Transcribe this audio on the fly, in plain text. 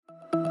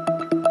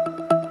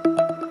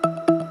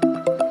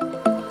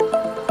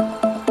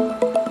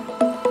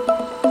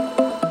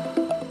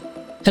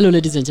Hello,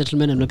 ladies and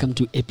gentlemen, and welcome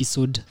to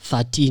episode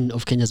 13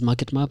 of Kenya's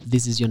Market Map.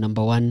 This is your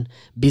number one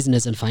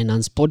business and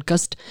finance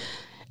podcast.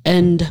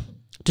 And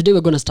today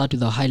we're going to start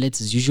with our highlights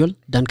as usual.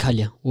 Dan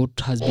Kalia, what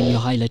has been your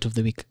highlight of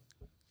the week?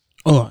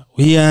 Oh,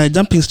 we are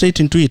jumping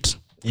straight into it.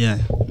 Yeah,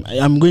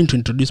 I'm going to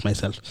introduce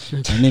myself.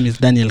 My name is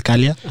Daniel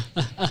Kalia.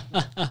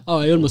 Oh,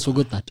 I almost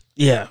forgot that.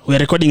 Yeah, we are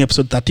recording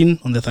episode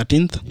 13 on the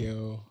 13th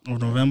of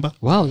November.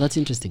 Wow, that's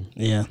interesting.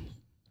 Yeah,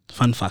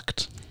 fun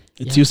fact.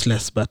 It's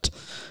useless, but...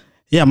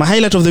 Yeah, my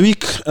highlight of the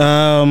week.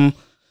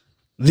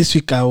 This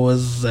week I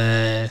was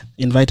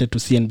invited to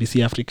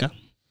CNBC Africa,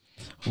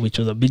 which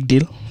was a big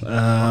deal.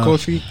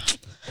 Coffee.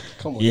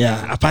 Come on.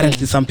 Yeah,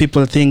 apparently some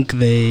people think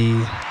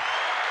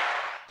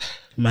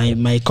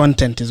my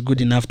content is good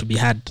enough to be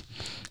had.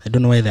 I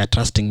don't know why they are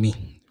trusting me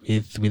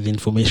with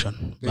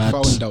information. They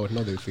found out,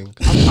 no, they think.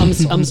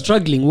 I'm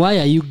struggling. Why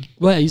are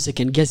you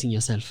second guessing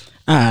yourself?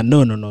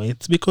 No.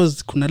 It's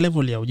because kuna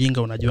level ya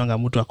ujinga unajiwanga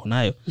mtu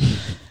akonayo.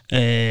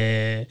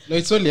 No,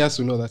 it's only us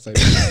who know that side.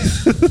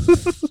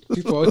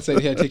 People outside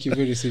here take you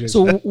very seriously.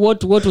 So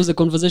what was the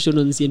conversation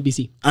on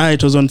CNBC?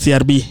 It was on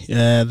CRB,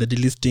 the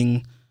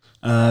delisting,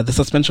 the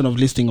suspension of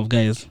listing of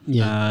guys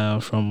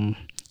from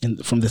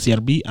the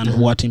CRB and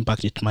what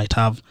impact it might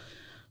have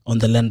on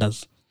the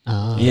lenders.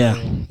 Yeah.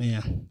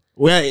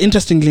 Well,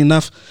 interestingly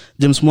enough,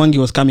 James Mwangi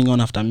was coming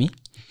on after me.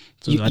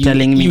 So they were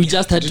telling me. You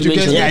just had to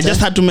mention. Yeah, I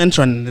just had to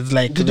mention. It's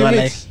like Did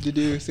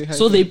you say hi?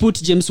 So they put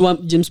James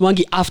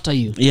Mwangi after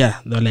you. Yeah,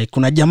 they were like,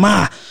 kuna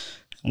jamaa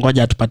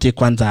ngoja tupatie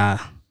kwanza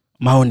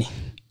maoni.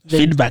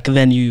 Feedback,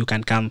 then you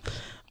can come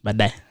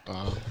baadaye.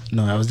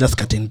 No, I was just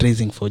cutting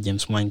raising for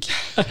James Mwangi.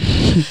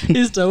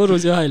 Easter, what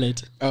was your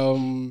highlight?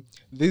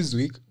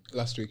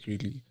 Last week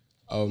really,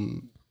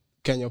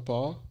 Kenya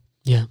Power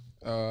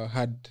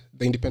had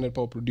the independent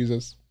power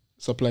producers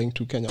supplying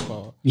to Kenya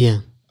Power. Yeah.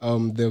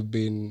 They've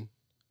been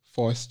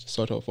forced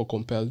sort of or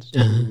compelled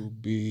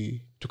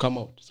to come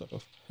out sort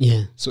of.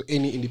 Yeah. So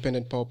any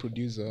independent power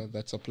producer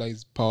that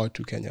supplies power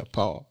to Kenya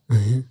Power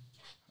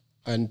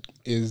and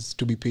is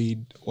to be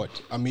paid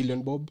 $1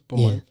 million bob per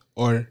month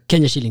or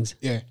Kenya shillings.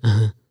 Yeah.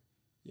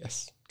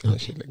 Yes, Kenya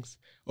shillings.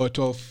 Or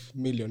 12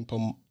 million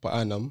per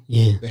annum.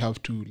 Yeah. They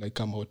have to like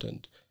come out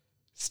and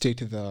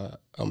state the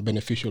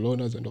beneficial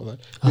owners and all that.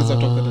 This is a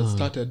talk that had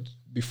started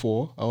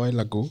before a while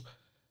ago,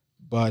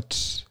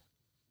 but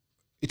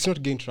it's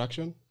not gained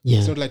traction. Yeah.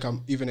 It's not like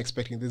I'm even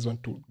expecting this one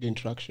to gain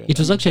traction. It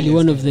was actually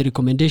one of the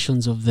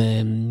recommendations of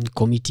the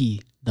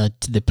committee that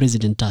the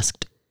president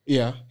tasked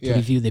to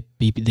review the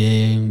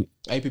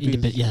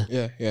IPPs.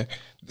 Yeah.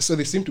 So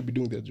they seem to be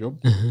doing their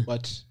job,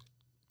 but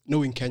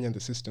knowing Kenya and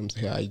the systems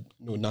here, I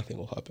know nothing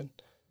will happen.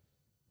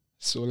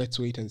 So let's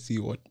wait and see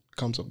what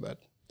comes of that.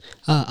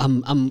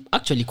 I'm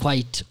actually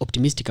quite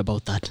optimistic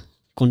about that,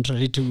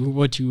 contrary to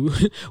what you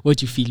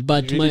feel.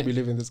 But you really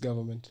believe in this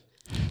government?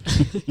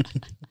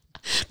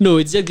 No,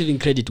 it's just giving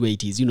credit where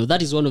it is. You know,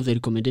 that is one of the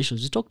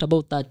recommendations. We talked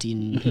about that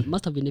in, it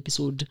must have been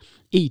episode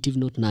 8, if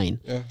not 9.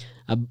 Yeah.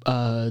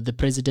 The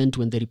president,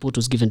 when the report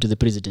was given to the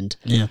president.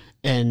 Yeah.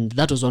 And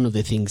that was one of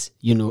the things,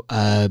 you know,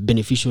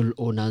 beneficial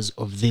owners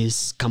of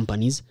these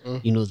companies,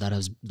 you know,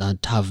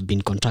 that have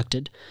been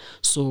contracted.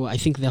 So I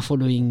think they're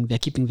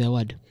keeping their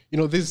word. You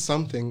know, this is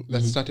something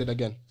that started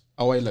again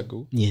a while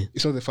ago. Yeah.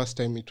 It's not the first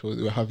time we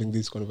were having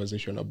this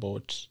conversation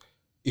about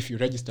if you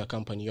register a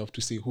company, you have to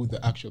say who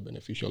the actual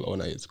beneficial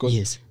owner is.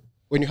 Because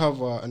when you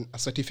have a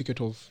certificate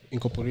of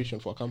incorporation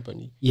for a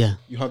company,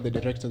 you have the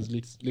directors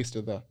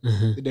listed there.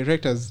 The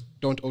directors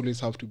don't always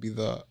have to be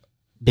the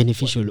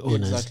beneficial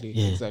owners.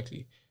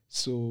 Exactly.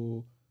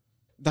 So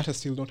that has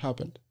still not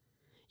happened.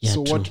 Yeah,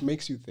 so true. What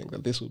makes you think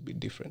that this will be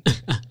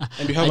different?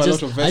 And you have a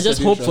lot of vested I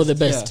just hope for the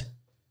interests. best.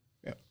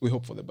 Yeah, we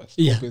hope for the best.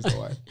 Yeah. Hope is the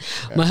why.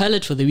 My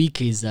highlight for the week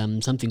is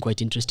something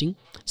quite interesting.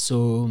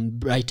 So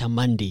Brighter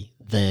Monday,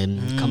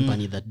 the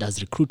company that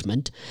does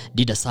recruitment,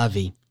 did a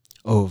survey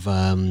of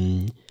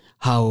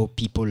how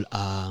people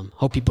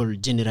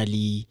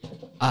generally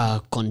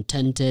are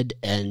contented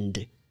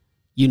and,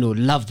 you know,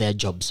 love their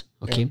jobs.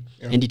 Okay.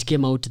 Yeah. And it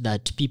came out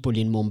that people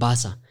in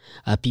Mombasa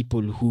are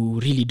people who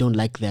really don't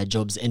like their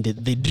jobs and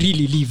they'd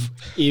really leave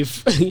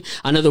if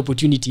another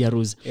opportunity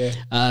arose. Yeah.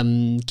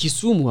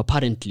 Kisumu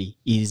apparently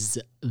is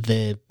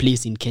the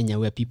place in Kenya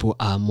where people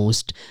are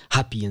most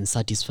happy and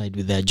satisfied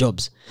with their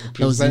jobs.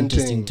 That was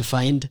interesting to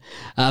find.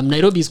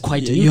 Nairobi is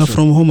quite neutral. You're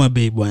from Homa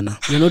Bay, bwana.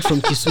 You're not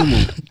from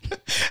Kisumu.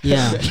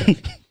 Yeah.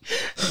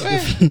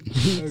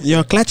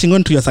 You're clutching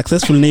on to your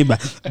successful neighbor,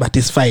 but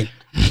it's fine.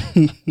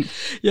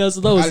 Yeah,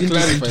 so that was I'll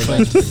interesting to clarify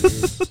find.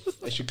 that.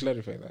 I should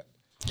clarify that.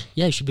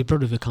 Yeah, you should be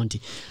proud of your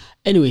county.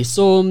 Anyway,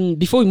 so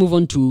before we move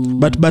on to...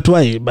 But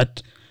why?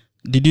 But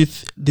did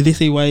they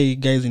say why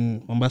guys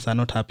in Mombasa are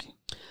not happy?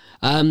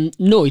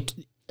 No,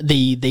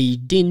 they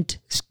didn't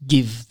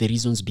give the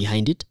reasons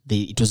behind it.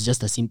 It was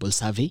just a simple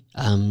survey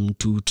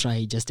to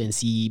try just and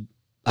see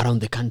around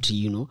the country,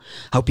 you know,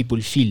 how people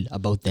feel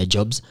about their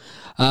jobs.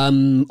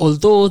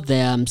 Although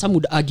some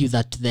would argue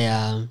that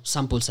their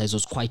sample size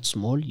was quite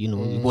small, you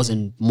know, it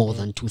wasn't more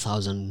than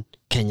 2,000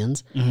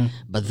 Kenyans.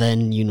 But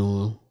then, you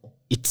know,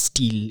 it's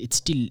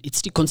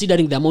still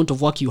considering the amount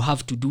of work you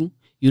have to do,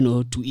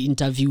 to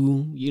interview,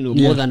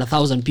 more than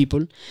 1,000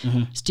 people,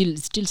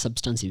 still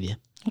substantive. Yeah.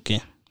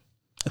 Okay.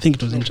 I think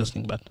it was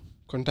interesting, but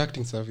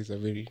conducting surveys are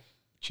very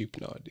cheap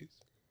nowadays.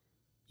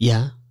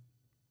 Yeah.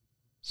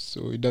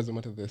 So it doesn't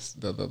matter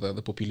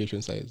the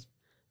population size.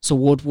 So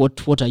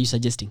what are you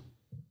suggesting?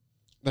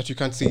 That you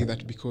can't say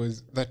that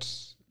because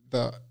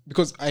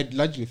I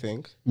largely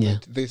think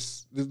that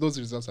those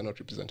results are not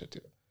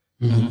representative.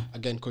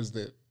 Again, because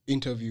the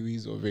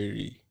interviewees are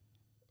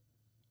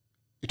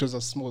it was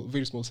a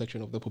very small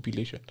section of the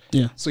population.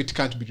 Yeah. So it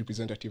can't be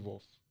representative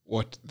of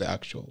what the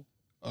actual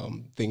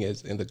thing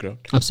is in the ground.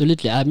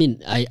 Absolutely. I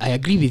mean, I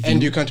agree with you.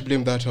 And you can't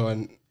blame that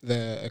on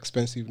the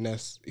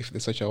expensiveness, if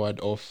there's such a word,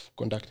 of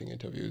conducting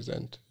interviews.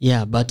 And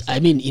yeah, but I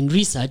mean, in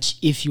research,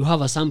 if you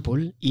have a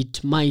sample,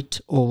 it might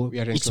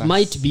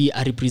be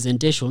a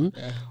representation,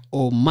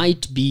 or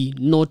might be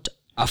not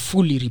a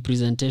fully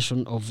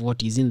representation of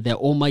what is in there,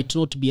 or might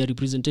not be a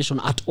representation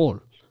at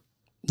all.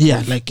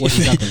 Yeah, like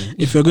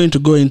if you're going to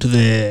go into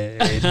the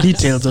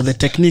details or the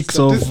techniques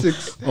of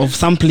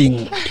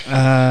sampling.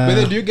 But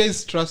then do you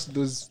guys trust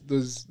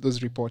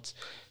those reports?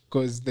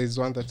 Because there's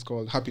one that's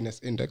called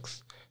Happiness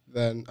Index.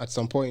 Then at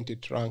some point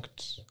it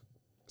ranked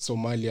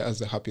Somalia as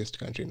the happiest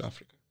country in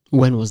Africa.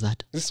 When was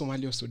that? Is it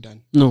Somalia or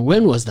Sudan? No,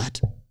 when was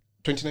that?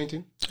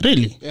 2019.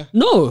 Really? Yeah.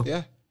 No.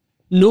 Yeah.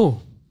 No.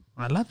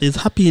 Allah, there's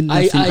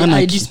happiness in anarchy.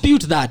 I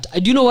dispute that.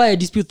 Do you know why I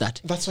dispute that?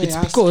 That's why it's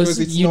because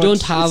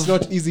don't have... It's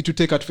not easy to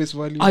take at face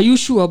value. Are you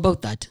sure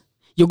about that?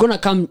 You're going to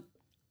come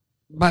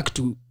back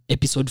to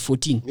episode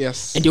 14.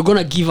 Yes. And you're going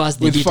to give us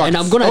the data. And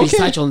I'm going to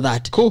research on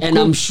that. Cool.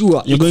 I'm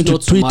sure you're going to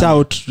tweet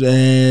out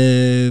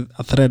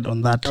a thread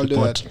on that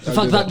report. In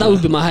fact, that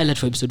would be my highlight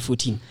for episode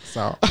 14.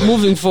 So.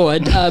 Moving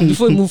forward,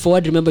 before we move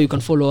forward, remember you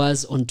can follow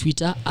us on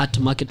Twitter at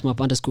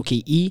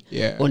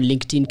marketmap_KE, on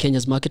LinkedIn,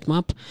 Kenya's Market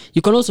Map.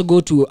 You can also go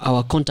to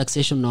our contact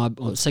section on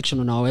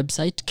our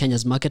website,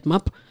 Kenya's Market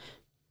Map.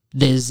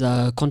 There's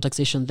a contact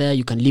section there.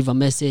 You can leave a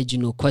message,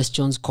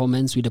 questions,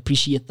 comments. We'd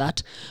appreciate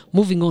that.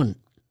 Moving on,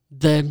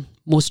 the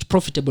most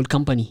profitable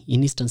company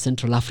in Eastern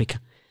Central Africa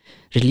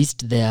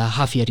released their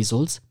half-year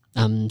results.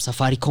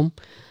 Safaricom,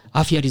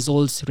 half-year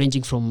results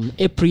ranging from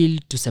April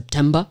to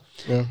September.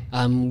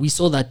 Yeah. We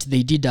saw that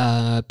they did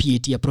a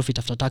PAT, a profit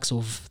after tax,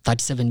 of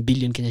 37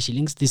 billion Kenya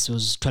shillings. This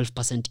was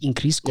 12%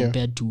 increase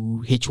compared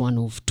to H1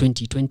 of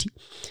 2020.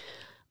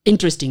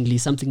 Interestingly,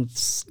 some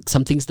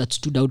things that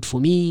stood out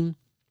for me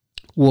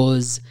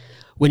was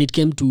when it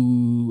came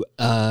to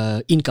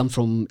income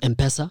from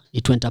M-Pesa,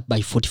 it went up by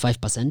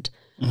 45%.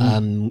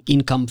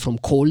 Income from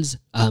calls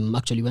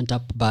actually went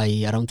up by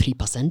around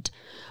 3%.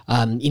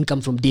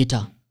 Income from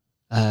data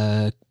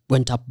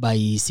went up by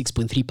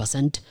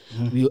 6.3%.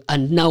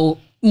 And now,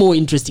 more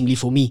interestingly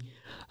for me,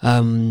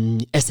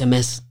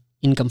 SMS,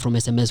 income from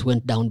SMS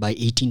went down by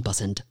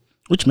 18%.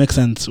 Which makes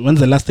sense. When's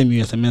the last time you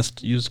used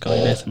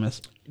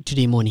SMS?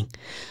 Today morning.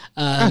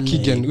 What?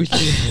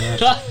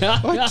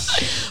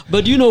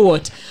 But you know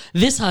what?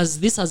 This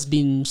has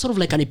been sort of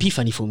like an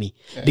epiphany for me,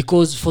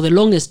 because for the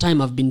longest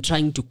time I've been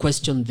trying to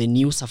question the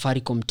new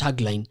Safaricom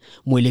tagline,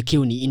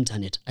 Mwelekeo ni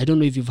internet. I don't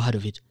know if you've heard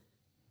of it.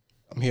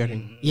 I'm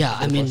hearing. Yeah,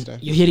 I mean,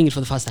 you're hearing it for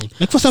the first time.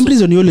 Like for some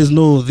reason, you always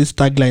know these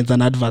taglines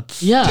and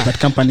adverts that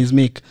companies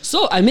make.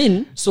 So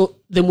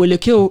the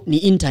Mwelekeo ni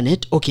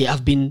internet. Okay,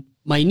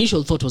 my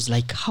initial thought was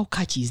like, how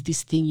catchy is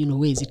this thing?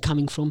 Where is it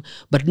coming from?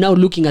 But now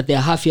looking at their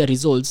half-year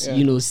results,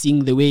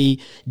 seeing the way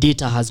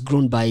data has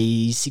grown by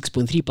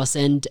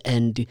 6.3%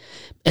 and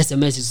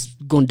SMS has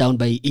gone down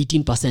by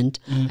 18%,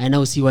 I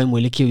now see why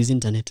Mwelekeo is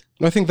internet.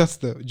 No, I think that's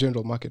the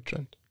general market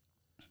trend.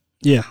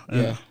 Yeah.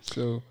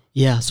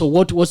 So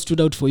what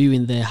stood out for you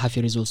in the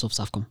half-year results of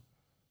Safcom?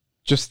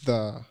 Just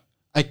I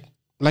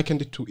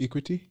likened it to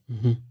equity.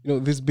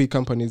 These big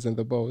companies and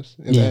the boss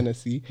in the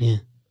NSE. Yeah.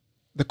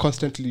 They're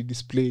constantly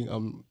displaying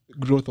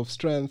growth of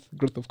strength,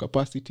 growth of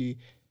capacity.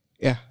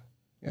 Yeah.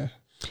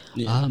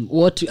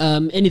 What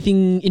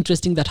anything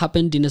interesting that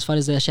happened in as far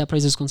as the share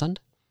price is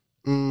concerned?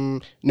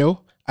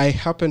 No, I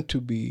happen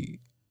to be.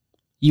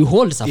 You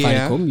hold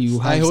Safaricom. You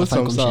have I hold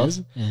Safaricom some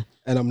shares,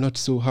 and I'm not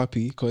so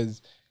happy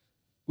because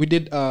we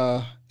did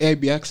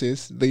AIB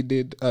Access. They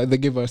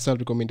gave a sell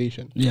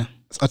recommendation. Yeah.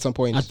 At some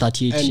point at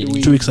 38 and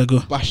we 2 weeks ago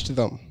bashed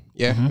them.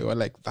 Yeah, we were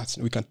like,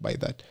 we can't buy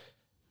that.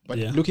 But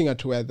looking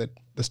at where the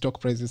stock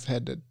price is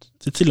headed,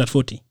 it's still at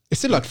 40. It's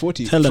still at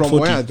 40. It's held at 40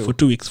 where, though? for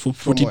 2 weeks. For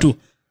 42.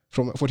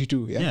 From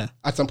 42. Yeah.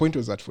 At some point, it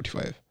was at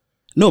 45.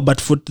 No,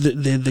 but for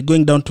the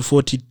going down to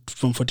 40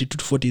 from 42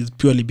 to 40 is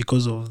purely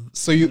because of.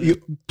 So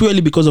you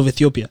purely because of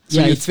Ethiopia.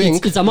 So you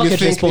think it's a market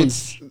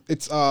response.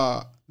 It's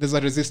there's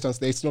a resistance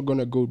there. It's not going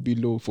to go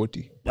below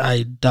 40.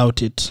 I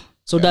doubt it.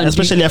 So Dan,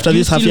 especially after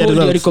this half year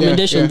results. Your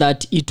recommendation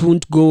that it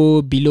won't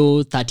go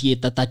below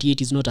 38. That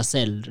 38 is not a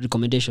sell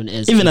recommendation.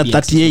 As even at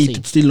 38,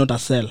 it's still not a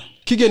sell.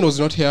 Kigen was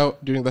not here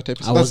during that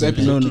episode. That's the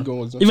episode. Kigen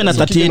was not even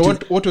here. at 38.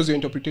 Kigen, what was your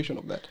interpretation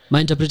of that?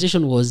 My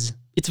interpretation was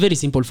it's very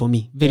simple for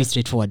me, very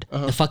straightforward.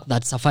 The fact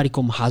that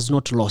Safaricom has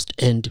not lost,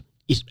 and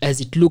as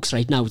it looks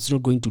right now, it's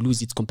not going to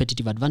lose its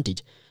competitive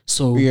advantage.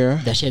 So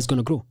the share is going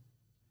to grow.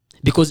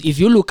 Because if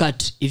you look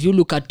at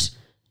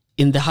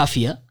in the half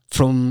year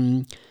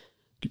from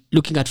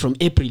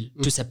April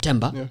to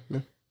September,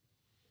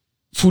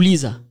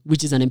 Fuliza,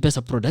 which is an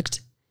M-Pesa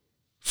product,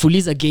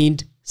 Fuliza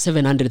gained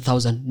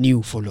 700,000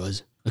 new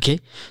followers. Okay,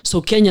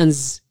 so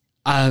Kenyans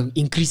are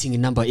increasing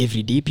in number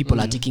every day. People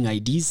are taking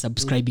IDs,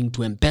 subscribing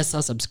to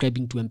M-Pesa,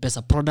 subscribing to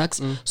M-Pesa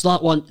products. So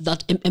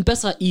that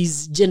M-Pesa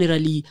is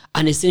generally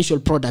an essential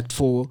product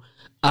for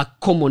a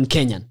common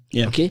Kenyan.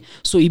 Yeah. Okay,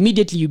 so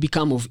immediately you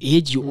become of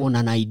age, you own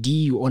an ID,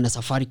 you own a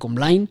Safaricom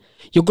line,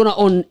 you're gonna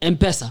own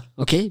M-Pesa.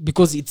 Okay,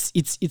 because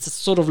it's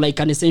sort of like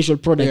an essential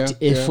product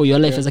for your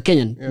life as a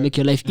Kenyan, make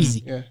your life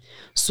easy.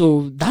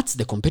 So that's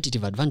the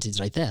competitive advantage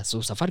right there. So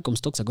Safaricom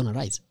stocks are gonna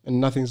rise,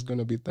 and nothing's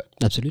gonna beat that.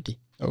 Absolutely.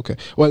 Okay.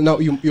 Well, now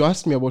you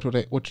asked me about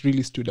what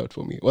really stood out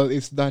for me. Well,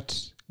 it's that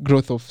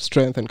growth of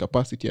strength and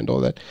capacity and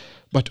all that,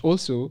 but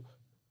also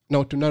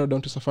now to narrow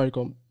down to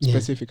Safaricom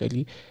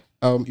specifically.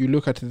 You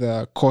look at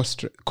the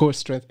core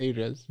strength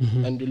areas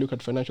and you look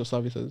at financial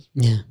services.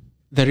 Yeah.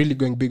 They're really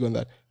going big on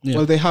that. Yeah.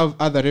 Well, they have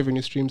other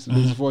revenue streams.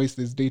 There's voice,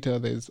 there's data,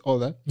 there's all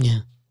that. Yeah.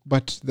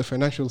 But the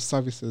financial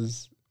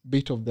services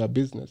bit of their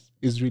business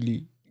is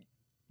really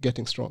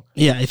getting strong.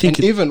 Yeah, I think.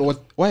 And even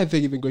why are they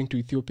even going to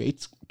Ethiopia?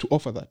 It's to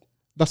offer that.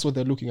 That's what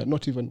they're looking at.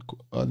 Not even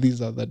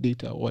these are the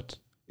data.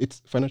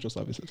 It's financial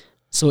services.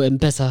 So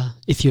M-Pesa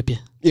Ethiopia.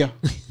 Yeah.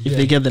 If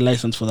they get the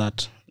license for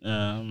that,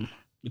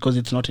 because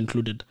it's not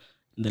included.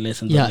 The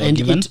license and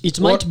it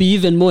might be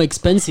even more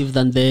expensive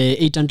than the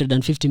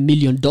 $850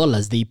 million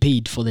they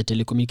paid for the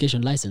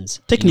telecommunication license.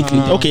 Technically,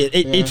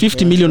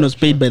 $850 million was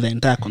paid by the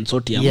entire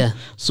consortium. Yeah.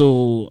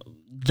 So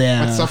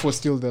but SAF was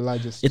still the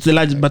largest. It's the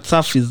largest, but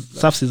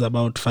SAF is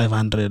about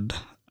 $500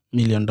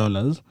 million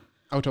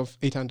out of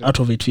 800. Out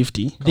of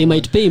 850. They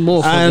might pay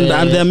more for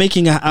and they're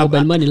making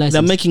mobile money license.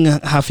 They're making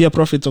a half year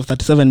profits of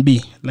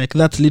 37B. Like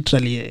that's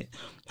literally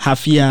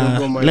half year,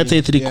 let's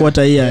say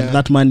 3/4 year,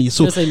 that money.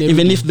 So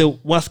even if the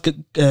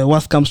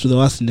worst comes to the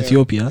worst in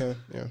Ethiopia,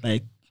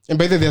 like, and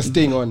by the way, they're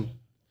staying on.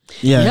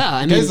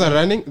 I mean, guys are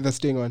running, they're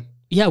staying on.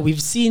 Yeah,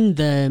 we've seen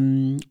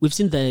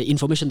the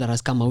information that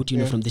has come out, you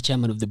know, from the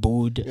chairman of the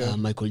board,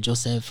 Michael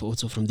Joseph,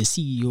 also from the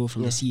CEO,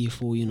 from the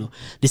CFO, you know,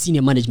 the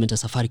senior management of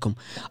Safaricom.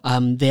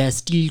 They are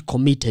still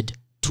committed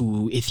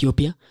to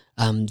Ethiopia.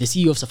 The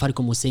CEO of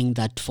Safaricom was saying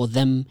that for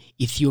them,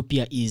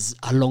 Ethiopia is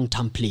a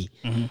long-term play.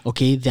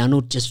 Okay, they are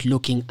not just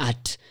looking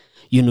at,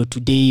 you know,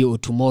 today or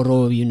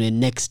tomorrow, you know,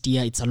 next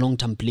year. It's a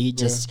long-term play.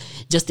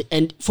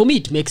 And for me,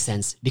 it makes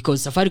sense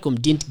because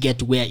Safaricom didn't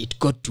get where it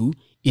got to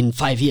in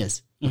 5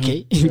 years.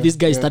 Okay, this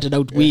guy started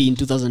out way in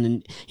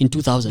 2000.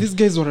 These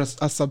guys were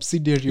a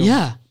subsidiary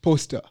of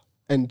Poster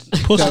and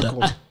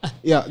Telkom.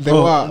 They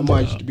were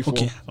merged before.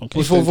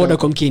 Before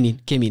Vodacom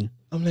came in.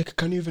 I'm like,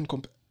 can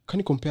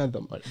you compare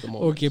them at the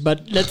moment? Okay,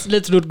 but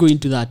let's not go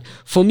into that.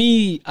 For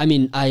me, I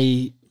mean,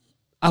 I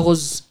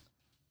was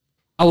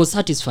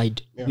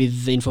satisfied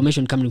with the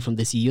information coming from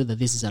the CEO that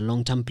this is a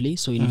long-term play,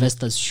 so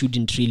investors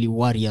shouldn't really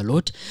worry a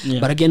lot.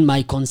 But again,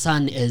 my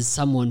concern as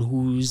someone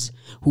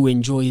who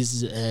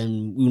enjoys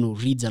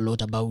reads a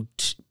lot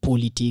about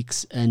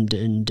politics and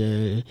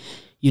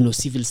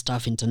civil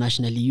stuff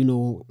internationally,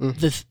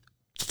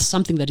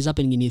 something that is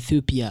happening in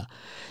Ethiopia,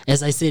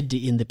 as I said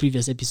in the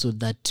previous episode,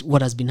 that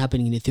what has been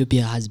happening in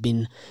Ethiopia has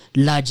been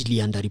largely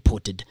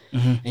underreported.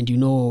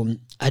 And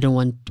I don't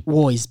want,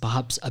 war is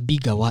perhaps a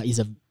bigger war, is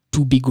a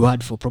too big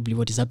word for probably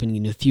what is happening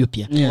in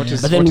Ethiopia.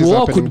 But then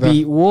war could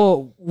be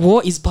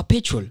war is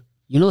perpetual.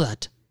 You know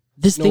that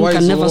this thing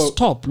can never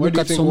stop. Look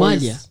at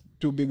Somalia.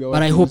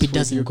 But I hope it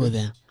doesn't go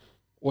there.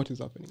 What is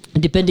happening?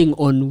 Depending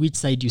on which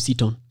side you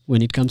sit on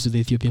when it comes to the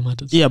Ethiopia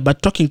matters. Yeah,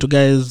 but talking to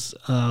guys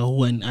who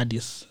are in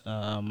Addis,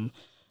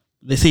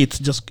 they say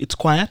it's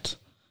quiet.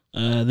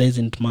 There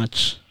isn't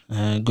much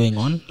going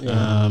on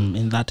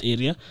in that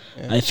area.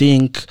 I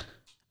think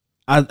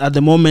at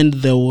the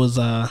moment there was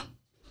a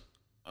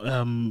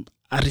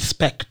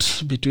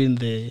respect between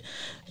the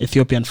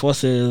Ethiopian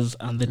forces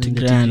and the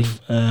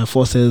Tigrayan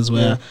forces,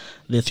 where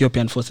the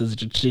Ethiopian forces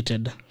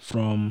retreated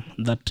from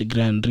that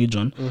Tigrayan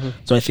region.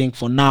 So I think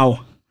for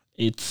now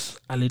it's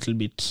a little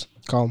bit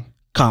calm.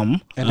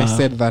 And I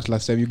said that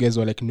last time. You guys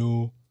were like,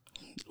 no.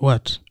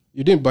 What?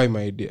 You didn't buy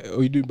my idea.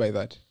 Or you didn't buy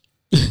that.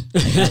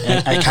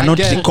 I cannot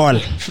recall.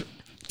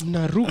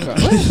 Naruka.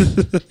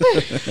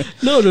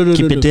 No.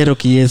 Kipetero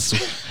kiyesu.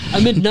 I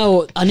mean,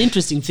 now an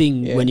interesting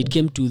thing when it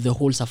came to the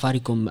whole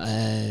Safaricom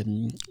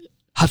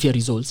half-year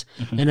results,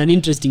 and an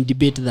interesting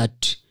debate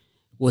that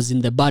was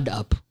in the bad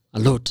app a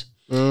lot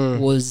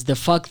was the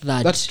fact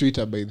that that's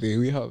Twitter, by the way.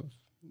 We have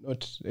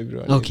not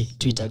everyone. Okay,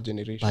 Twitter that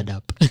generation. bad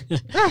app.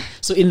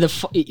 So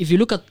if you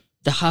look at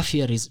the half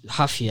year,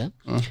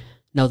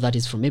 now that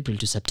is from April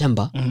to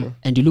September,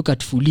 and you look at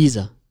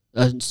Fuliza.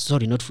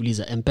 Sorry, not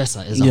Fuliza,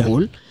 M-Pesa as a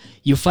whole,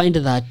 you find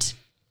that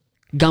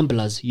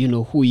gamblers,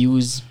 who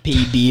use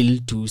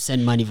Paybill to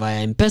send money via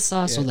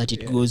M-Pesa so that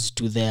it goes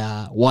to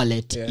their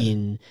wallet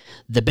in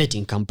the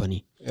betting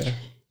company.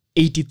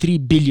 83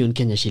 billion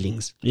Kenya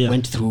shillings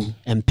went through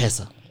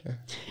M-Pesa.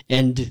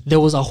 And there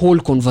was a whole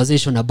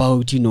conversation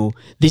about,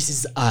 this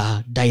is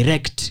a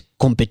direct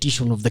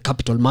competition of the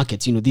capital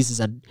markets. This is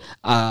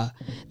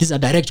a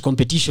direct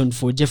competition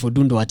for Jeff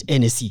Odundo at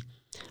NSE.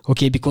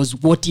 Okay, because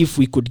what if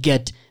we could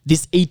get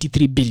this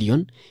 83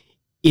 billion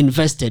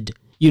invested?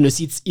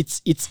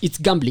 It's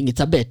gambling. It's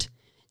a bet.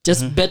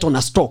 Just bet on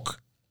a stock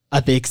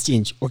at the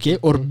exchange, okay,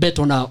 or bet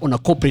on a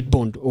corporate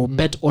bond, or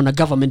bet on a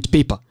government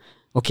paper.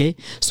 Okay,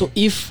 so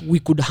if we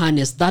could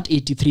harness that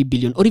 83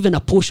 billion or even a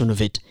portion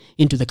of it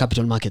into the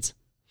capital markets.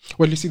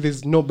 Well, you see,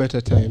 there's no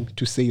better time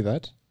to say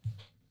that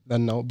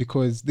than now,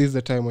 because this is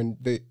the time when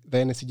the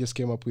NSE just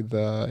came up with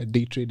the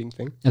day trading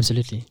thing.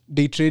 Absolutely.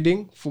 Day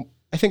trading,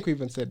 I think we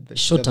even said that.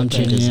 Short-term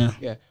traders.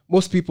 Yeah.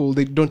 Most people,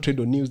 they don't trade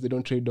on news, they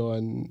don't trade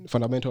on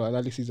fundamental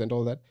analysis and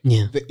all that.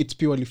 Yeah. It's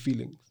purely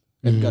feelings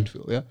and gut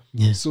feel,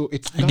 yeah. So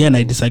it's Again,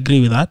 gambling. I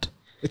disagree with that.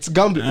 It's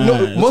gambling.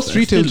 No, most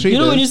retail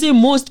traders. When you say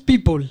most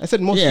people, I said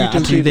most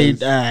retail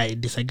traders. I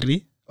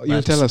disagree.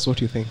 You'll tell us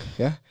what you think,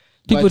 yeah?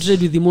 people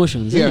trade with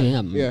emotions. Yeah,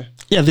 anyway.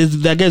 Yeah,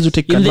 there are guys who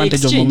take In the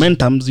advantage of exchange.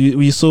 momentums.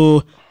 We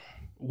saw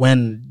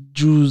when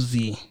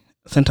Juicy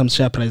Centum's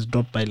share price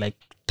dropped by like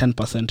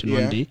 10% in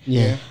one day.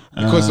 Yeah.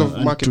 Because of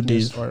and market 2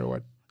 news days. or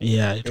what?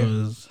 Yeah, there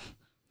was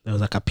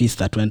like a piece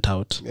that went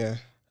out,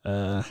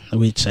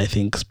 which I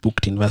think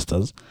spooked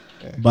investors.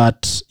 Yeah.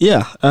 But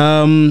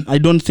I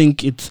don't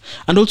think it's,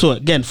 and also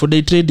again for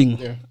day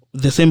trading,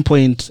 the same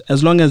point.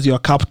 As long as you're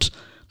capped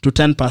to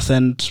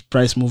 10%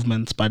 price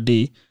movements per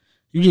day,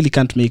 you really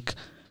can't make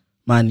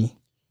money.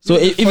 So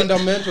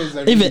fundamentals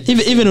are really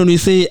even when we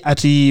say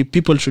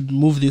people should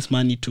move this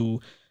money to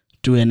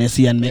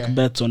NSE and make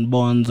bets on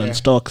bonds and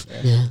stocks,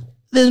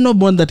 there's no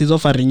bond that is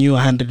offering you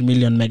 100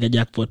 million mega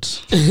jackpot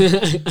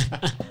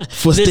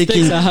for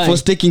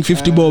staking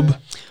 50 bob.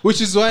 Which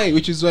is why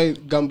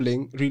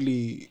gambling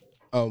really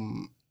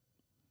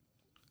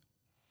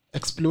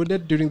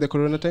exploded during the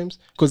corona times,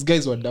 because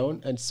guys were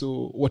down, and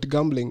so what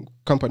gambling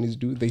companies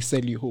do, they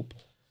sell you hope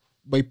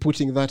by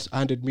putting that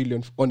 100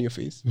 million on your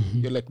face.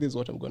 You're like, this is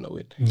what I'm gonna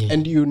win.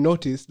 And you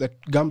notice that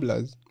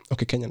gamblers,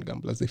 Kenyan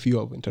gamblers, if you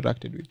have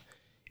interacted with,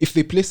 if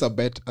they place a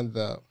bet and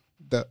the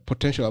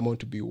potential amount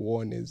to be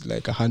won is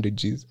like 100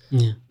 G's,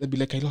 they'll be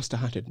like, I lost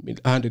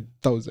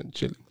 100,000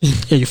 shillings.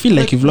 Yeah, you feel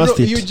like you've lost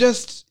it. You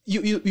just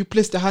you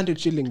placed 100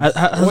 shillings.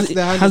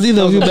 Has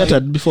either of you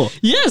betted before?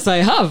 Yes, I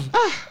have.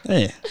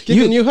 Hey,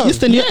 you have?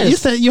 Houston,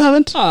 you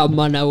haven't?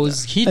 Man, I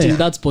was hitting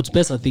that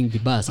SportPesa thing the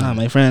bus.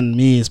 My friend,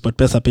 me,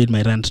 SportPesa paid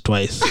my rent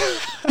twice.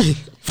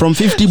 From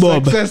 50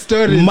 bob, Success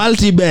stories.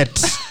 multi-bet,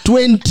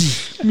 20.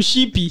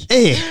 Mshipi.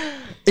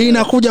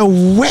 Inakuja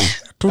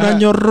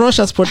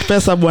tunanyorosha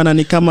SportPesa bwana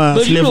ni kama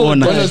slave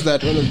owner. When was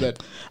that?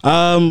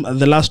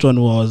 The last one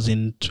was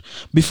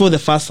before the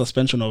first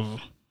suspension of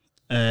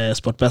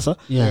SportPesa.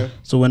 Yeah.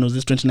 So when was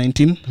this?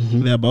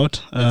 2019,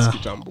 thereabout.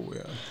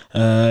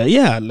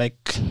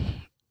 Like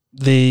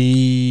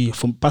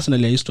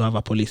personally, I used to have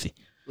a policy.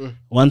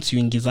 Once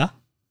you ingiza,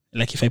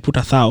 like if I put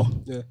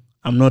 1,000,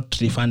 I'm not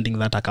refunding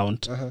that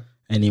account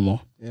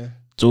anymore.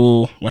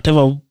 So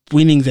whatever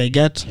winnings I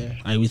get,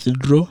 I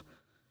withdraw.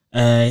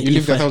 You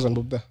leave the 1,000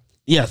 bob there.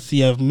 Yes,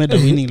 I've made a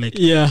winning. Like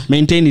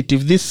maintain it.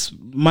 If this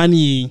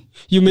money,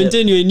 you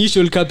maintain your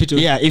initial capital.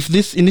 Yeah, if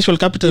this initial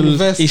capital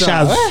is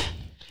shares,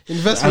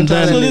 investment.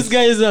 So this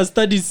guy has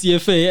studied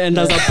CFA and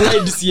has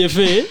applied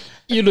CFA,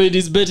 in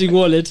his betting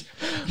wallet.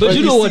 But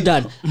you know what,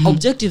 Dad?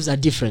 Objectives are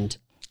different.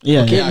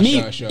 Yeah. Okay,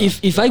 Yeah. Sure.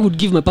 If I would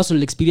give my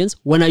personal experience,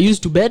 when I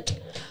used to bet,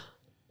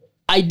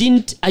 I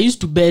used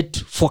to bet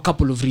for a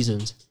couple of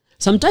reasons.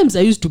 Sometimes I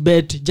used to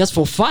bet just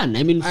for fun.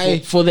 I mean,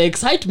 for the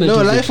excitement.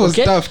 No, of life was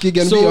tough,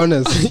 Keegan, be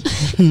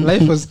honest.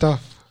 Life was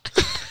tough.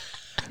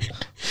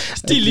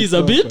 Still is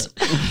a bit.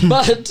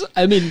 But,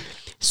 I mean,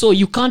 so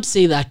you can't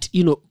say that,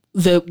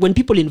 when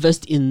people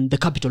invest in the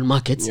capital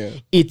markets,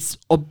 it's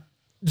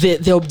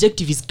the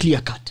objective is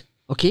clear-cut.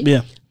 Okay?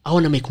 Yeah. I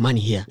want to make money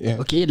here.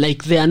 Okay?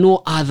 Like, there are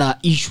no other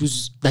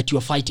issues that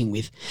you're fighting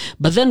with.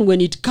 But then when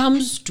it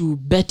comes to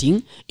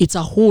betting, it's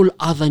a whole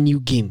other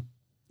new game.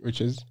 Which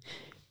is?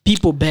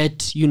 People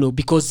bet,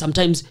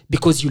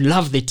 because you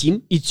love the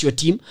team, it's your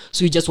team,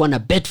 so you just want to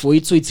bet for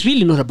it. So it's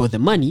really not about the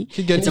money.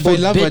 It's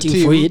about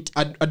betting for it.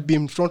 I'd be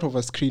in front of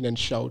a screen and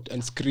shout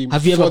and scream.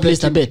 Have you ever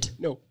placed a bet?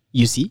 No.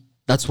 You see?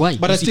 That's why.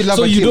 But I still love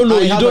so a you team. don't know.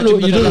 I You have don't a know.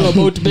 team You that I don't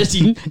know love. about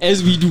betting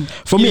as we do.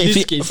 For me, in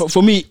this case.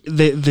 for me,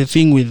 the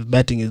thing with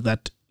betting is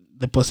that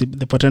the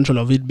potential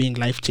of it being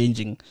life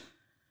changing.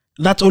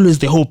 That's always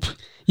the hope.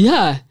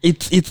 Yeah,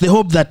 it's the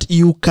hope that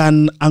you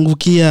can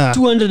angukia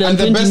 220 and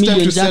the best time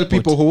million to sell jackpot.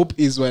 people hope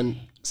is when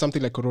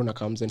something like Corona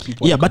comes and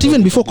people. Yeah, but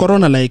even before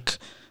Corona, like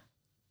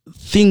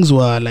things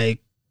were like.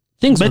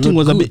 Betting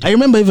was a bit. I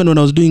remember even when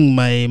I was doing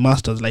my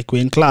masters, like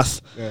we're in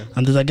class,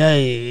 and there's a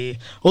guy.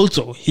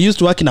 Also, he used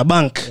to work in a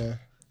bank. Yeah.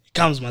 He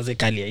comes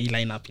mazekalia, he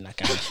line up in a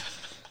car.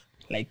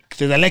 Like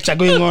there's a lecture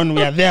going on,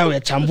 we are there,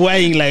 we're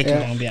chambuaing like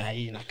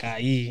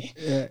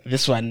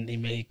this one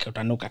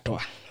utanuka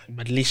toa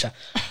badilisha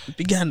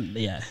began.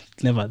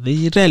 Never,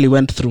 they rarely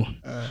went through.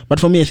 But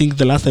for me, I think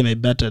the last time I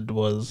betted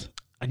was,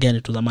 again,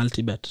 it was a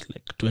multi-bet,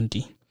 like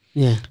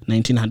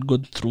 2019 had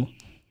gone through.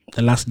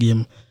 The last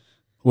game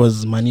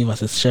was Mani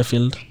versus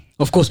Sheffield.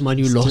 Of course,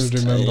 Manu lost.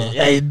 Remember.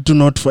 I do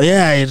not.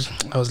 I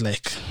was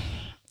like,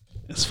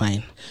 it's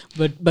fine.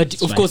 But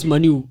it's of fine. Course,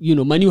 Manu.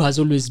 Manu has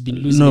always been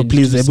losing. No,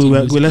 please, let's go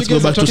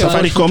back to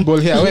Safaricom.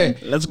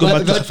 Let's go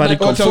back to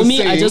Safaricom. For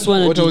me, I just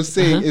wanted. What I was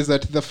saying is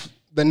that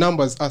the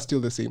numbers are still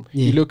the same.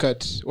 Yeah. You look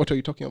at what are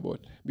you talking about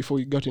before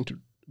you got into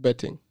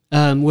betting.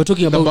 We're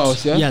talking about the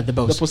bounce, yeah? Yeah, the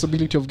bounce. The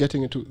possibility of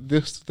getting into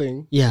this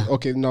thing. Yeah.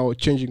 Okay, now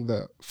changing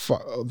the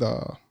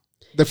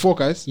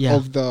focus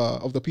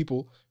of the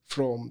people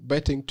from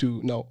betting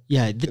to now.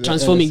 Yeah,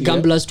 transforming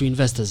gamblers to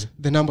investors.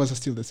 The numbers are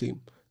still the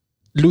same.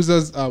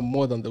 Losers are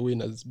more than the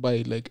winners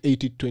by like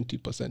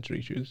 80-20%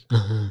 ratios.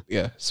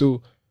 Yeah.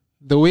 So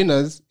the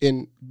winners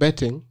in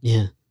betting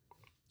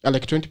are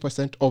like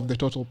 20% of the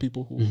total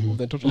people of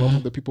the total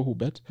of the people who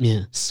bet.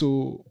 Yeah.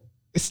 So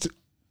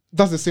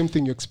that's the same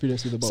thing you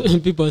experience with the ball. So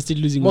people are still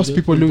losing. Most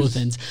people lose. Both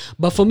ends.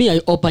 But for me,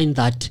 I opine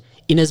that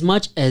in as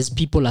much as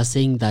people are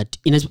saying that,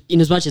 in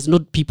as much as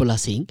not people are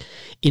saying,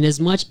 in as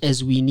much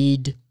as we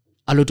need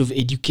a lot of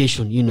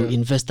education,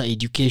 investor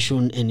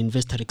education and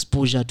investor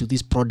exposure to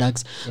these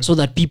products, so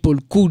that people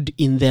could,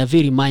 in their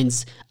very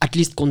minds, at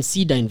least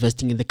consider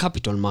investing in the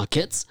capital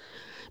markets.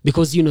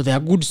 Because, there are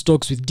good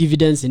stocks with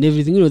dividends and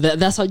everything.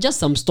 There's just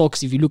some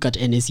stocks, if you look at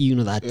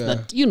NSE,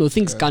 that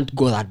things can't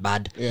go that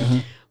bad.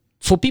 Yeah.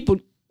 For people,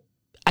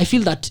 I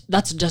feel that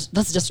that's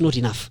just not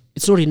enough.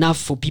 It's not enough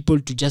for people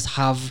to just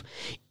have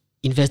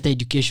investor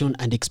education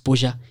and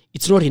exposure.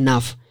 It's not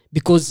enough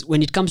because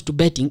when it comes to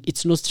betting,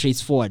 it's not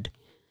straightforward.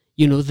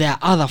 There are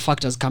other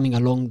factors coming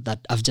along that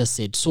I've just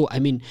said. So I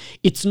mean,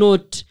 it's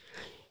not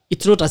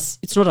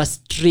a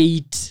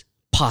straight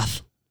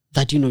path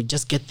that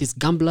just get these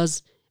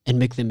gamblers and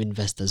make them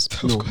investors.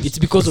 No, it's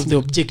because of the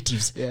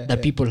objectives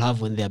that people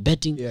have when they're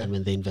betting and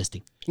when they're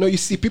investing. No, you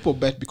see, people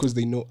bet because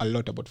they know a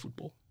lot about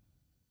football.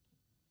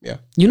 Yeah,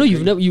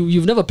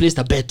 you've never placed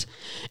a bet,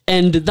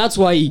 and that's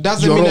why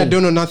doesn't mean wrong. I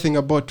don't know nothing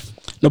about.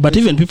 No, but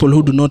even people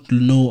who do not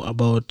know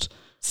about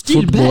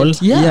still football,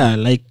 bet, yeah,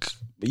 like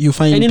you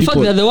find, and in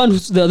people, fact,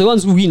 they're the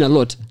ones who win a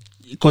lot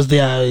because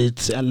they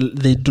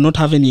do not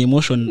have any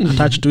emotion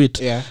attached to it.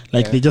 Yeah,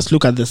 they just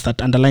look at the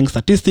underlying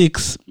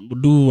statistics,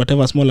 do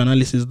whatever small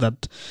analysis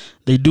that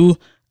they do,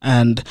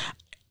 and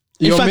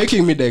you're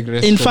making me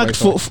digress. In fact,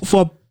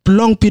 for a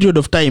long period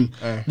of time,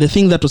 the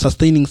thing that was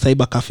sustaining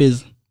cyber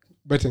cafes.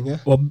 Betting,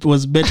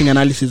 was betting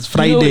analysis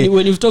Friday.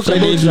 When you've talked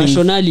Friday about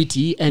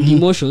rationality and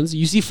emotions,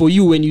 you see, for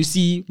you, when you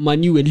see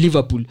Man U and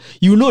Liverpool,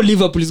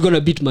 Liverpool is going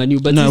to beat Man U,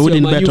 but no, since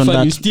you're Man U fan,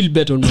 that. you still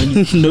bet on Man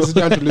U. No, it's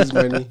going to lose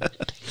money.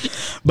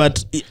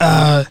 But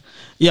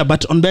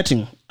but on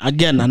betting,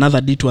 again,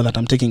 another detour that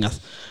I'm taking us.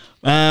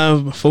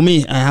 For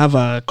me, I have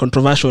a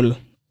controversial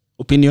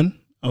opinion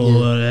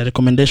or a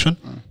recommendation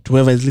to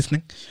whoever is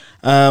listening.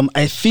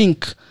 I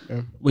think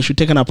we should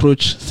take an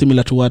approach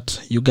similar to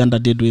what Uganda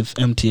did with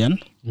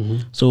MTN.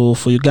 So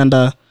for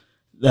Uganda,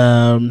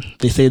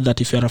 they say that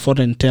if you're a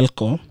foreign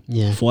telco,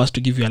 for us to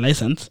give you a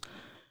license,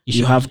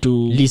 you have to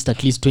list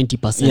at least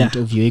 20%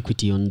 of your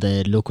equity on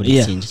the local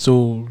exchange.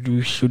 So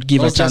you should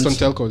give a chance.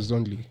 Just on telcos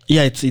only.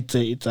 Yeah, it's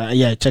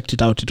I checked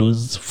it out. It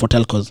was for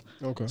telcos.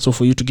 Okay. So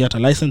for you to get a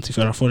license, if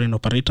you're a foreign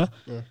operator,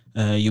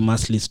 you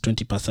must list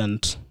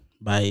 20%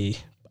 by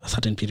a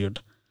certain period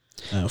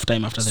of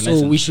time after the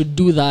license. So we should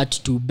do that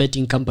to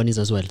betting companies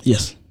as well.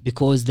 Yes,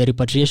 because the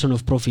repatriation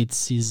of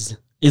profits is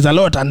a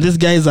lot, and these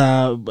guys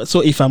are.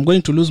 So if I'm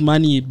going to lose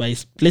money by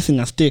placing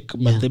a stake,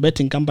 but the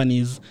betting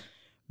companies,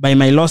 by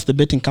my loss, the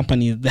betting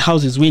company, the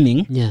house is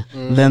winning.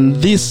 Then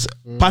this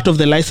part of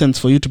the license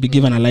for you to be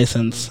given a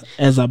license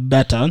as a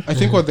better. I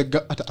think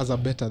as a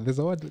better, there's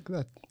a word like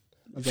that.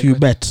 If you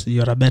bet,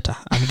 you're a better.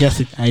 I'm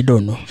guessing. I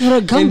don't know. You're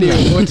a gambler.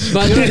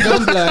 But you're a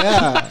gambler,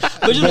 yeah.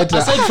 But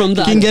aside from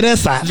that,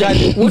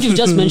 Kingeresa. What you've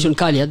just mentioned,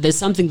 Kalia, there's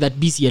something that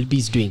BCLB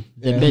is doing,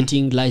 the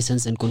Betting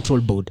License and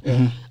Control Board.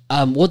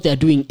 What they're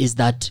doing is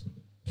that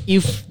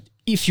if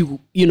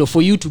you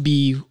for you to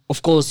be,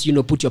 of course,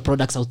 put your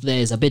products out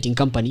there as a betting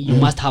company, you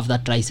must have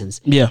that license.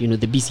 The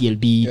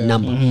BCLB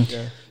number.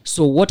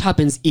 So what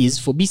happens is,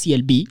 for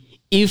BCLB,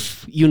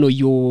 if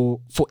you're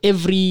for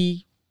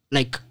every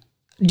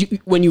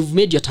when you've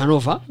made your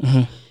turnover,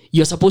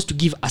 you're supposed to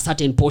give a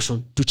certain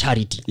portion to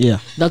charity.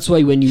 That's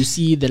why when you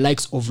see the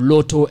likes of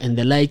Lotto and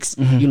the likes,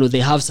 they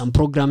have some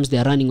programs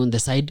they're running on the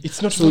side.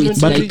 It's not so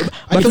it's but it's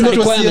a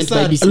requirement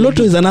by BCLB.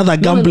 Lotto is another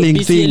gambling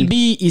thing.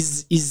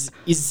 BCLB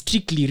is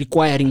strictly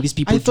requiring these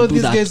people to do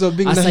that. Guys are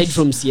being aside nice.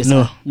 from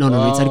CSR.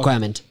 No, it's a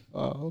requirement.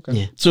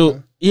 Okay.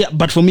 So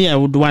but for me, I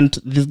would want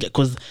this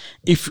because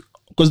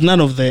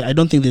none of I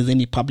don't think there's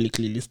any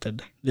publicly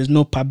listed. There's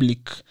no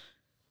public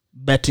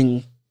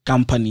betting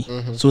company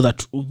so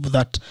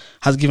that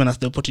has given us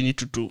the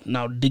opportunity to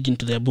now dig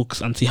into their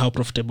books and see how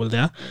profitable they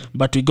are.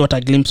 But we got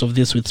a glimpse of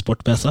this with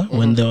SportPesa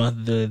when there were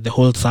the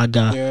whole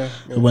saga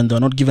when they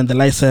were not given the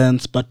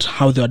license, but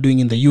how they are doing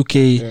in the UK.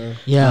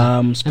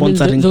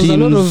 Sponsoring there's teams. A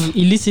lot of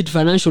illicit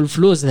financial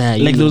flows there.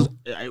 Those,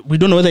 we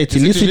don't know whether it's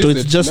illicit or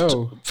it's just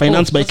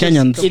financed by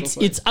Kenyans.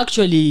 It's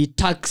actually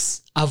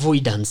tax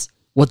avoidance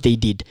what they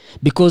did,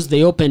 because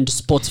they opened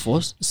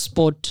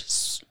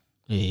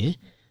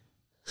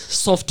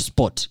Soft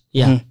Spot.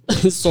 Yeah.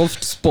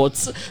 Soft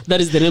Spots.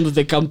 That is the name of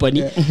the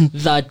company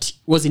that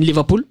was in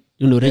Liverpool,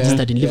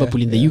 registered in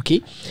Liverpool in the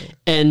UK.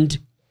 And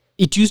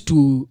it used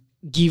to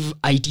give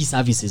IT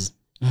services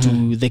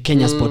to the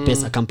Kenya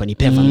SportPesa company,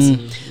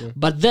 Pevans.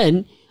 But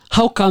then,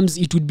 how comes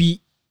it would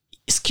be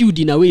skewed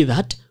in a way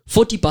that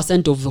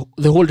 40% of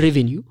the whole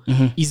revenue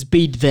is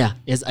paid there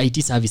as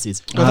IT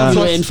services.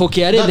 And for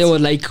KRA, they were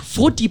like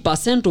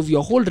 40% of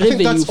your whole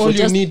revenue for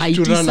just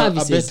IT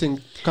services. A betting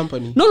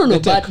company. No.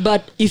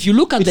 But if you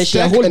look at the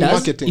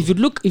shareholders,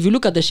 if you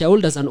look at the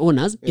shareholders and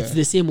owners, it's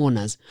the same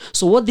owners.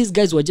 So what these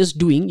guys were just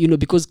doing,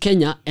 because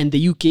Kenya and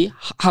the UK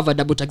have a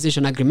double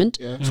taxation agreement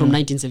from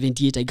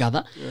 1978, I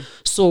gather.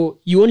 So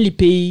you only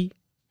pay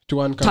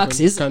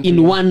taxes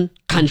in one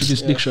country.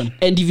 Jurisdiction.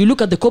 And if you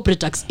look at the corporate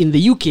tax in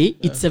the UK,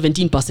 it's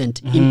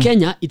 17%. In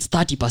Kenya, it's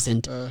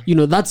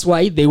 30%. That's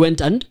why they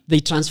went and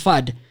they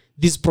transferred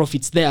these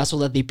profits there so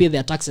that they pay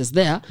their taxes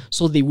there,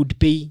 so they would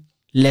pay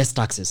less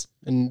taxes.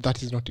 And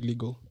that is not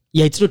illegal.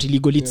 Yeah, it's not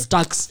illegal. It's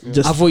tax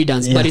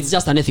avoidance, but it's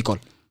just unethical.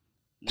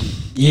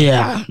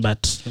 Yeah,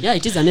 but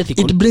it is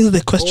unethical. It brings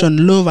the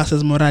question law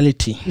versus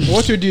morality.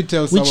 What would you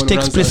tell someone which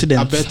takes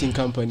precedence? A betting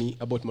company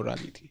about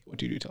morality?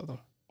 What would you tell them?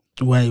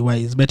 Why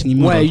is betting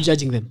immoral? Why are you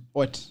judging them?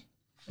 What?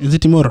 Is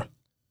it immoral?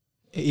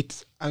 I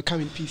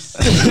come in peace.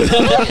 What?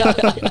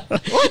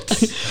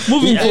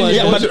 Moving forward.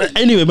 But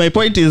anyway, my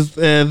point is,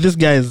 these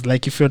guys,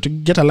 like, if you're to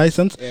get a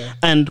license,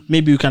 and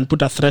maybe you can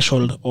put a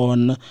threshold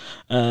on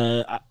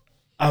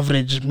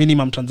average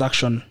minimum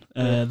transaction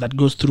that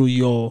goes through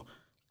your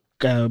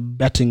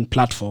betting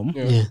platform,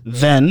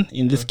 then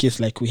in this case,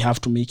 like, we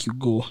have to make you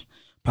go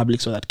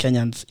public so that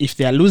Kenyans, if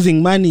they are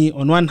losing money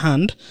on one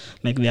hand,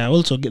 like, they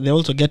also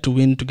get to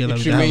win together.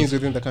 It remains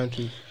within the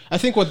country. I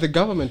think what the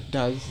government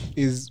does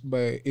is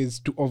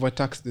to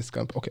overtax this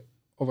company. Okay,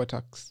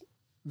 overtax.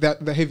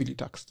 They're heavily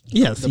taxed.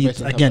 Yes,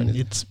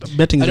 it's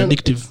betting is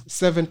addictive.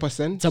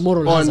 7%. It's a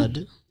moral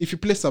hazard. If you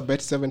place a bet,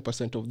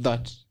 7% of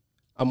that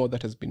amount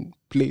that has been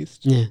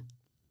placed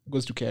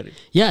goes to carry.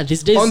 Yeah,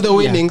 these days. On the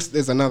winnings,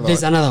 there's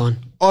another one.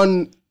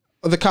 On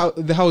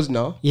the house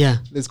now,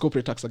 there's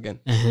corporate tax again.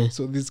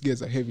 So these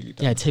guys are heavily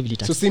taxed. Yeah, it's heavily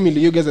taxed. So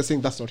seemingly, you guys are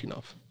saying that's not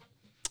enough.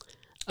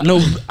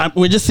 No,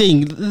 we're just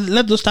saying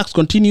let those tax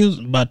continue,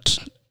 but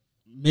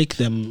make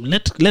them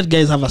let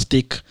guys have a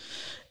stake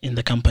in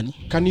the company.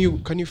 Can you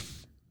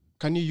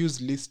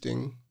use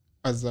listing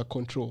as a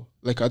control,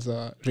 like as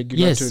a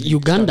regulatory? Yes,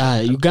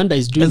 Uganda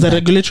is doing as a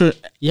regulatory.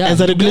 As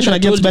a regulation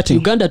against betting.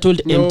 Uganda told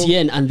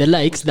MTN and the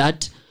likes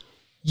that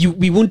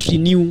we won't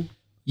renew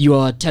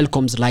your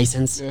telecom's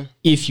license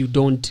if you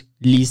don't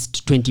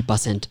list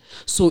 20%.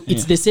 So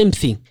it's the same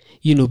thing.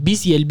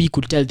 BCLB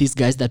could tell these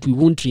guys that we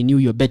won't renew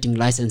your betting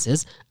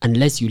licenses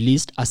unless you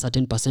list a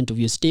certain percent of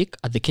your stake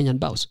at the Kenyan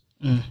bourse.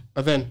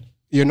 But then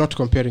you're not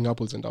comparing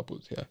apples and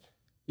apples here.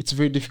 It's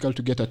very difficult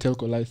to get a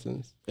telco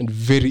license and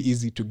very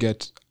easy to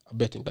get a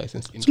betting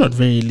license. It's not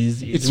very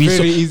easy. It's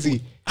very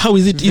easy. How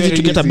is it easy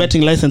to get a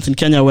betting license in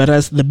Kenya,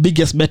 whereas the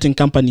biggest betting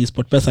company is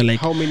SportPesa? Like,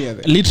 how many are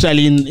there?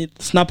 Literally in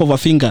snap of a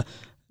finger,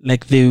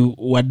 like, they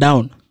were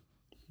down.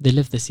 They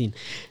left the scene.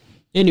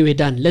 Anyway,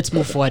 Dan, let's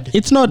move forward.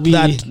 It's not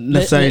that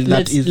necessarily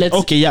that is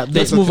okay. Yeah,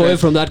 let's move away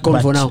from that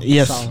convo now.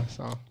 Yes.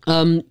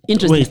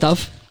 Interesting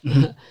stuff.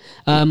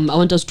 I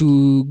want us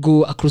to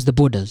go across the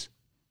borders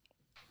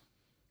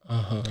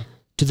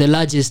to the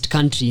largest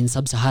country in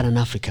sub-Saharan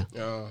Africa,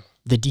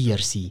 the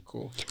DRC.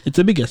 Cool. It's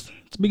the biggest.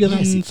 It's bigger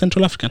than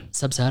Central African.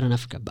 Sub-Saharan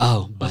Africa.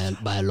 Oh, by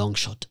a long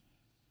shot.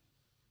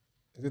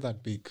 Is it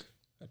that big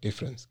a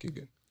difference,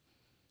 Keegan?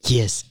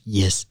 Yes.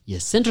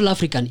 Central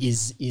African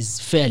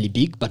is fairly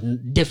big,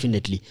 but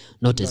definitely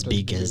not as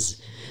big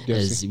as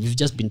we've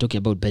just been talking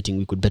about betting.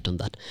 We could bet on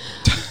that.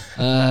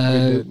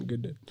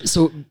 Good.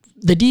 So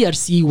the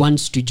DRC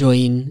wants to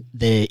join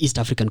the East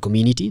African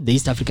community. The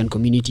East African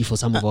community, for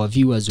some of our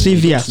viewers,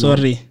 trivia.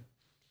 Sorry.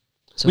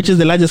 Which is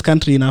the largest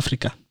country in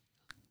Africa?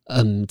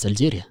 It's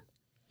Algeria.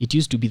 It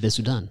used to be the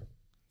Sudan.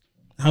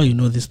 How you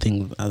know these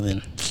things,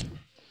 then?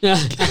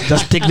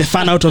 Just take the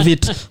fun out of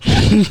it.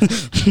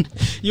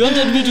 You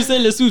wanted me to say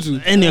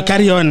Lesotho? Anyway,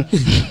 carry on.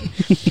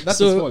 That's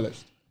the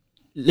smallest.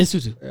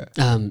 Lesotho? Yeah.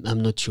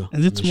 I'm not sure.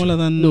 Is it smaller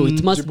than? No,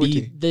 it must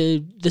Djibouti?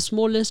 be the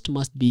smallest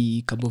must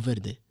be Cabo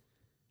Verde,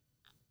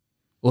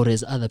 or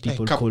as other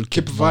people call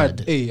Cape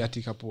Verde. Hey, I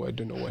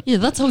don't know what. Yeah,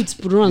 that's how it's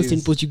pronounced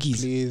in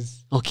Portuguese. Please.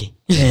 Okay.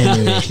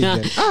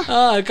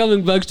 Anyway,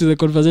 coming back to the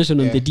conversation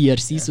on the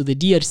DRC. So the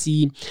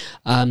DRC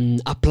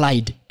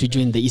applied to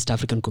join the East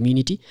African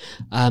community.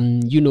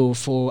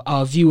 For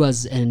our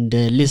viewers and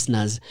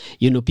listeners,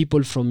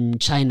 people from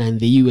China and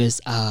the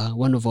US are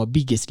one of our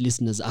biggest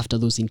listeners after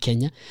those in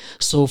Kenya.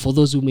 So for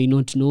those who may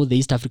not know, the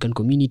East African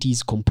community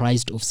is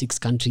comprised of 6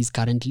 countries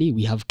currently.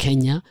 We have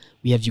Kenya,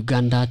 we have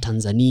Uganda,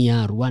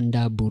 Tanzania,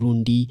 Rwanda,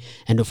 Burundi,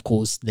 and of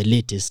course the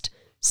latest,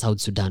 South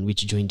Sudan,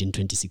 which joined in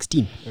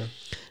 2016. Yeah.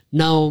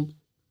 Now,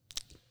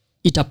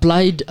 It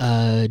applied,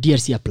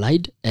 DRC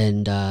applied,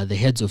 and the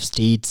heads of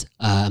states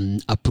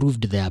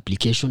approved the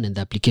application, and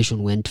the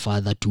application went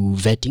further to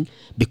vetting,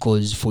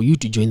 because for you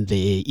to join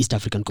the East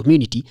African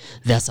community,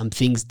 there are some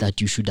things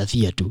that you should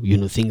adhere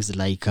to, things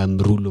like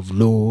rule of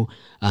law,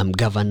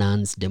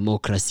 governance,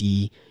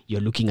 democracy.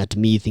 You're looking at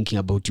me thinking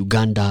about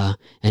Uganda,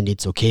 and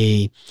it's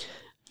okay.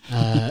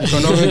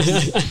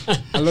 Economics,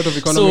 a lot of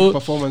economic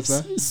performance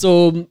there.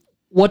 So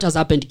what has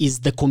happened is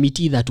the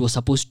committee that was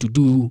supposed to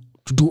do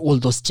all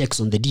those checks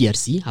on the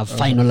DRC have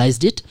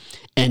finalized it,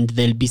 and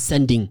they'll be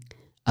sending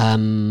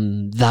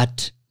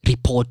that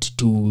report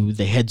to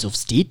the heads of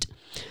state.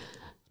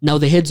 Now,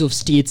 the heads of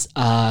states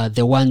are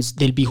the ones,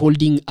 they'll be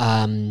holding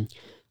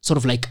sort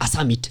of like a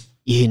summit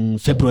in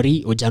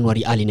February or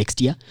January early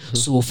next year.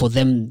 So for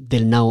them,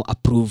 they'll now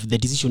approve. The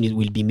decision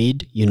will be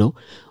made,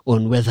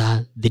 on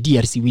whether the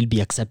DRC will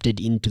be accepted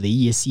into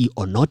the EAC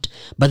or not.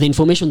 But the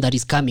information that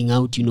is coming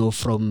out,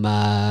 from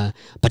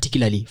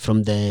particularly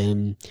from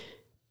the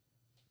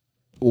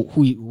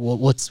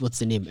what's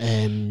the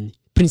name?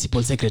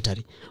 Principal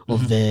Secretary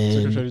of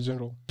the Secretary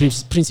General.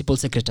 Principal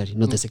Secretary,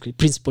 not the Secretary.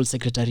 Principal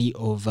Secretary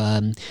of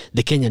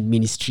the Kenyan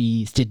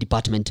Ministry, State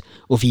Department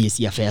of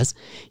EAC Affairs.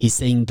 He's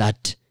saying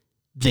that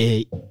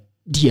the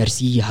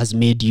DRC has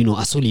made,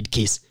 a solid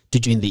case to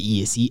join the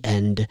EAC,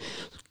 and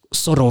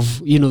sort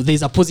of,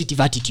 there's a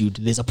positive attitude,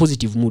 there's a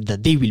positive mood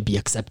that they will be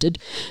accepted.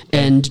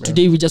 And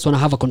today we just want to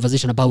have a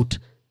conversation about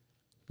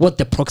what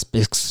the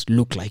prospects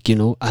look like,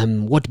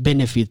 what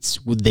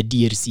benefits would the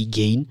DRC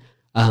gain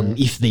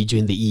if they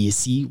join the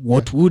EAC?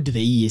 What would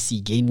the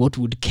EAC gain? What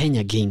would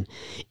Kenya gain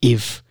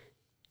if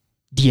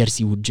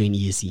DRC would join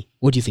EAC?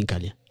 What do you think,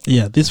 Alia?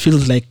 Yeah, this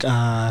feels like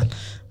a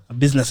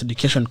business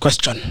education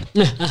question.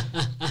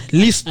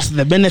 List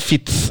the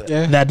benefits,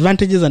 the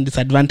advantages and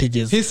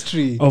disadvantages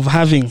History of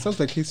having. Sounds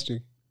like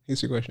history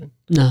question.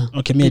 No.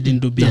 Okay, me, I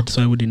didn't do beard,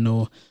 so I wouldn't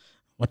know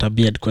what a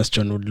beard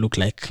question would look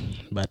like,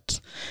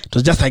 but it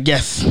was just a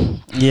guess.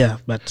 Yeah,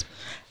 but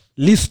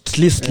list.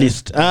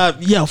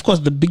 Yeah, of course,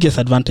 the biggest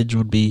advantage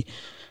would be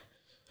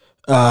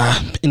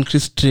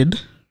increased trade.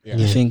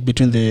 I think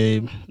between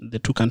the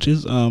two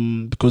countries,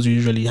 because you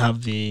usually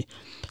have the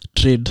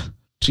trade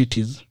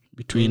treaties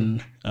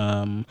between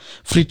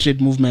free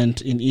trade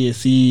movement in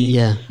EAC,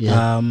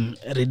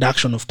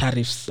 reduction of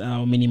tariffs,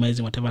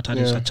 minimizing whatever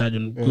tariffs are charged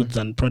on goods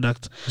and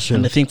products. Sure.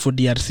 And I think for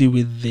DRC,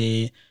 with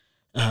the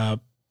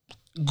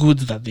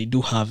goods that they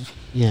do have,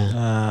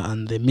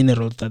 and the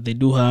minerals that they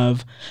do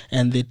have,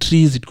 and the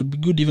trees, it could be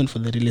good even for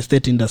the real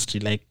estate industry,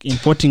 like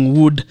importing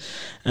wood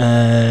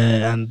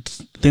and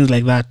things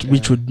like that,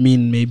 which would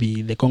mean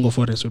maybe the Congo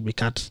forest would be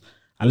cut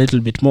a little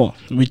bit more,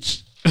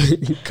 which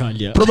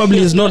probably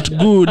is not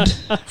good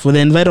for the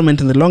environment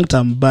in the long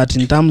term, but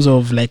in terms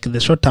of like the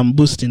short term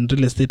boost in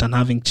real estate and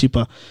having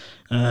cheaper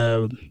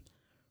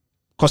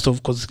cost of,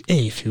 because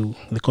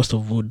the cost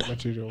of wood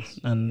materials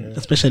and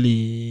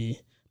especially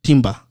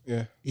timber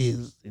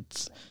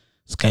it's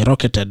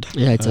skyrocketed.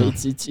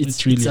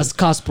 It's a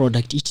scarce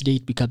product. Each day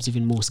it becomes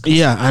even more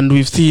scarce. And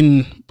we've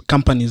seen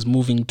companies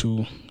moving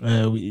to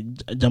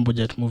Jambo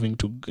Jet moving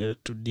to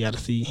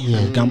DRC,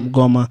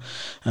 Goma,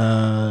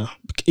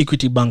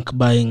 Equity Bank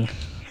buying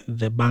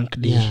the bank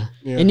deal.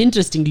 And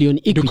interestingly, on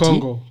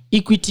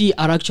Equity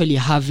are actually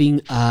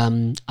having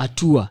a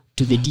tour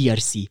to the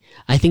DRC.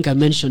 I think I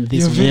mentioned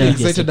this. You're very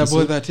excited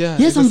about that,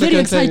 Yes, I'm very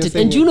excited.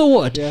 And you know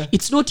what?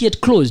 It's not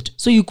yet closed,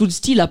 so you could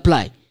still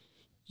apply.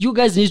 You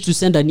guys need to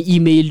send an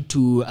email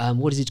to,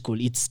 what is it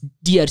called? It's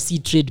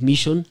DRC Trade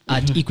Mission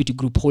at Equity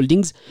Group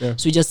Holdings.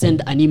 So you just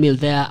send an email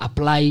there,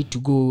 apply to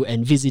go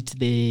and visit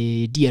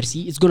the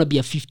DRC. It's going to be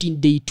a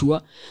 15-day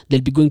tour. They'll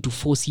be going to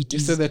 4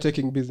 cities. You said they're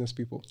taking business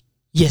people.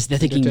 Yes, they're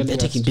taking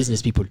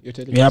business people.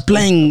 We're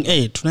applying,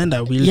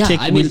 tunaenda, we'll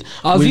take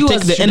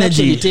the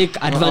energy. Take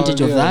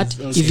advantage of that.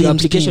 If your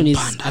application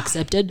is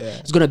accepted,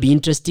 it's going to be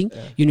interesting.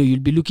 You'll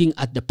be looking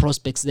at the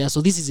prospects there.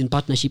 So this is in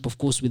partnership, of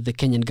course, with the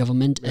Kenyan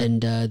government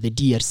and the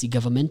DRC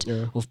government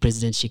of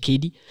President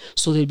Tshisekedi.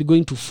 So they'll be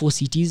going to 4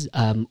 cities.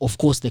 Of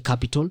course, the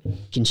capital,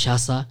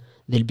 Kinshasa.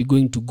 They'll be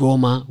going to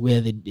Goma,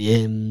 where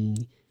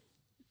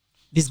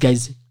these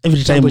guys,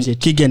 every time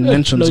Keegan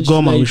mentions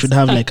Goma, we should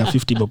have like a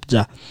 50 bob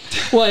jar.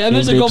 Why? I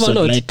mentioned Goma a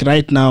lot. Like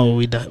right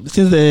now,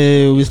 since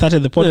we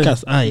started the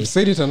podcast, I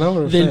said it an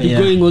hour. They'll be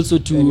going also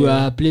to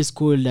a place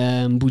called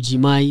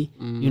Mbujimai,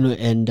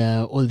 and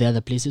all the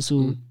other places.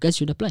 So guys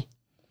should apply.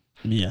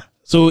 Yeah.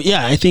 So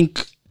I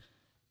think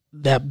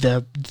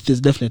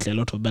there's definitely a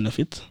lot of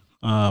benefits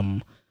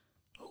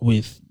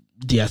with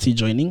DRC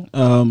joining.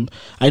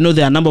 I know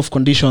there are a number of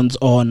conditions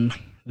on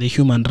the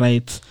human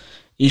rights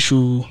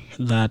issue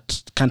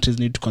that countries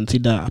need to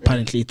consider.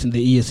 Apparently it's in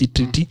the EAC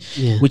treaty,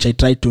 which I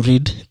tried to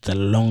read. It's a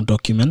long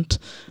document,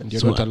 and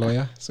you're not a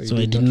lawyer, so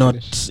I did not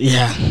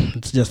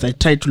it's just I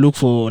tried to look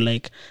for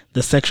like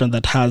the section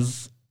that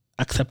has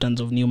acceptance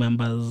of new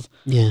members,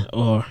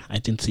 or I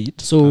didn't see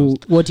it. So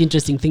what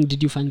interesting thing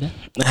did you find there?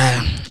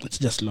 It's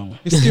just long.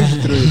 We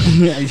skimmed through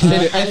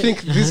it. I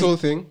think this whole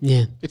thing,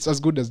 it's as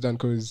good as done,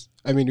 because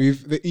I mean,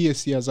 the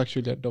EAC has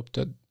actually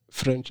adopted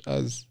French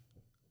as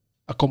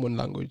a common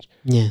language.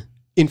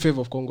 in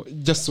favor of Congo,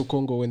 just so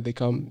Congo when they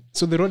come.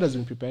 So the road has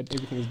been prepared,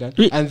 everything is done.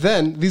 And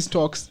then these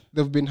talks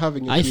they've been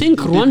having. I think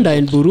Rwanda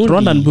and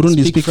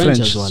Burundi speak French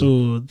as well.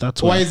 So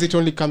that's why is it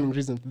only coming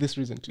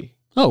recently?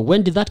 Oh,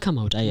 when did that come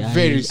out? I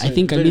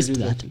think I missed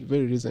recently, that.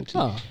 Very recently.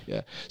 Oh.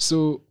 Yeah.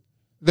 So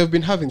they've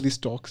been having these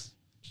talks.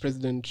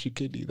 President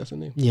Tshisekedi, that's the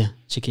name. Yeah,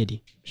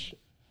 Tshisekedi.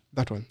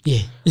 That one.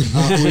 Yeah.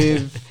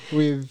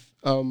 with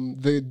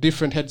the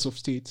different heads of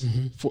states.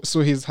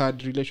 So he's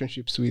had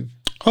relationships with.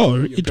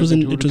 Oh, it was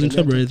in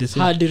February this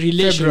year. Had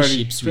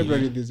relationships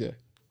February this year.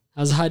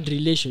 Has had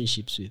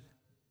relationships with.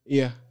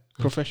 Yeah,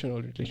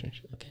 professional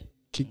relationship. Okay.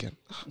 Kiken.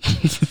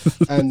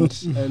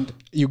 and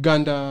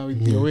Uganda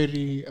with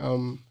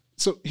Yoweri.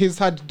 So he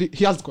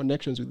has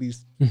connections with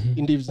these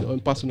individuals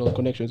and personal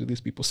connections with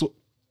these people. So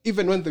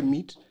even when they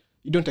meet,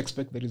 you don't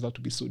expect the result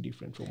to be so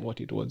different from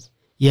what it was.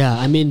 Yeah,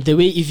 I mean the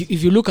way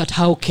if you look at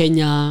how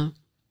Kenya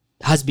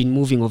has been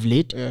moving of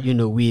late,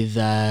 with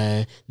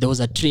there was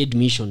a trade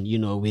mission,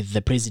 with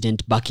the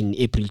president back in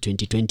April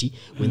 2020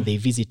 when they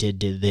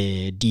visited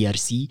the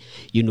DRC,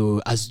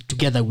 as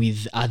together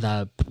with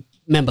other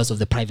members of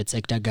the private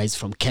sector, guys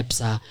from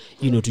KEPSA,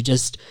 to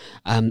just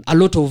a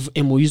lot of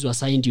MOUs were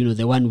signed,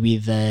 the one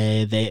with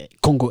the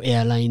Congo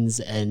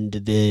Airlines and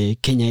the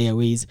Kenya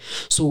Airways.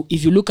 So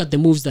if you look at the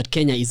moves that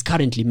Kenya is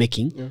currently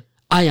making,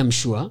 I am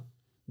sure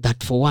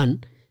that for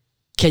one,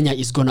 Kenya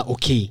is gonna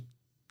okay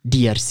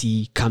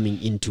DRC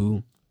coming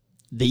into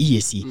the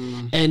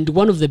EAC. And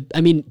one of the,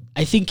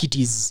 I think it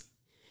is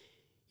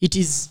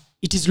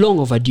long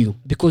overdue,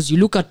 because you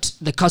look at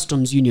the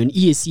customs union.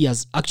 EAC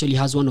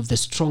has one of the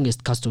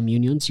strongest custom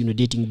unions,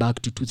 dating back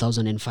to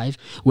 2005,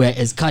 where,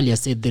 as Kalia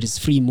said, there is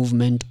free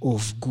movement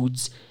of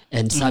goods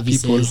and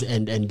services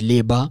and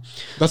labor.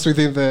 That's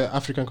within the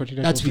African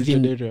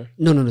continental area.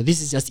 No.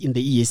 This is just in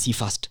the EAC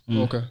first.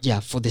 Okay. Yeah,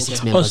 for the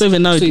 6 members. So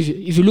even now,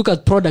 if you look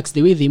at products,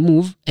 the way they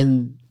move,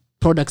 and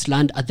products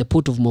land at the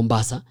port of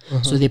Mombasa,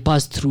 so they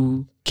pass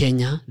through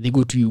Kenya, they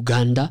go to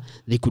Uganda,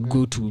 they could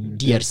go to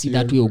DRC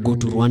that way, or go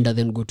to Rwanda,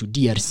 then go to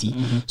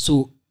DRC.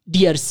 So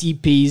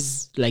DRC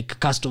pays like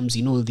customs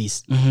in all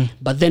this.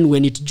 But then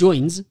when it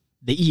joins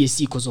the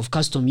EAC because of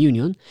custom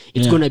union,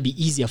 it's going to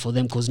be easier for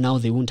them because now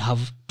they won't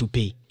have to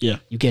pay. Yeah.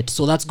 You get,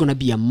 so that's going to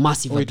be a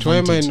massive advantage. Why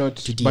am I not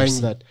to DRC.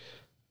 buying that?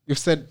 You've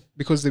said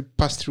because they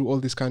pass through all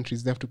these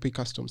countries, they have to pay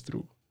customs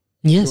through.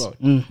 Yes.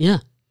 Yeah.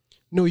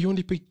 No, you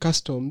only pay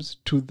customs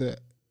to the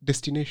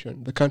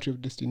destination, the country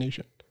of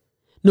destination.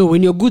 No,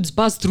 when your goods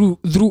pass through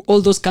all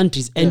those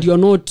countries and you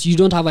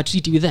don't have a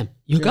treaty with them,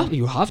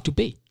 you have to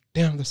pay.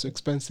 Damn, that's so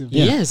expensive.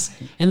 Yeah. Yes,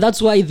 and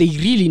that's why they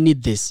really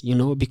need this,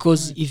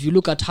 because if you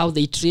look at how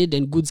they trade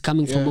and goods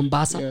coming from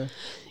Mombasa,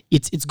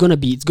 it's gonna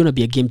be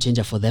a game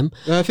changer for them.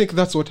 And I think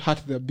that's what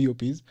hurt the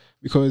BOPs,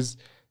 because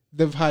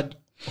they've had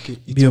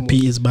BOP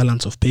is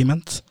balance of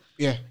payments.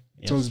 Yeah,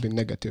 it's always been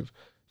negative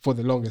for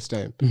the longest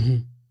time.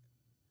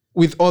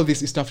 With all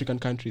these East African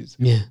countries.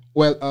 Yeah.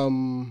 Well,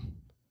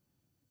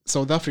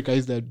 South Africa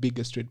is their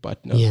biggest trade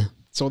partner. Yeah.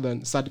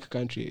 Southern SADC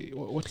country.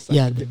 What's SADC?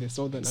 Yeah, the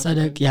Southern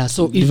SADC. Yeah.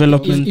 So if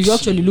you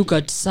actually look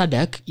at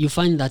SADC, you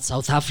find that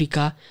South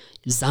Africa,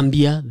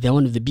 Zambia, they're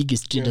one of the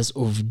biggest traders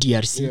of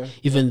DRC. Yeah.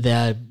 Even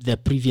their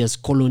previous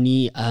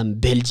colony,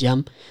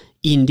 Belgium,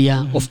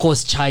 India, of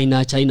course,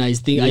 China. China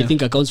is I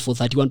think accounts for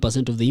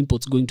 31% of the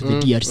imports going to the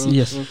DRC.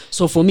 Yes.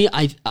 So for me,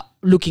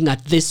 looking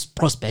at this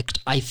prospect,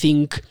 I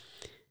think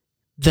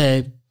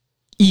the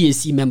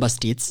EAC member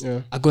states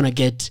are gonna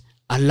get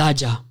a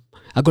larger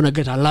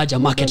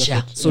market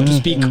share, so to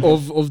speak,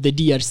 of the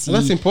DRC. And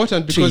that's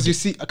important because trade. You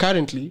see,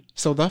 currently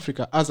South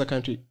Africa as a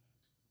country,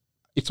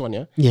 it's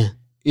one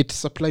it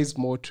supplies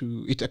more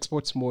it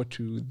exports more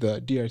to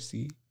the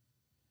DRC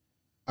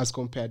as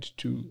compared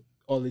to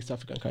all East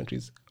African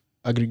countries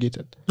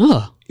aggregated.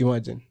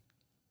 Imagine.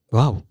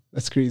 Wow,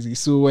 that's crazy.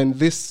 So when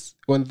this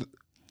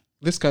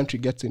country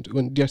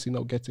when DRC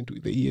now gets into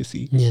the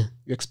EAC,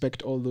 you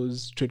expect all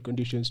those trade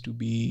conditions to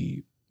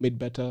be made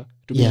better,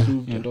 to be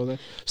improved and all that.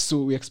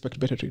 So we expect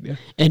better trade, yeah.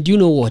 And you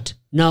know what?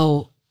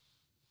 Now,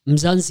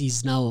 Mzansi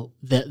is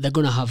they're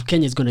going to have,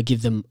 Kenya is going to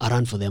give them a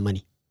run for their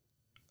money.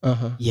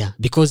 Yeah,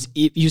 because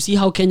you see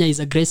how Kenya is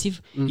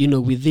aggressive,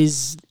 with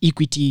this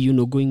equity,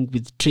 going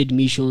with trade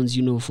missions,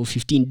 for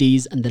 15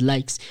 days and the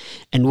likes,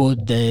 and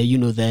what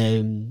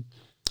the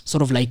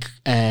sort of like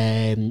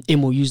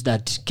MOUs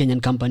that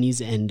Kenyan companies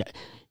and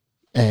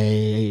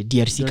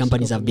DRC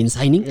companies have been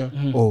signing.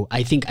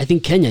 I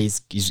think Kenya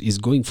is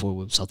going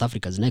for South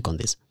Africa's neck on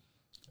this.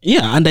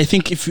 Yeah, and I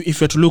think if you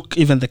were to look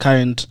even the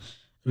current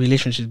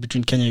relationship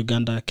between Kenya,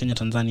 Uganda, Kenya,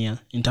 Tanzania,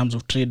 in terms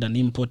of trade and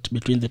import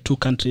between the two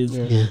countries,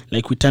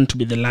 like we tend to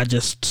be the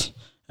largest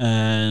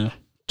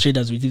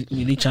traders with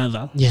each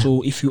other.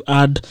 So if you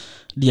add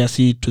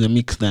DRC to the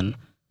mix, then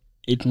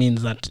it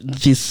means that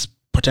this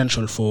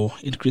potential for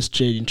increased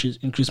trade,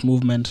 increased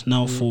movement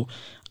now for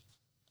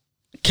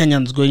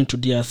Kenyans going to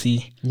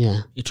DRC,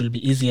 it will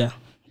be easier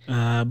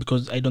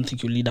because I don't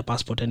think you need a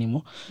passport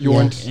anymore. You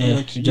want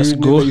to just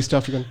go East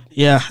African.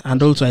 Yeah,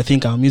 and also I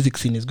think our music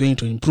scene is going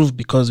to improve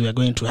because we are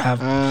going to have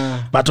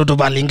Batoto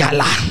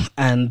Balingala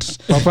and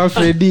Papa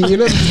Freddy, you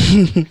know.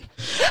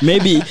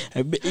 Maybe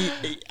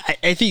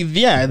I think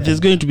there's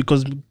going to,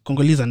 because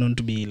Congolese are known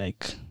to be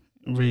like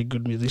very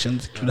good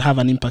musicians. It will have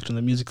an impact on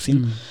the music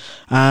scene.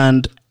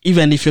 And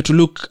even if you're to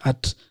look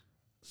at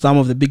some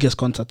of the biggest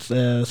concerts,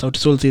 Sauti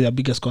Sol say their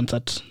biggest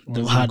concert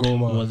they've had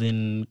was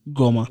in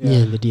Goma.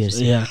 Yeah, the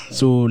DRC. Yeah,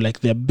 so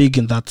like they're big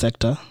in that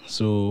sector.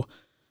 So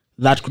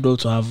that could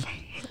also have.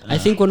 I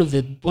think one of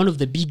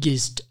the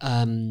biggest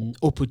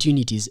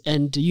opportunities,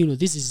 and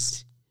this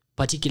is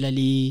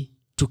particularly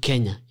to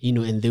Kenya,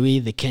 and the way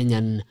the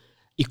Kenyan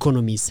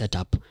economy is set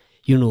up.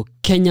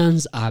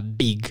 Kenyans are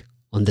big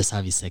on the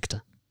service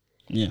sector.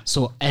 Yeah.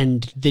 So,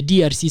 and the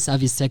DRC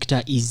service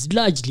sector is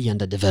largely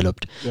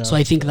underdeveloped. Yeah. So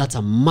I think that's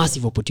a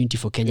massive opportunity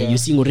for Kenya. You're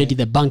seeing already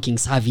the banking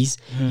service,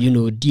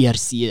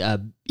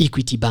 DRC,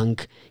 Equity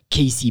Bank,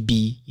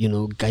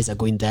 KCB, guys are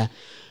going there.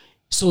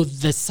 So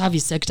the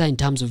service sector in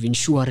terms of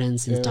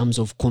insurance, in terms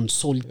of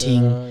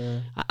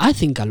consulting, I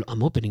think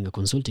I'm opening a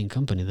consulting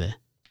company there.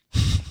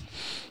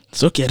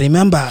 It's okay.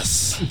 Remember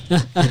us.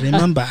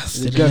 Remember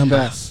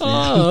us.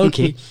 Oh,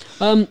 okay.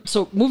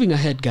 So moving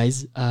ahead,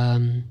 guys.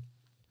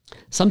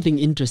 Something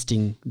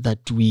interesting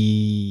that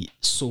we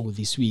saw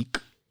this week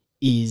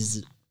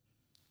is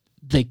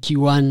the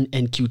Q1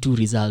 and Q2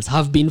 results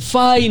have been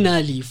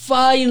finally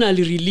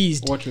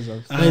released. What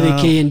results? By the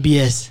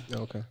KNBS.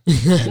 Okay.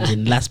 And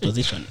in last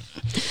position.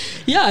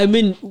 Yeah, I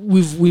mean,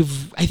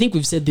 I think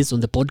we've said this on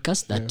the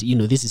podcast that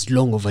this is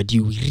long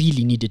overdue. We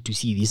really needed to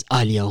see this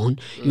earlier on.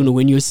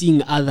 When you're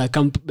seeing other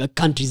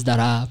countries that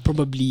are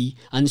probably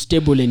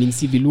unstable and in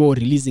civil war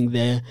releasing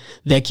their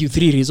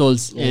Q3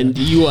 results, and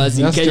you as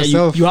in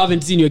Kenya, you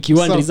haven't seen your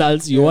Q1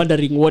 results. You're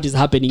wondering what is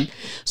happening.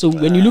 So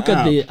when you look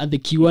at the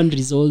Q1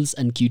 results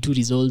and Q2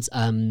 results,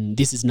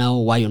 this is now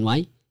Y on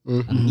Y.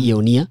 Year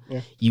on year,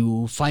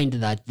 you find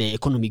that the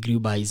economy grew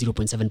by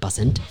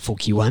 0.7% for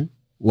Q1,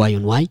 Y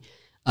on Y.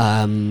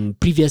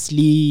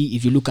 Previously,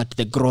 if you look at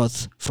the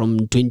growth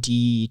from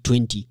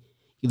 2020,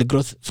 the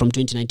growth from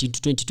 2019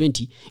 to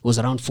 2020 was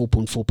around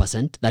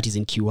 4.4%. That is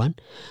in Q1.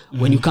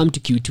 When you come to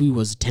Q2, it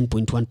was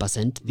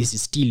 10.1%. This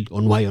is still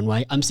on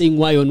Y. I'm saying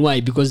Y on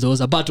Y because there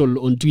was a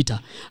battle on Twitter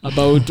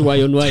about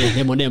Y on Y and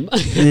M on M.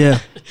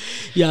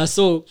 Yeah.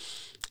 So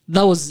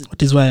that was.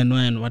 What is Y on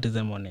Y and what is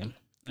M on M?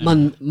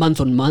 Month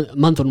on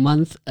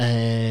month,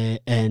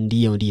 and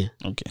year on year.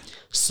 Okay.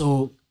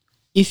 So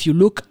if you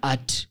look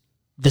at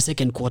the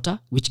second quarter,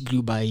 which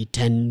grew by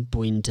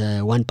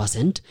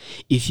 10.1%,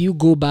 if you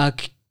go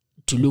back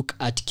to look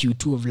at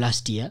Q2 of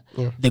last year,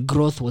 the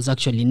growth was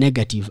actually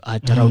negative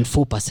at around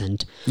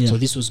 4%. So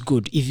this was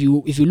good. If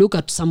you look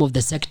at some of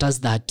the sectors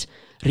that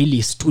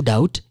really stood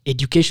out,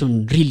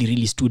 education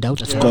really stood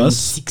out at around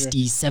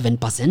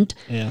 67%.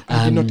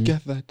 I did not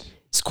get that.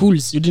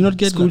 Schools, you did not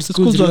get schools.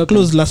 Schools were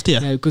closed last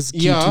year.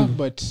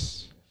 But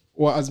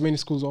as many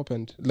schools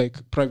opened, like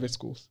private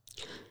schools.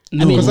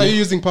 No, because are you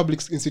using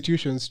public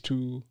institutions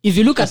to? If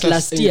you look at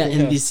last year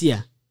and this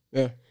year,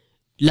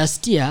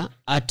 last year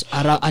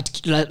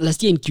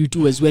last year in Q2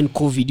 was when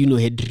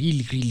COVID, had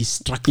really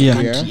struck the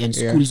country, and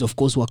schools, of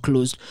course, were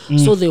closed.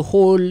 So the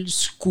whole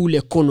school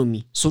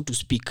economy, so to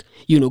speak,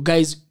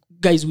 guys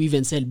who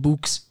even sell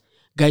books.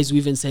 Guys who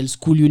even sell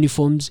school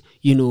uniforms,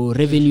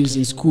 revenues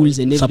in schools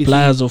and everything.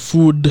 Suppliers of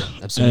food,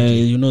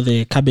 absolutely.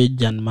 The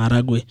cabbage and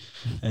maragwe,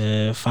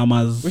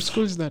 farmers. Which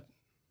school is that?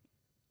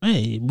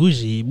 Hey,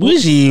 bougie,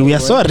 we are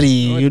sorry.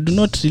 You do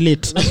not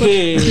relate.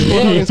 Hey,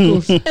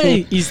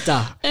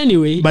 Easter.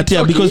 Anyway. But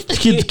because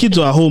kids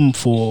were home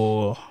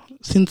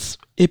since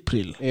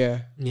April. Yeah.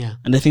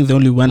 And I think they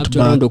only went up to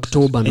back around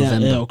October,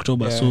 November. Yeah,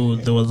 October.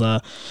 There was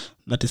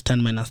that is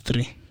 10 minus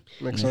 3.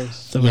 Makes sense.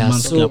 7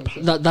 months so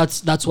gap.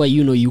 That's why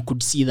you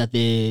could see that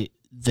the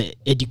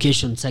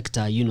education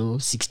sector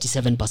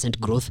 67%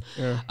 growth.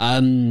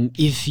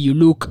 If you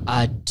look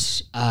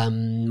at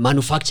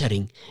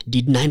manufacturing,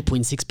 did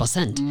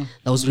 9.6%.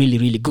 That was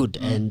really good.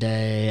 And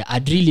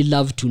I'd really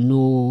love to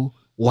know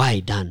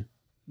why done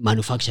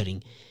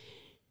manufacturing.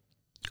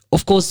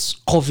 Of course,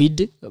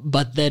 COVID,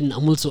 but then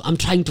I'm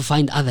trying to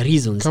find other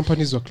reasons.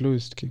 Companies were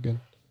closed,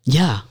 Keegan.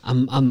 Yeah,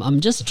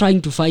 I'm just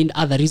trying to find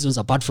other reasons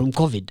apart from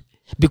COVID.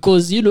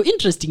 Because,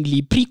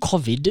 interestingly,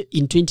 pre-COVID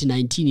in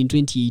 2019, in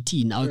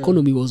 2018, our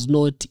economy was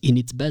not in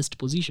its best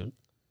position.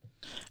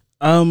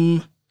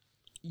 I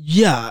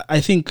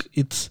think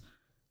it's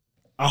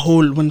a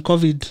whole, when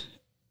COVID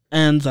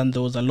ends and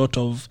there was a lot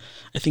of,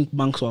 I think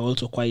banks were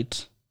also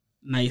quite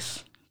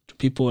nice to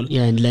people.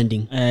 Yeah, in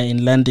lending.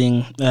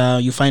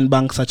 You find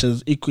banks such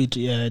as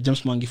Equity,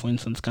 James Mwangi, for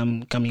instance,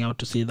 coming out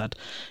to say that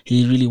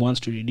he really wants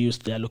to reduce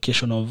the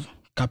allocation of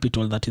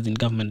capital that is in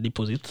government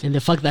deposits, and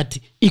the fact that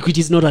Equity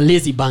is not a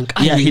lazy bank.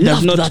 He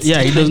does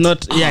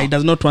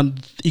not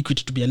want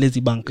Equity to be a lazy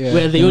bank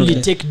where they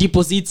only take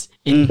deposits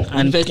and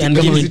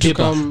give it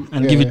paper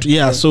and give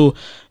it. So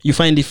you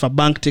find if a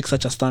bank takes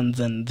such a stance,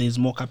 then there's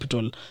more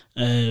capital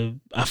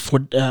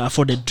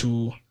afforded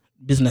to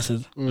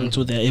businesses, and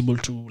so they're able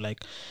to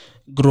like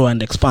grow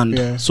and expand.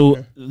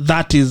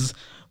 That is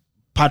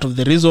part of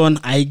the reason,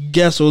 I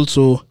guess.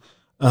 Also,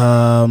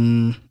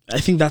 I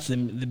think that's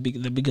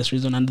the biggest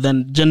reason, and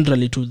then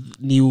generally to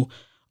new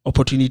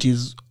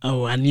opportunities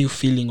or a new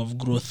feeling of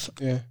growth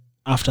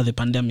after the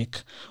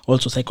pandemic.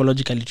 Also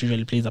psychologically it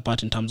usually plays a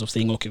part in terms of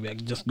saying, okay, we are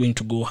just going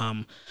to go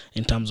ham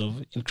in terms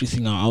of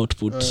increasing our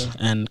output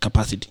and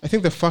capacity. I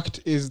think the fact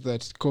is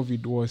that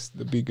COVID was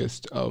the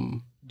biggest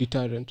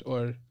deterrent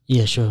or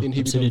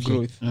inhibitor of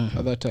growth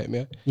at that time,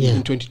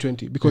 in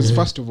 2020, because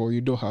first of all,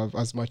 you don't have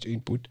as much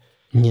input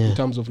in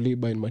terms of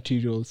labor and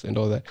materials and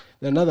all that.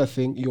 Another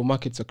thing, your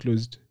markets are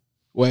closed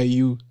where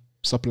you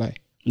supply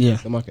the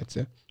markets,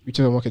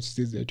 whichever market it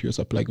is that you're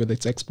supplying, whether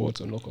it's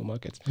exports or local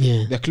markets,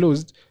 they're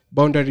closed.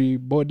 Boundary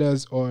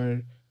borders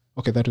or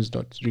that was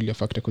not really a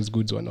factor because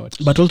goods were not.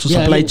 But also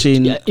supply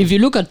chain. If you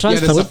look at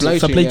transport,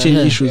 supply chain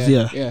issues,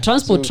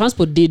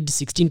 transport did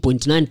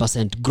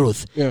 16.9%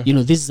 growth. You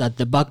know, this is at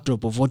the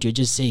backdrop of what you're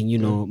just saying. You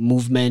know,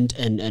 movement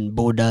and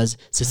borders,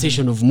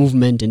 cessation of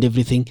movement and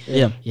everything.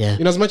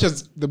 In as much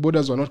as the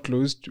borders were not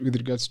closed with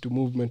regards to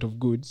movement of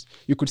goods,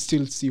 you could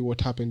still see what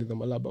happened in the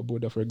Malaba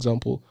border, for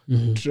example.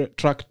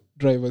 Truck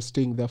drivers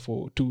staying there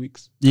for 2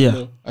 weeks.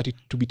 At it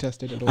to be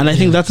tested. And I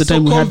think that's the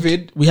time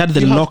we had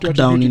the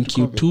lockdown in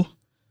Q2.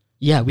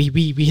 Yeah, we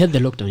had the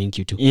lockdown in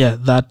Q2. Yeah,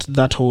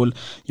 that whole,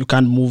 you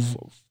can't move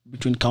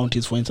between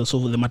counties, for instance. So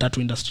the matatu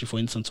industry, for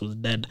instance, was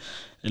dead.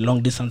 A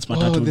long distance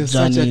matatu there's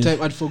journey. Such a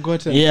time I'd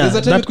forgotten. There's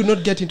a time you could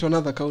not get into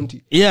another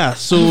county. Yeah,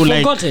 so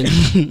forgotten.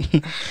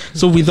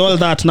 So with all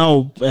that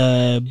now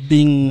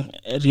being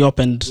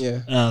reopened,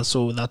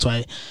 so that's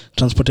why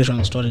transportation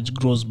and storage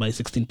grows by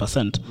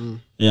 16%.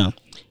 Yeah.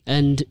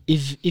 And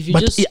if you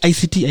but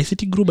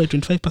ICT grew by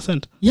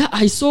 25%. Yeah,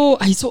 I saw,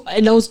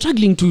 and I was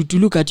struggling to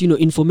look at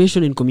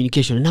information and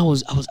communication, and I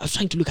was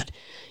trying to look at,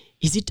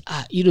 is it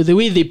the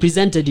way they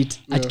presented it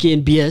at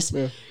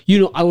KNBS?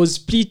 I was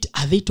split.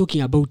 Are they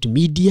talking about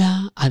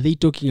media? Are they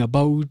talking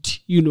about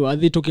Are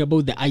they talking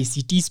about the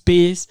ICT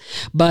space?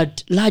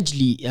 But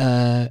largely,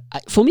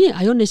 for me,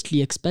 I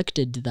honestly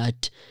expected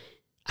that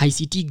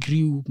ICT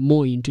grew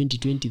more in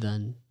 2020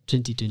 than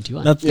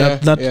 2021.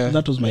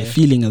 That was my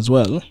feeling as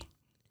well.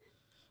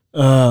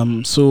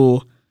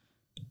 So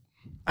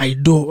I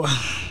don't.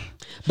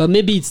 But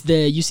maybe it's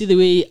the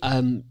way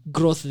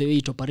growth, the way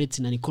it operates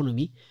in an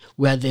economy,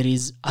 where there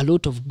is a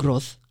lot of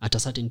growth at a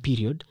certain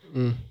period,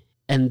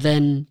 and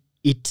then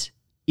it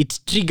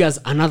triggers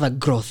another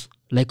growth,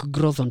 like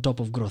growth on top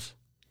of growth.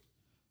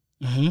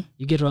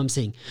 You get what I'm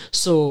saying?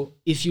 So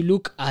if you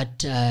look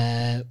at,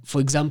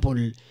 for example,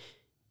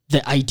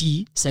 the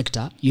IT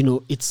sector,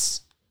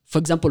 it's, for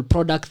example,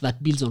 product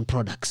that builds on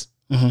products.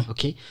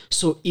 Okay,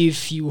 so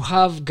if you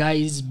have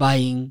guys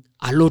buying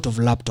a lot of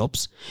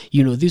laptops,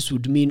 this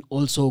would mean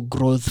also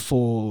growth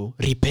for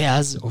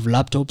repairs of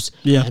laptops,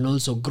 and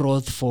also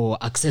growth for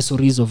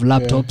accessories of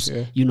laptops,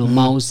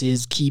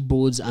 mouses,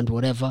 keyboards, and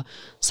whatever,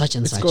 such.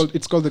 It's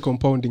called the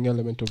compounding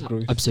element of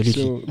growth.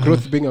 Absolutely. So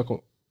growth being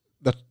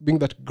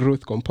that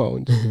growth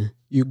compound,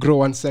 you grow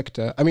one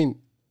sector. I mean,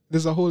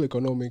 there's a whole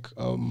economic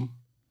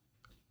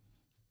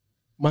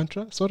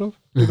mantra sort of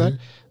to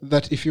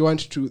that if you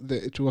want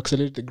to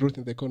accelerate the growth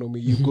in the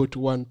economy, you go to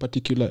one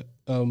particular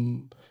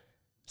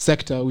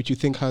sector which you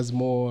think has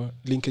more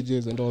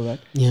linkages and all that,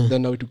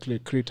 then now to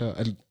create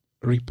a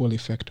ripple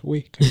effect.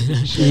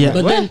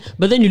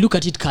 But then you look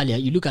at it,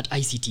 Kalia, you look at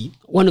ICT.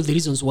 One of the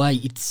reasons why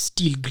it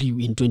still grew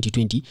in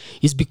 2020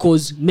 is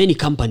because many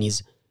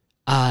companies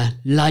are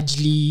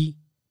largely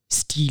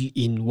still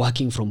in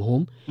working from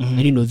home,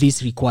 and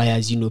this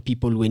requires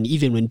people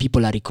when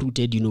people are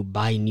recruited,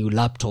 buy new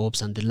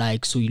laptops and the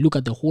like. So you look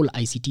at the whole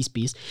ICT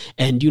space,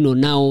 and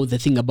now the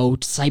thing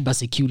about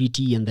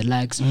cybersecurity and the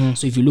likes.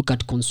 So if you look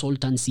at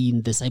consultancy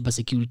in the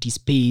cybersecurity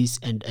space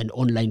and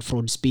online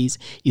fraud space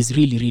is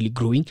really, really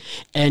growing.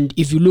 And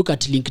if you look at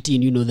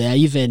LinkedIn, there are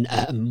even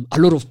a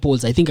lot of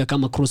polls. I think I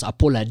come across a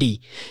poll a day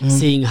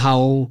saying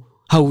how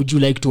would you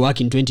like to work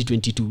in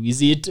 2022?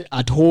 Is it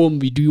at home?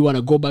 Do you want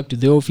to go back to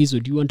the office, or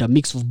do you want a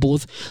mix of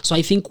both? So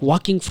I think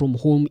working from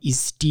home is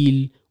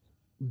still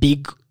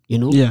big,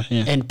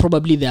 and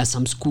probably there are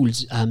some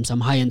schools,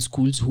 some high-end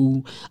schools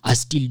who are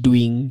still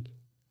doing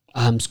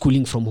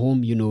schooling from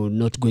home,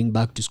 not going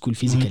back to school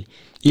physically.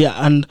 Yeah,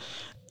 and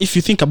if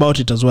you think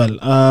about it as well,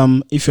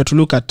 if you're to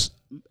look at,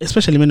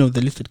 especially many of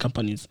the listed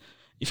companies,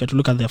 if you have to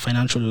look at their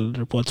financial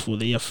reports for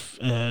the year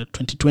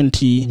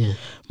 2020,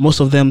 most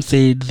of them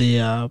said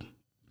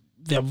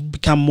they have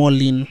become more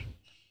lean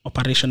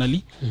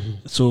operationally,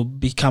 so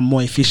become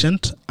more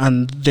efficient,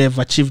 and they've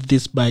achieved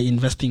this by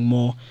investing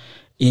more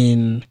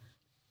in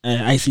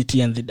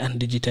ICT and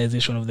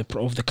digitization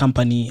of the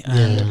company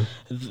and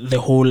the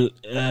whole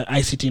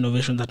ICT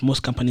innovation that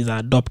most companies are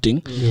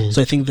adopting.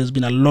 So I think there's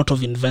been a lot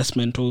of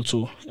investment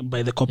also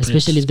by the corporate,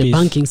 especially in the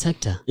banking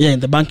sector. In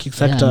the banking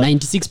sector,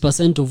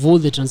 96% of all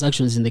the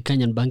transactions in the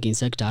Kenyan banking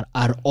sector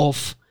are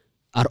off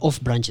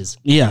branches.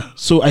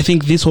 So I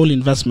think this whole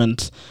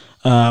investment,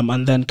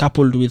 and then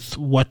coupled with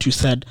what you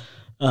said,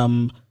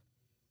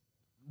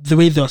 the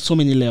way there are so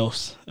many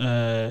layoffs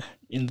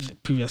in the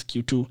previous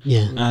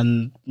Q2,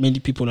 and many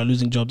people are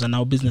losing jobs, and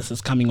now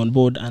businesses coming on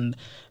board and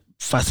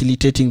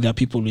facilitating their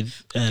people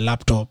with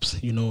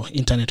laptops,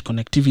 internet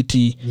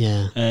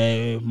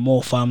connectivity,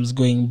 more firms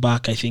going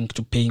back, I think,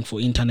 to paying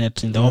for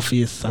internet in the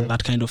office and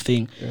that kind of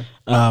thing.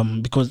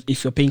 Because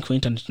if you're paying for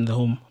internet in the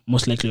home,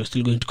 most likely you're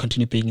still going to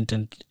continue paying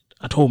internet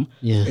at home.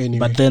 Anyway,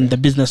 but then the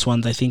business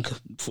ones, I think,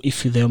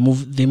 if they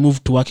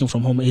move to working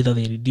from home, either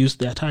they reduce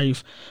their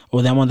tariff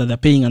or the amount that they're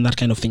paying and that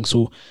kind of thing.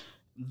 So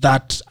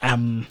that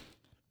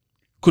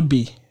could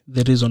be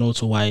the reason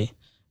also why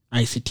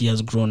ICT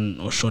has grown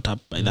or shot up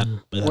by that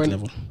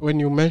level. When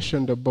you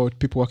mentioned about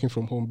people working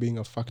from home being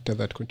a factor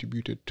that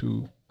contributed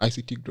to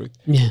ICT growth,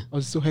 I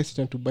was so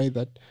hesitant to buy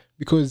that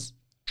because,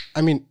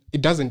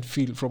 it doesn't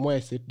feel, from where I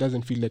sit, it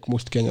doesn't feel like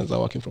most Kenyans are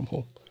working from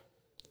home.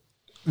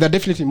 There are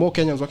definitely more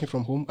Kenyans working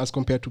from home as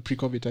compared to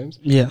pre-COVID times.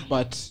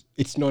 But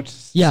it's not.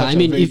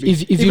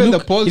 If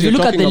you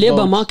look at the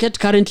labor market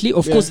currently,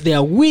 of course, there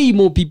are way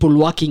more people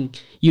working,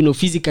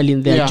 physically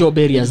in their job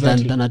areas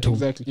than at home.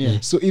 Exactly.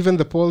 So even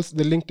the polls,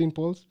 the LinkedIn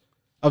polls,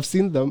 I've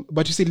seen them,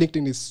 but you see,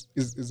 LinkedIn is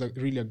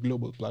really a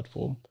global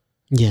platform.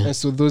 And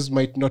so those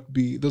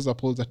are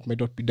polls that might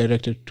not be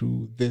directed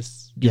to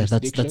this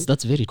jurisdiction.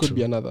 That's very true. Could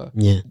be another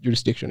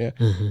jurisdiction.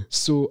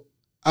 So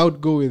I would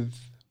go with,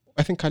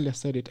 I think Kalia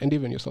said it, and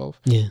even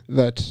yourself,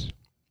 that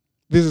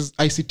this is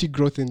ICT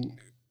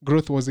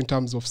growth was in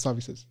terms of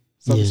service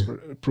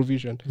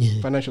provision,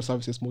 financial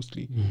services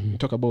mostly. We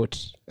talk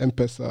about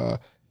M-Pesa,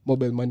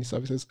 mobile money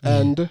services,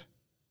 and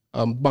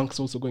banks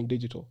also going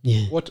digital.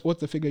 What's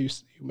the figure you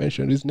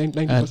mentioned? Is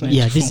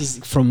 90%? This is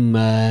from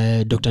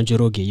Dr.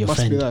 Njoroge, your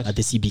friend at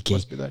the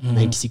CBK.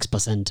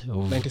 96%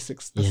 of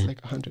 96. That's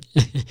like 100.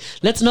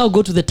 Let's now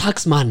go to the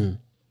tax man.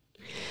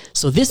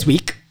 So this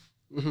week,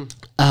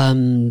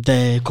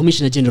 the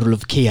Commissioner General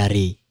of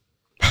KRA,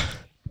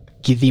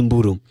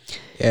 Kithimburu,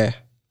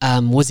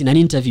 was in an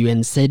interview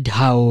and said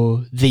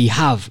how they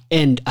have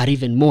and are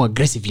even more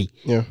aggressively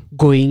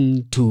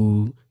going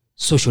to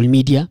social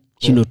media,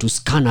 to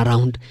scan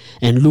around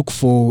and look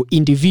for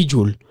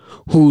individual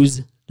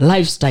whose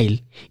lifestyle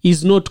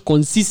is not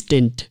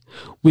consistent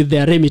with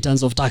their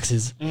remittance of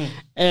taxes.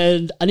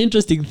 And an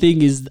interesting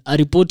thing is a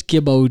report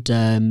came out,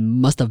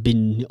 must have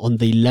been on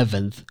the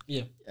 11th,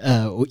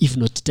 or if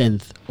not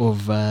 10th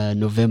of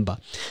November,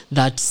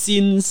 that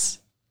since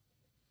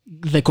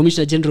the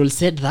Commissioner General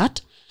said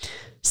that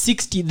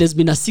there's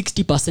been a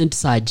 60%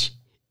 surge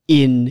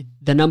in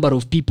the number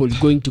of people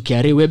going to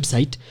KRA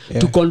website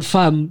to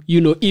confirm,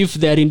 if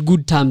they're in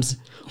good terms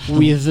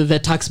with the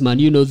taxman,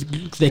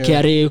 the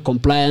KRA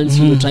compliance,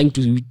 trying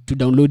to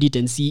download it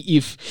and see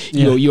if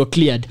you're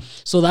cleared.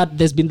 So that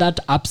there's been that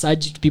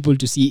upsurge to people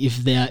to see if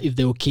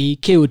they're okay.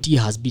 KOT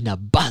has been a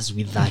buzz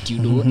with that,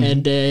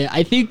 and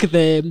I think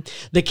the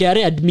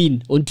KRA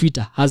admin on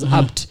Twitter has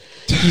upped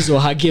his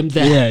or her game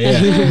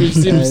there. We've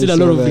seen a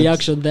lot of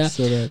reaction there.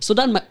 So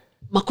then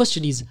my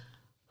question is,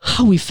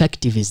 how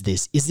effective is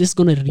this? Is this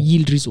going to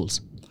yield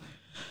results?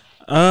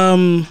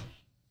 No,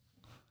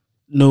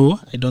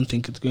 I don't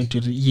think it's going to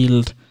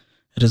yield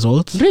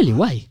results. Really?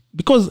 Why?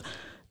 Because,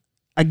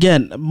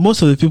 again,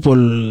 most of the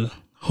people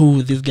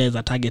who these guys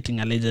are targeting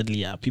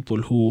allegedly are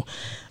people who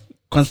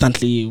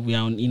constantly we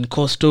are in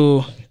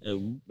Costo,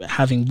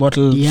 having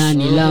bottles.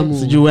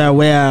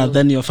 Where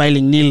then you're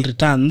filing nil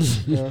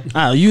returns.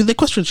 The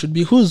question should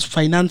be, who's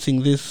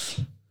financing this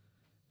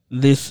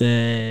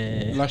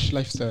lush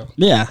lifestyle?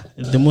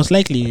 The most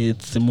likely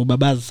it's the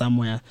Mubabas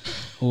somewhere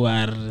who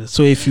are.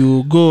 So if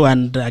you go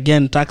and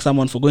again tax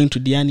someone for going to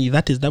Diani,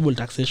 that is double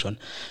taxation.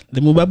 The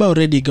Mubaba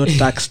already got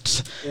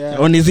taxed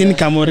on his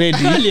income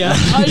already.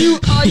 Are you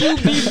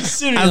being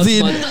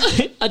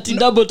serious? At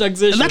double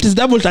taxation. That is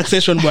double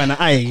taxation, Buana.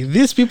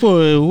 These people,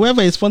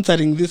 whoever is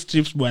sponsoring these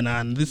trips, Buana,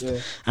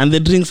 and the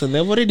drinks,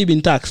 they've already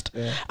been taxed.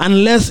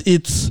 Unless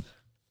it's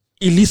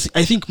illicit.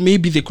 I think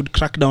maybe they could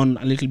crack down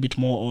a little bit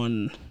more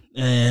on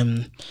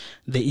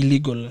the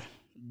illegal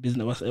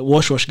business,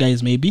 wash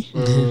guys maybe.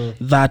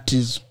 That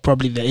is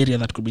probably the area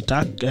that could be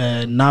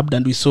nabbed.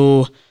 And we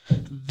saw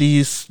there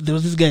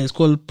was this guy, it's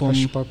called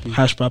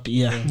Hash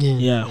Puppy,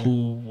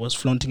 who was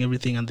flaunting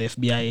everything, and the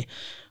FBI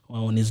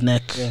on his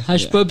neck.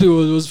 Hash Puppy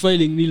was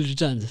filing nil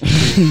returns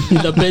in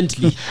the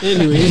Bentley.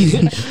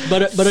 Anyway,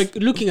 but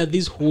looking at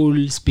this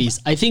whole space,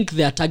 I think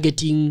they're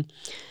targeting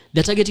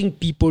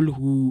people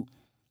who.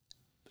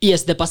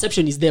 Yes, the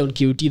perception is there on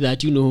KOT that,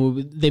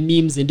 the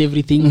memes and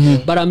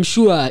everything. But I'm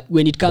sure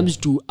when it comes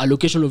to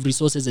allocation of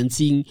resources and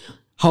seeing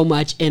how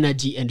much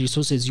energy and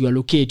resources you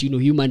allocate,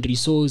 human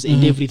resource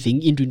and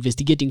everything into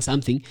investigating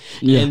something,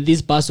 and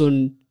this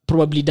person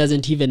probably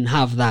doesn't even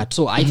have that.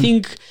 So I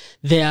think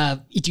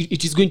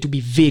it is going to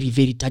be very,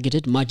 very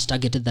targeted, much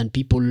targeted than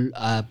people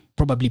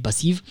probably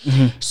perceive.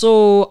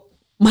 So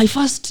my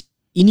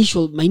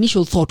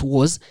initial thought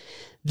was,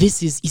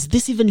 is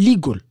this even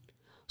legal?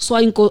 So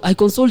I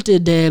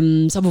consulted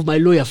some of my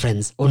lawyer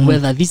friends on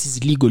whether this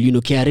is legal,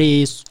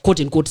 KRA, quote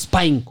unquote,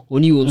 spying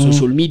on you on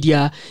social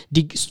media,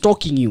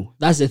 stalking you.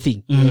 That's the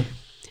thing.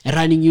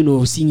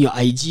 running, seeing your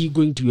IG,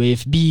 going to your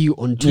FB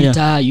on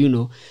Twitter,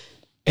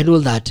 and all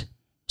that.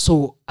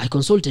 So I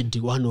consulted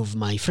one of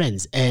my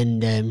friends,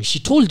 and she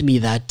told me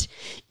that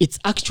it's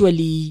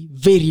actually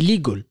very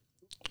legal.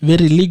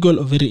 Very legal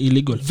or very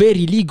illegal?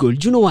 Very legal.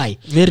 Do you know why?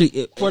 Very.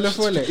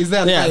 Is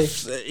that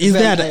yes. Is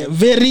that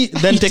very?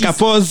 Then take a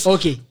pause.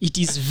 Okay, it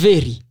is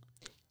very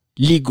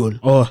legal.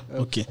 Oh,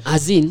 okay.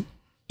 As in,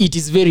 it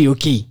is very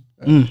okay.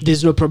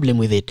 There's no problem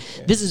with it.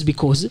 Yeah. This is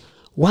because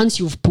once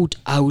you've put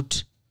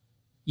out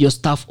your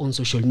stuff on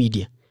social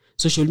media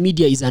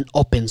is an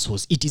open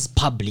source. It is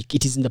public.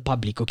 It is in the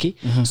public, okay?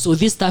 Mm-hmm. So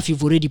this stuff,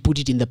 you've already put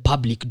it in the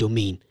public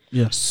domain.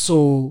 Yeah.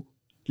 So,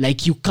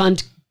 like, you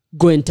can't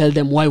go and tell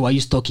them, why were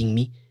you stalking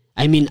me?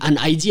 I mean, an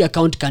IG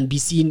account can be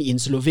seen in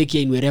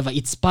Slovakia, in wherever.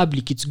 It's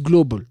public, it's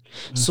global.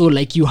 So,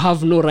 like, you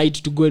have no right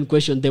to go and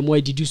question them,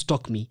 why did you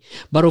stalk me?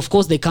 But, of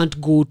course, they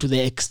can't go to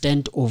the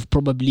extent of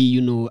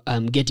probably,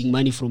 getting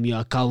money from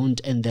your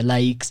account and the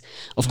likes.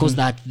 Of course,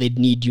 that they'd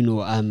need,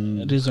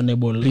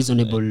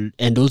 reasonable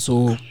and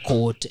also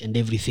court and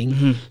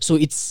everything. So,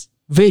 it's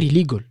very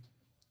legal.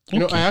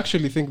 I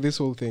actually think this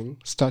whole thing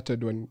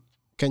started when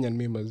Kenyan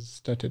memers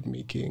started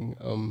making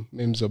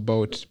memes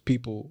about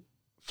people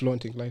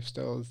flaunting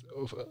lifestyles,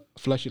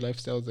 flashy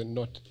lifestyles, and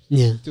not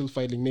still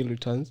filing nil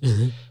returns.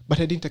 But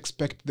I didn't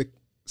expect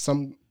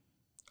an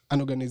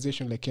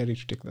organization like Carry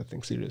to take that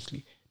thing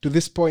seriously to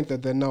this point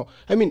that they're now.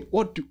 I mean,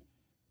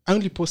 I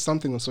only post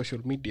something on social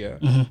media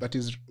that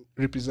is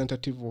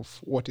representative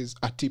of what is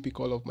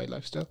atypical of my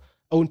lifestyle.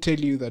 I won't tell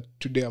you that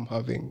today I'm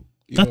having.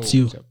 That's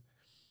you.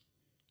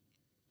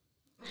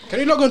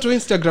 Can you log on to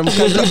Instagram?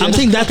 I'm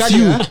saying that's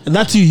you.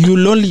 That's you.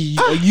 You'll only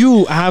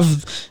you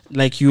have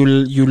like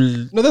you'll.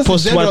 No,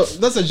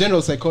 that's a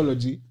general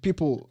psychology.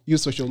 People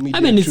use social media. I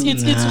mean,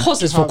 it's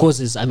horses for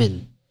courses. I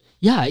mean,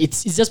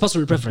 it's just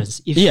personal preference.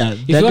 If you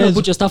want to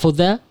put your stuff out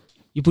there,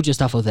 you put your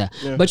stuff out there.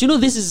 Yeah. But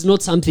this is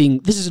not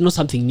something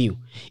new.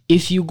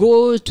 If you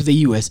go to the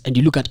US and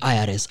you look at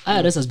IRS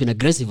has been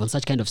aggressive on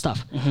such kind of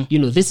stuff.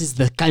 This is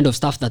the kind of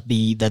stuff that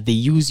they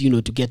use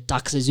to get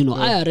taxes.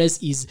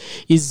 IRS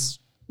is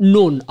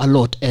known a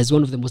lot as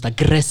one of the most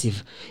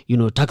aggressive,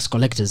 tax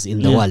collectors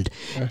in the world.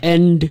 Yeah.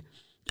 And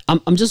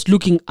I'm just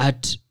looking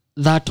at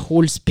that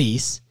whole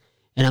space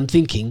and I'm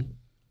thinking,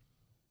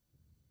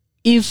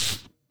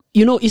 if,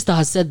 Easter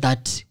has said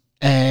that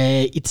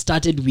it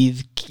started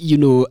with,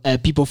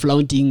 people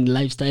flaunting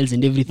lifestyles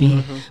and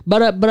everything.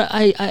 But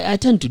I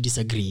tend to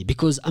disagree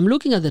because I'm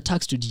looking at the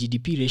tax to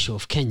GDP ratio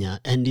of Kenya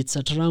and it's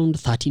at around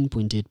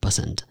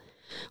 13.8%.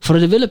 For a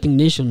developing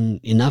nation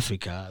in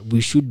Africa,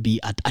 we should be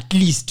at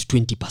least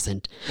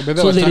 20%.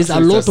 So there is a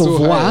lot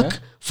of work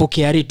for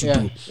KRA to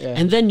do. Yeah.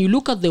 And then you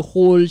look at the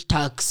whole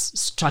tax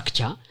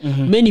structure,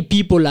 many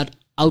people are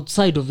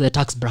outside of the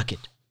tax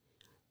bracket.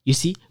 You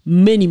see,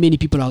 many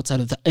people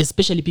outside of that,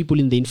 especially people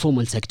in the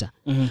informal sector.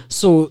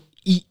 So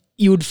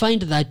you would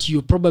find that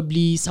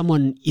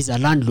someone is a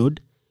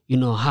landlord,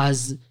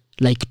 has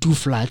like 2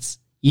 flats,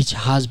 each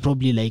has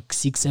probably like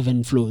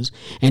 6-7 floors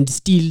and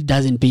still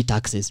doesn't pay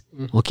taxes.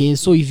 Okay,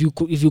 so if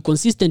you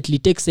consistently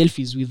take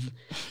selfies with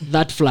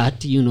that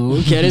flat,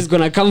 KRA is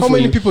gonna come. How for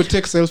many you. people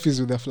take selfies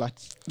with their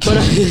flats? But,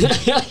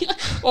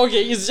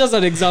 okay, it's just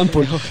an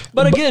example.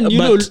 But again,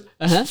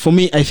 for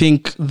me, I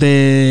think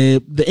the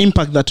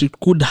impact that it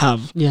could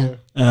have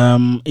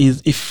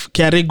is if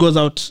KRA goes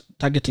out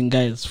targeting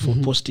guys for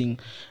posting,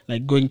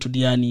 like going to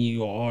Diani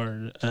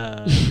or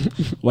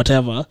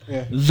whatever,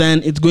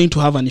 then it's going to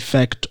have an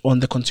effect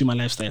on the consumer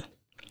lifestyle.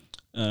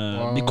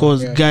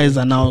 Because guys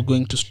are now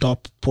going to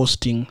stop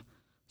posting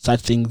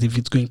such things if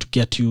it's going to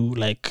get you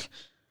like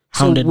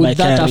hounded by KRA.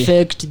 So would that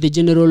affect the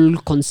general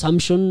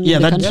consumption? Yeah,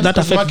 that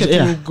affects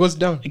marketing goes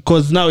down.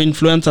 Because now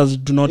influencers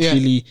do not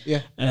really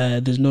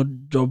there's no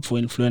job for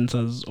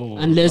influencers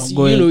unless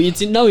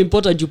it's now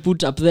important you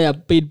put up there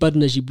paid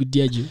partnership with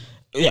Diageo.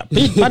 Yeah,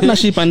 paid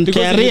partnership and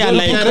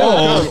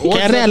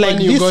KRA like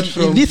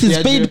this is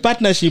paid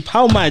partnership.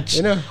 How much?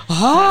 Tax,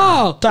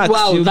 wow,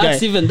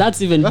 that's even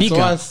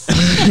bigger.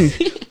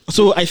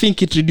 So I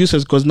think it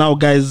reduces because now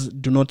guys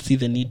do not see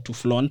the need to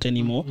flaunt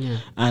anymore.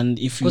 And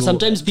if you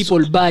sometimes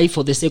people buy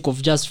for the sake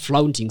of just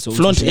flaunting. So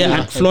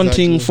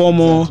flaunting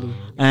FOMO,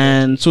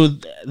 and so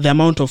the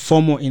amount of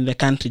FOMO in the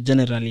country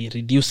generally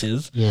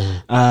reduces.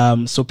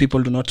 So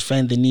people do not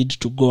find the need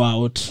to go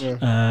out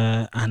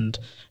and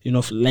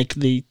like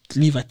they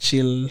live a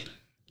chill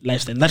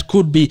lifestyle. That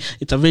could be,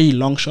 it's a very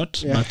long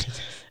shot,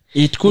 but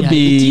it could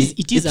be.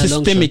 It is it's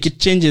systemic. It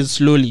changes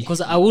slowly.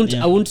 Because I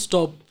won't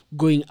stop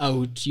going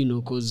out,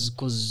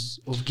 because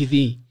of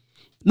Githi.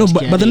 No,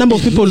 but the number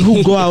of people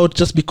who go out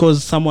just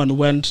because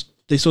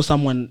they saw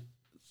someone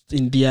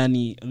in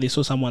Diani, they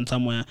saw someone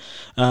somewhere,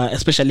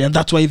 especially, and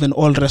that's why even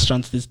all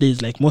restaurants these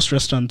days, like most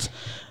restaurants,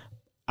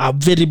 are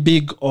very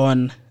big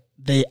on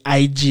the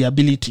IG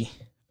ability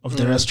of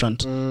the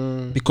restaurant,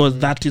 because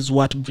that is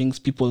what brings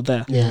people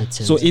there.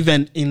 So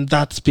even in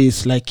that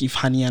space, like if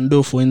Hani and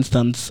Do, for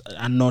instance,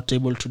 are not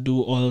able to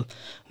do all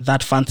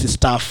that fancy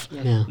stuff,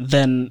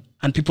 then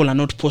and people are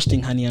not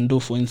posting Hani and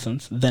Do, for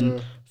instance,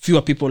 then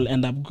fewer people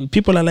end up.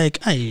 People are like,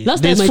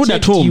 last there's time food I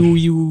at checked, home.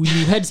 you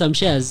had some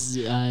shares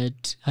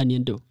at Honey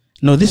and Dough.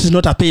 No, this is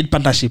not a paid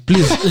partnership.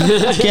 Please,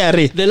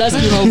 KRA. They'll ask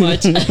you how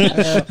much.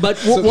 But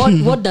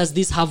what does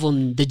this have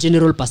on the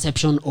general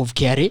perception of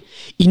KRA?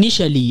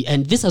 Initially,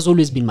 and this has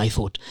always been my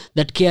thought,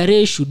 that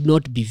KRA should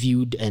not be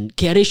viewed, and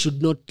KRA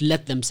should not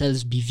let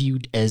themselves be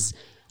viewed as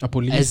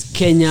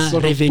Kenya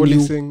sort of Revenue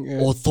policing,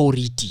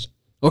 Authority.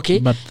 Okay,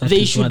 But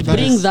they should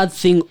bring that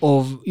thing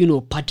of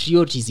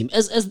patriotism,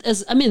 as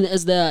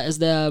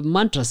the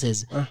mantra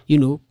says,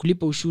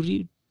 kulipa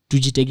ushuru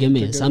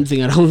tujitegemee,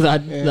 something around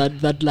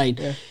that line.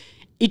 Yeah.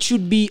 It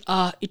should be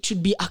a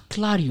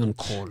clarion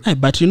call.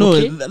 But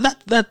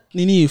that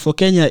nini for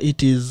Kenya,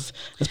 it is,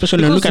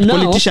 especially when you look at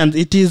politicians,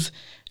 it is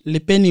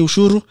lipeni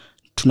ushuru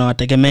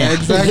tunawategemea.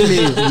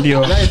 Exactly.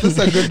 That's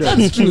a good one.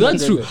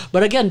 That's true.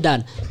 But again,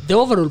 Dan, the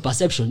overall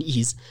perception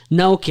is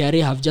now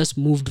KRA have just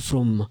moved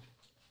from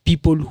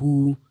people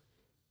who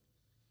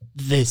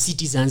the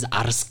citizens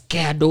are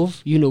scared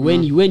of.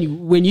 When you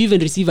even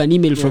receive an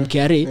email from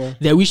KRA,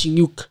 they're wishing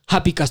you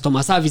happy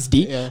customer service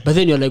day, but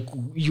then you're like,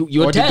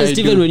 you're tensed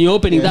even when you're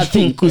opening that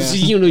thing, because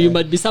you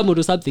might be summoned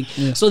or something.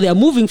 So they are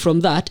moving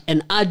from that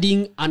and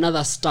adding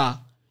another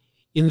star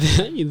in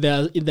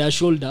their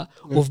shoulder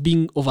of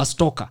a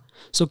stalker.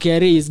 So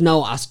KRA is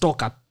now a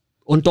stalker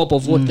on top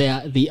of what they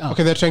are.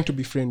 Okay, they're trying to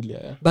be friendlier.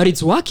 Yeah. But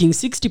it's working.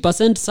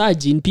 60%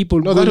 surge in people.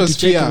 No, that was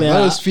fear.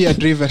 That was fear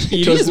driven.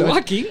 It is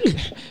working.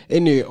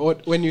 Anyway,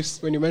 when you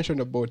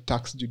mentioned about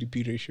tax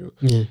GDP ratio,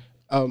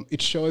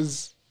 it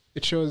shows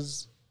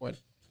what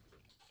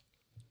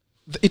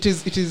it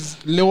is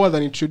lower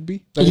than it should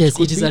be. Yes,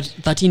 it is at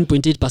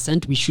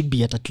 13.8%. We should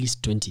be at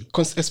least 20.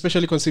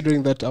 Especially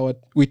considering that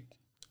we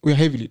are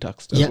heavily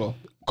taxed as well.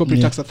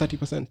 Corporate tax at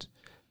 30%.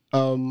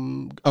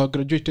 Our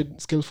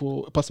graduated scale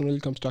for personal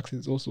income tax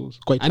is also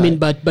quite high.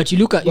 But if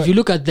you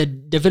look at the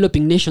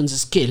developing nations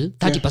scale,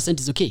 30%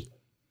 is okay.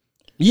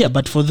 Yeah,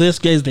 but for those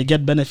guys, they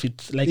get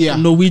benefits. Like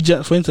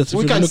Norwegian, for instance, if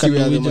you look at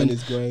Norwegian,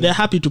 they're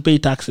happy to pay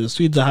taxes.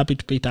 Swedes are happy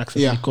to pay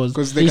taxes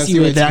because they can see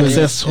where they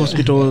access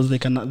hospitals.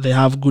 They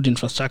have good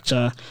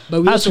infrastructure.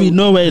 But we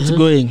know where it's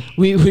going.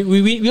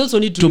 We also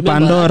need to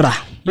Pandora.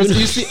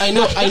 You see, I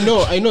know.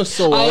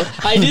 So well,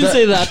 I didn't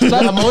say that.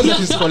 The amount that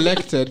is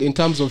collected in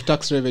terms of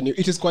tax revenue,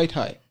 it is quite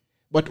high.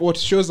 But what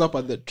shows up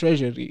at the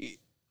treasury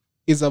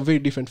is a very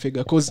different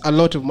figure, because a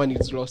lot of money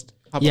is lost.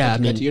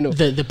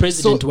 The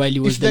president, while he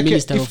was the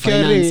minister of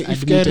finance,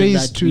 admitted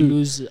that we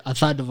lose a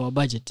third of our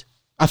budget.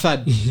 A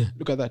third.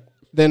 Look at that.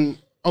 Then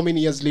how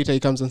many years later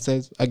he comes and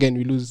says, again,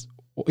 we lose,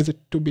 is it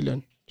 2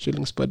 billion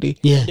shillings per day?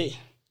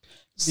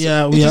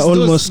 Yeah, we are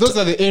almost. Those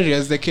are the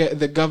areas the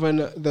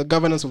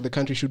governance of the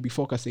country should be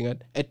focusing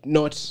at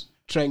not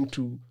trying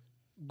to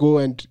go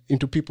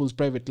into people's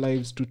private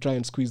lives to try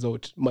and squeeze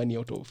out money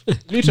out of.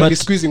 Literally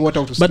squeezing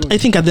water out of But I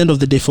think at the end of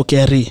the day, for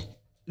KRA,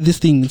 this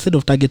thing, instead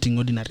of targeting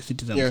ordinary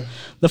citizens,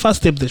 the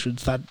first step they should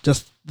start,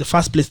 the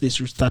first place they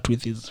should start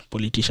with is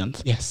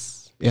politicians.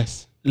 Yes.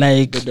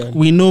 Like,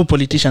 we know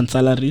politicians'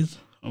 salaries.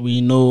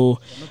 We know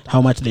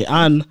how much they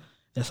earn.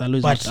 Their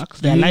salaries are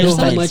taxed. Their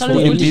lifestyle for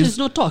MPs is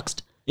not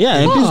taxed.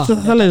 Yeah,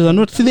 MPs' salaries are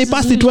not. See, they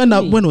passed it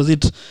when was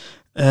it?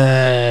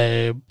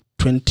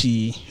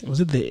 20, was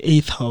it the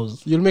 8th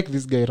house? You'll make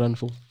this guy run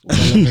for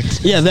parliament.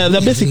 Yeah,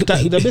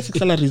 the basic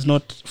salary is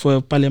not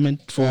for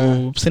parliament,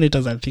 for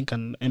senators, I think,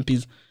 and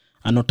MPs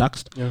are not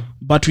taxed.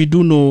 But we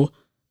do know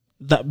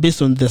that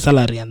based on the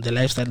salary and the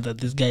lifestyle that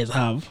these guys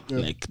have,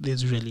 like,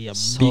 there's really a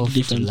big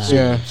difference.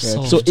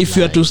 So if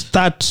you are to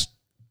start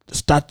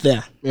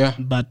there,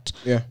 but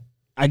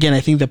again, I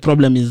think the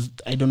problem is,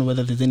 I don't know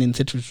whether there's any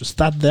incentive to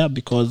start there,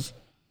 because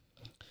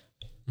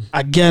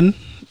again,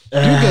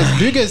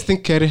 do you guys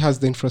think KRA has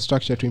the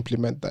infrastructure to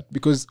implement that?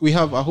 Because we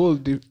have a whole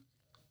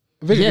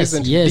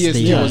recent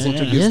DST was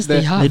introduced.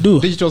 Yes, they do.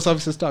 Digital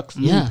services tax.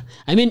 Yeah.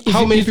 I mean,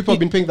 how many people have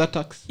been paying that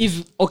tax?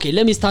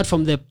 Let me start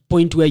from the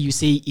point where you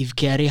say if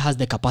KRA has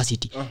the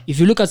capacity. If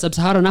you look at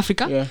Sub-Saharan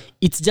Africa,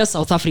 it's just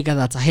South Africa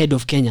that's ahead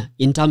of Kenya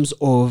in terms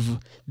of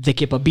the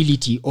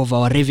capability of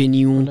our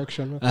revenue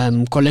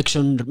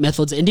collection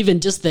methods, and even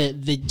just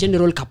the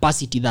general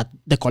capacity that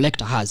the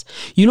collector has.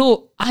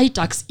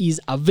 iTax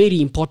is a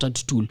very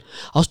important tool.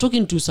 I was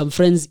talking to some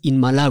friends in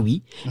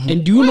Malawi,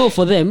 and do you know,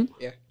 for them,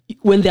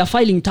 when they are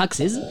filing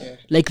taxes,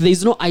 like, there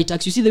is no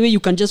iTax. You see the way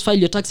you can just file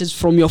your taxes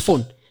from your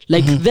phone.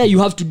 Like, there you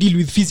have to deal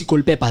with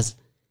physical papers.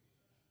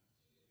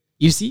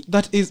 You see?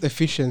 That is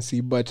efficiency,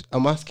 but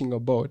I'm asking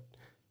about,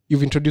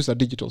 you've introduced a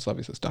digital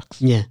services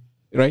tax. Yeah.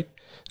 Right?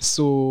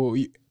 So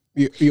you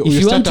if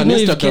you want to know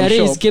if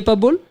KRA is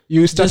capable,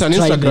 you start an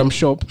Instagram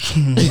shop.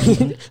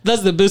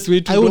 That's the best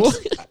way to go.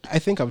 I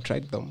think I've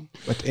tried them,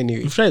 but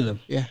anyway. You've tried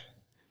them? Yeah.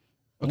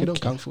 Okay,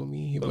 don't come for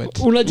me, but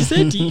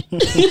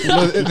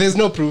there's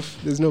no proof.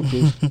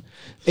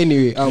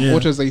 Anyway,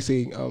 what was I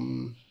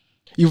saying?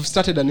 You've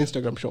started an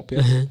Instagram shop,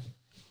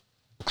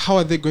 How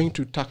are they going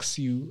to tax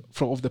you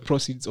of the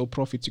proceeds or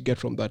profits you get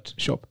from that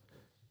shop?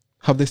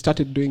 Have they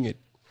started doing it?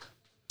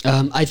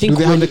 I think do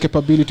they have the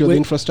capability or the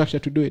infrastructure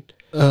to do it?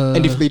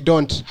 And if they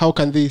don't, how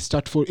can they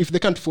start if they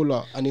can't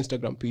follow an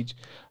Instagram page,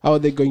 how are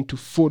they going to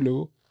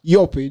follow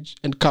your page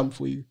and come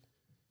for you?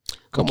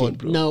 Come on,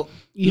 bro. Now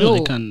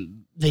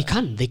they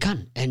can,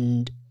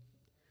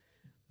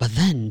 but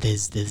then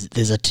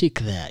there's a trick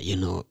there,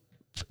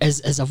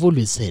 as I've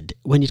always said,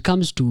 when it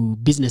comes to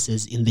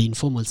businesses in the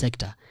informal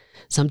sector,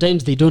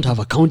 sometimes they don't have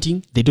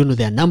accounting, they don't know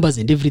their numbers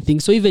and everything,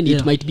 so even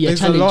it might be a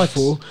challenge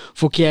for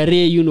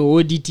KRA,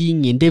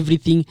 auditing and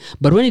everything.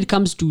 But when it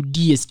comes to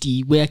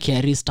DST, where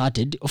KRA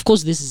started, of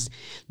course it's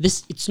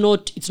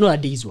not a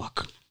day's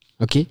work.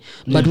 Okay,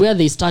 but where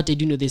they started,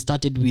 they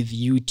started with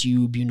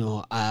YouTube,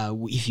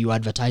 if you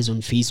advertise on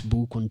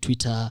Facebook, on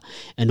Twitter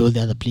and all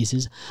the other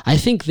places, I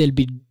think they'll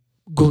be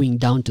going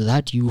down to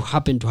that. You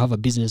happen to have a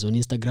business on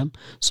Instagram,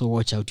 so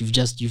watch out. You've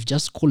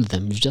just called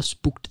them, you've just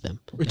spooked them.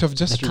 Wait,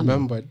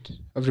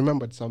 I've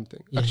remembered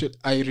something. Actually,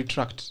 I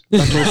retract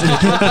that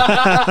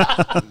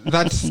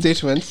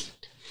statement.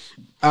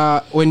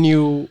 When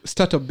you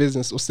start a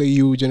business, or say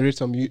you generate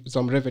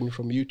some revenue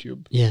from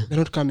YouTube, they're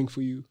not coming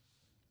for you.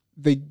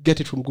 They get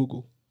it from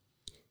Google.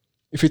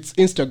 If it's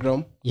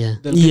Instagram, they'll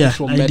get it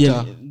from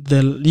Meta.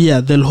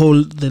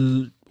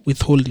 They'll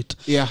withhold it.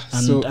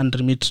 And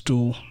remit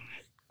to.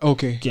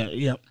 Okay.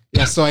 Yeah.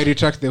 So I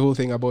retract the whole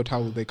thing about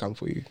how they come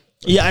for you.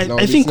 Yeah,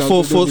 I think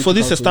for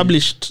this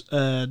established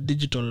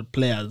digital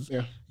players,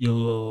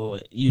 your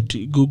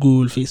YouTube,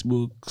 Google,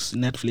 Facebook,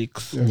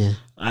 Netflix,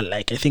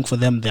 I think for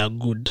them they are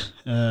good.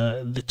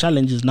 The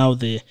challenge is now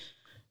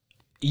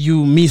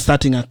me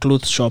starting a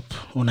clothes shop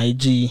on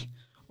IG,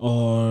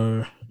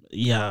 or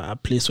a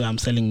place where I'm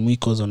selling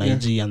Mikos on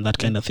IG and that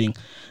kind of thing.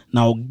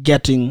 Now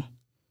getting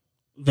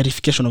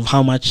verification of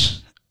how much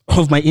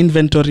of my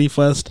inventory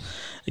first,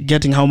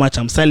 getting how much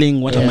I'm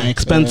selling, what are my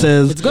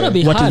expenses, it's gonna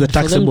be what hard is the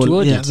taxable. For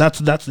them to audit.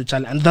 That's the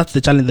challenge, and that's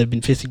the challenge they've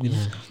been facing with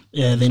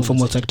the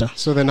informal sector.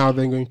 So then how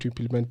they're going to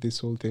implement this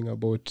whole thing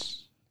about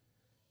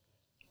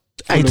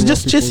it's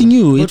just chasing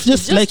you. But it's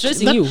just like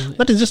chasing you.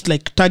 That is just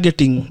like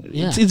targeting.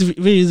 It's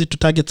very easy to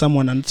target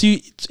someone, and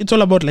see it's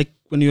all about like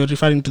when you're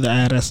referring to the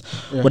IRS,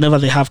 whenever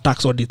they have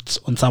tax audits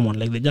on someone,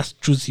 like they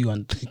just choose you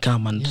and they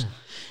come and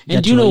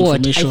and you know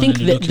what? I think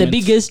the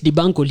biggest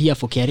debuncle here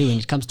for KRA when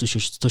it comes to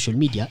social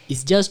media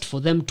is just for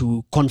them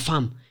to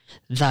confirm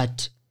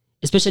that,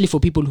 especially for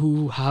people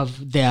who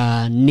have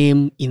their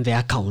name in their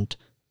account.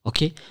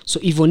 Okay, so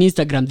if on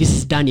Instagram this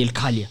is Daniel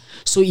Kalia,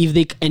 so if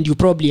they and you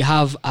probably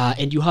have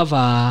and you have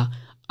a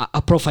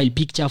profile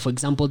picture, for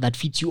example, that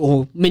fits you,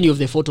 or many of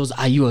the photos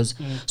are yours.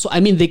 So I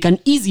mean, they can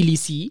easily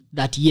see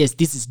that yes,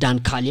 this is Dan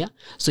Kalia.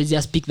 So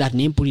just pick that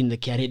name, put in the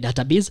KRA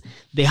database.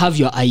 They have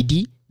your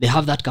ID. They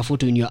have that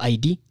photo in your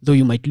ID, though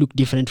you might look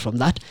different from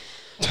that.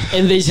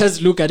 And they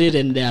just look at it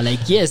and they're like,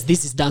 yes,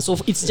 this is done. So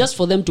it's just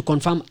for them to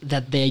confirm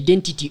that the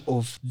identity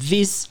of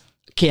this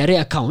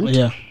KRA account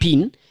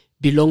PIN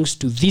belongs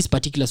to this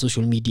particular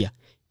social media.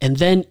 And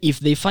then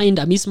if they find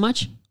a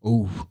mismatch,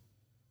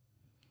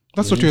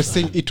 that's what you're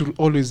saying. It will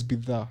always be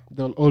there.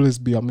 There will always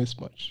be a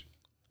mismatch.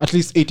 At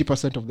least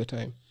 80% of the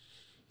time.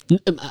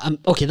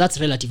 Okay,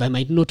 that's relative. I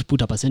might not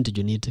put a percentage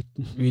on it.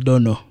 We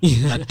don't know.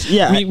 But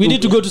we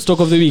need to go to stock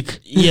of the week.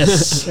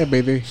 Yes. Yeah,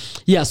 baby.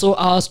 Yeah, so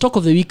our stock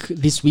of the week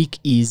this week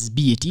is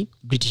BAT,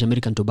 British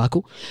American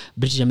Tobacco.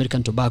 British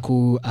American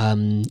Tobacco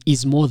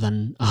is more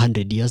than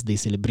 100 years. They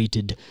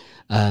celebrated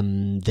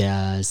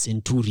their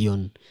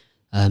Centurion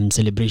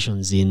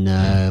celebrations in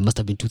must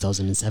have been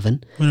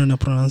 2007. When I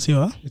pronounce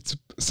you? It's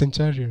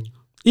Centurion.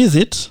 Is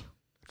it?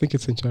 I think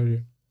it's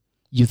Centurion.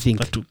 You think?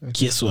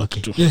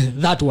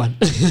 That one.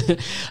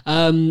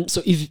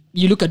 So if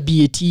you look at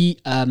BAT,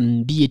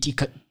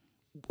 BAT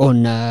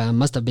on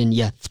must have been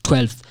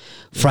 12th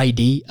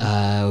Friday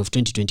of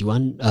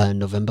 2021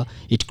 November,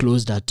 it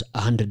closed at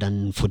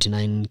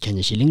 149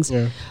 Kenya shillings.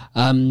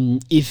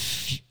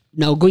 If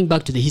now going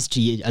back to the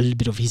history, a little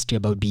bit of history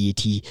about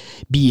BAT.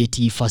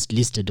 BAT first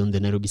listed on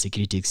the Nairobi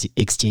Securities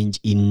Exchange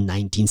in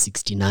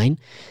 1969.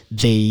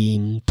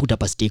 They put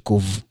up a stake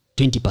of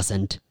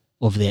 20%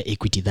 of their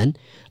equity then.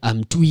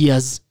 2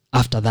 years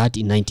after that,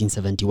 in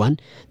 1971,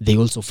 they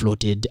also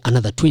floated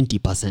another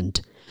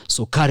 20%.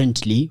 So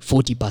currently,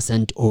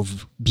 40%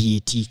 of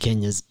BAT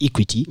Kenya's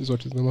equity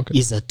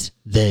is at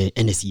the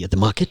NSE, at the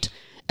market,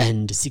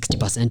 and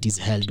 60% is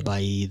held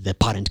by the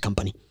parent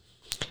company.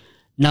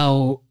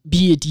 Now,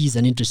 BAT is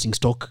an interesting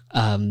stock.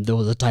 There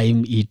was a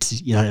time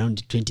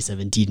around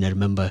 2017, I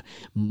remember,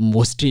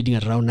 was trading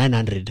at around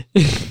 900.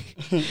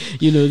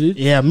 You know this?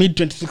 Yeah, mid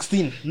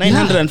 2016,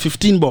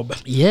 915 bob.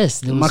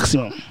 Yes, the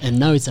maximum. And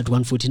now it's at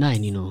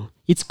 149.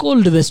 It's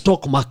called the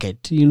stock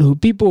market.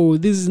 People.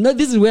 This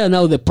is where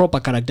now the proper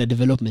character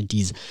development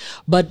is.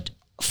 But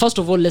first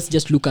of all, let's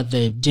just look at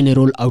the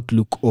general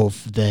outlook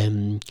of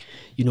the,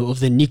 of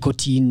the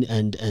nicotine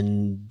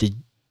and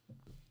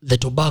the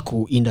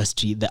tobacco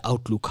industry, the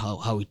outlook,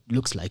 how it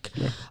looks like.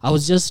 I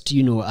was just,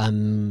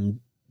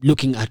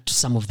 looking at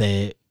some of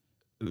the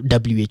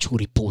WHO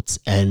reports,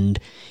 and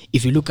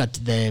if you look at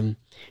the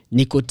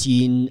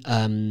nicotine,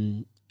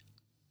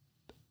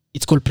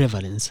 it's called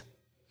prevalence.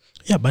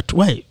 Yeah, but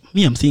why?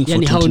 Me, I'm saying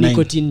 429. How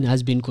nicotine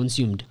has been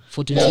consumed.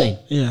 429.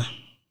 Yeah.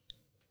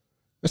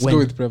 Let's go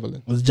with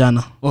prevalent. With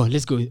Jana. Oh,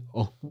 let's go with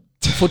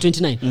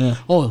 429. Yeah.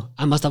 Oh,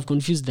 I must have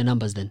confused the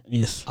numbers then.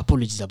 Yes.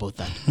 Apologies about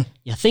that.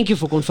 Yeah, thank you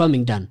for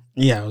confirming, Dan.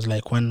 Yeah, I was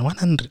like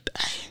 100.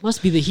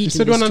 Must be the heat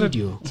in the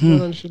studio.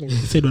 He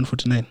said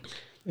 149.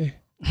 Yeah.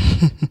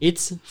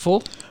 It's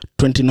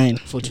 429.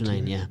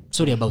 429, yeah.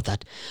 Sorry about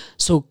that.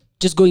 So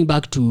just going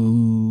back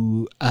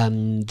to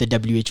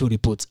the WHO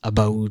reports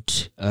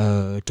about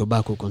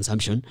tobacco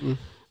consumption,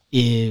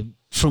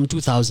 from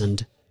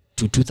 2000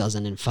 to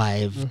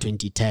 2005,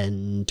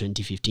 2010,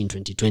 2015,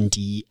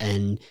 2020,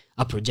 and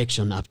a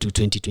projection up to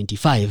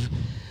 2025,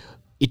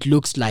 it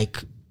looks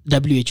like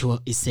WHO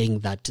is saying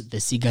that the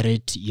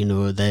cigarette,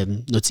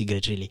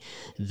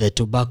 the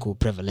tobacco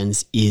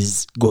prevalence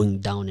is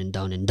going down and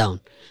down and down.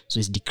 So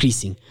it's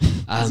decreasing.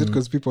 Is it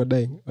because people are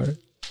dying? All right.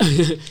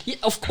 Yeah,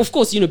 of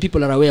course,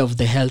 people are aware of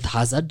the health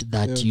hazard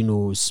that,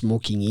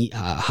 smoking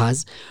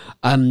has.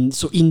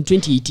 So in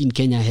 2018,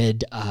 Kenya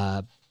had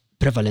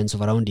prevalence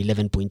of around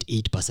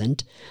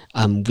 11.8%.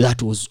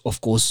 That was,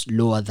 of course,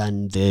 lower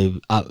than the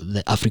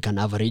African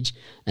average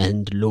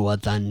and lower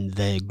than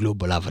the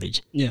global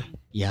average.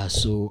 Yeah.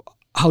 So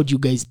how do you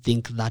guys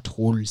think that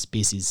whole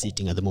space is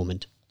sitting at the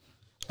moment?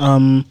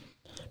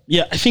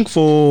 Yeah, I think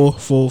for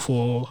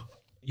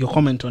your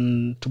comment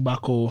on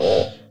tobacco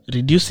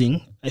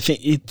reducing, I think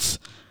it's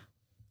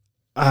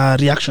a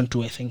reaction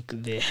to, I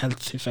think, the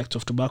health effects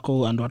of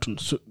tobacco and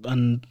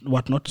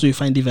whatnot. So you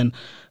find even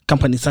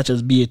companies such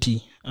as BAT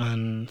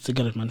and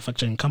cigarette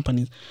manufacturing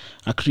companies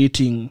are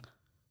creating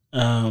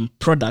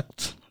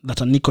products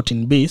that are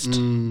nicotine based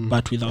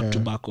but without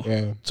tobacco.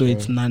 So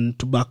it's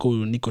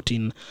non-tobacco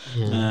nicotine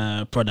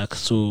products.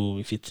 So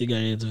if it's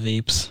cigarettes,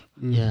 vapes,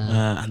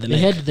 and they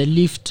had the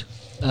lift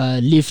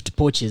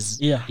pouches,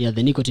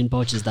 the nicotine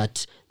pouches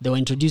that they were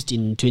introduced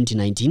in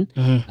 2019.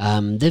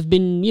 They've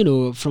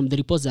been, from the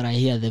reports that I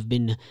hear, they've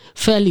been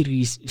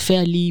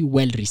fairly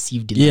well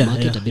received in the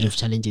market. A bit of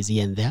challenges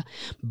here and there,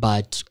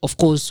 but of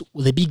course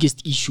the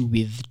biggest issue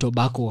with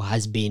tobacco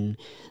has been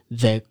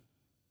the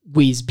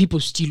ways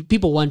people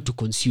want to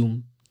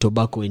consume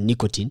tobacco and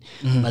nicotine,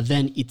 but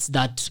then it's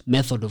that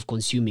method of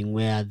consuming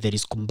where there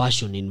is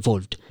combustion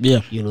involved.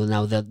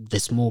 Now that the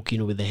smoke,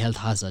 with the health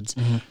hazards.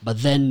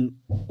 But then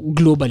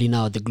globally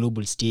now, at the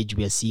global stage,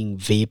 we are seeing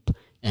vape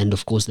and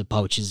of course the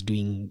pouch is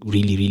doing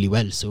really, really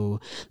well. So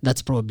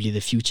that's probably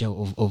the future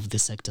of the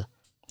sector.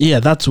 Yeah,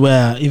 that's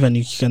where even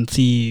you can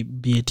see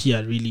BAT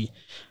are really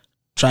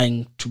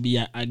trying to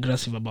be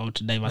aggressive about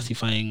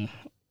diversifying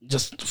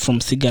just from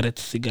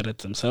cigarettes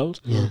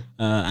themselves,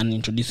 and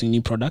introducing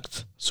new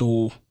products.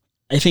 So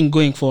I think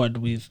going forward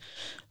with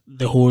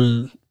the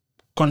whole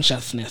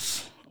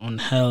consciousness on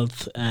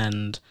health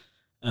and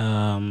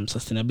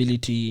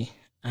sustainability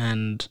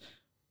and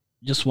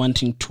just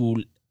wanting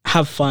to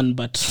have fun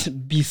but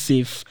be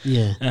safe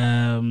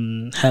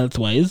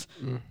health-wise.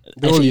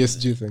 The whole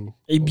ESG thing.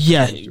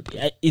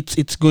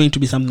 It's going to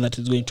be something that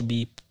is going to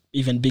be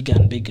even bigger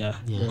and bigger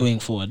going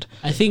forward.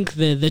 I think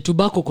the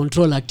Tobacco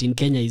Control Act in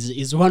Kenya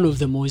is one of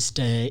the most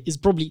is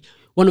probably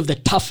one of the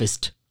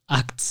toughest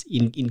acts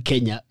in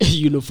Kenya,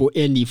 for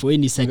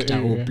any sector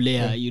or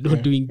player,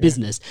 doing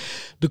business,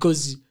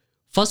 because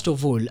first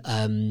of all,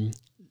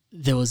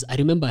 I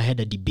remember I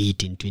had a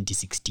debate in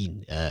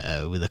 2016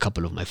 with a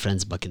couple of my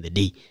friends back in the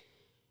day.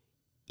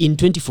 In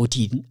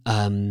 2014,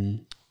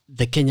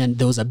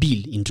 there was a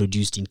bill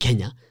introduced in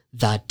Kenya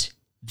that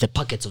the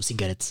packets of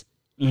cigarettes,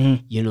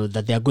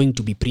 that they are going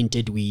to be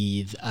printed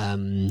with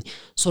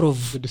sort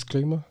of the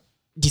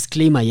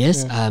disclaimer,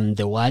 yes,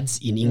 the words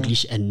in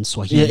English and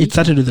Swahili. Yeah, it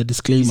started with a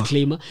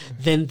disclaimer.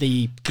 Then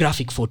the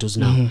graphic photos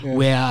now,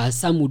 where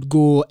some would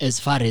go as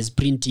far as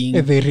printing.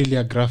 They really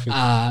are graphic.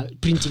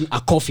 Printing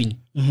a coffin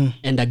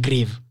and a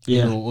grave,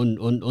 on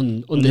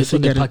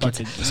the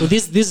packet. So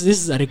this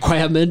is a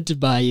requirement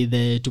by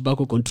the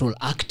Tobacco Control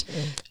Act,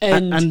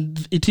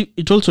 and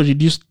it also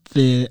reduced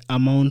the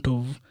amount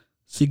of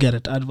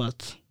cigarette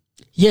adverts.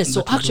 Yes,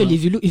 so actually,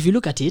 if you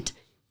look at it,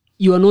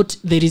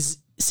 there is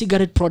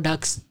cigarette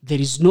products, there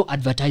is no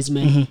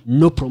advertisement,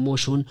 no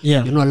promotion.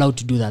 You're not allowed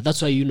to do that.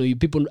 That's why you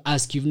people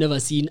ask, you've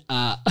never seen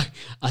a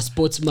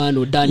Sportsman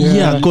or done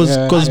because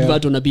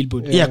advert on a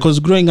billboard. Because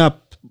growing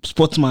up,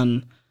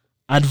 Sportsman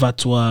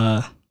adverts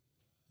were,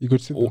 you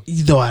could see them.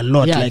 There were a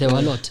lot. There were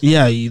a lot.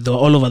 Yeah, they were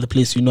all over the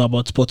place.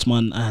 About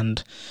Sportsman,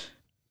 and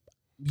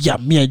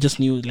I just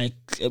knew, like,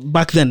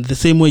 back then, the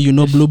same way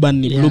Blue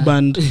Band, Blue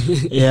Band,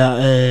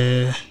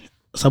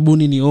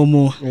 Sabuni ni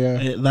Omo,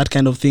 that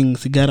kind of thing.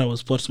 Cigara was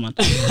Sportsman.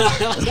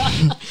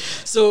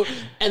 So,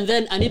 and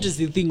then an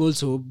interesting thing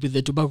also with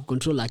the Tobacco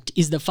Control Act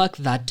is the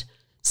fact that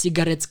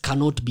cigarettes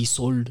cannot be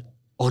sold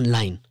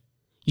online.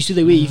 You see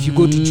the way if you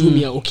go to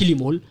Jumia or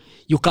Kilimall,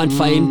 you can't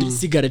find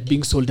cigarette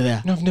being sold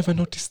there. No, I've never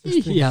noticed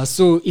this thing. Yeah,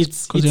 so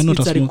it's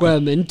a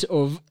requirement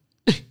of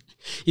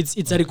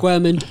it's a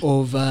requirement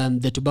of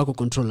the Tobacco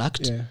Control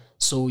Act.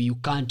 so you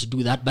can't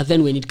do that. But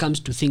then when it comes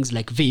to things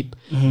like vape,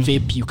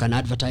 you can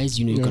advertise,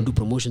 you can do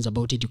promotions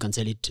about it, you can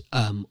sell it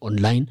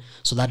online,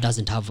 so that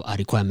doesn't have a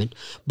requirement.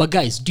 But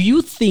guys, do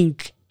you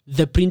think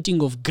the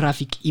printing of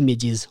graphic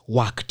images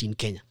worked in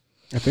Kenya?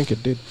 I think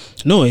it did.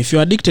 No, if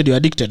you're addicted, you're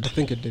addicted. I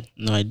think it did.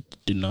 No, I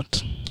did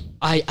not.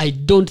 I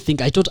don't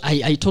think.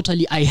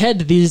 I had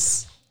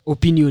this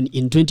opinion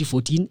in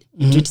 2014,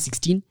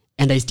 2016,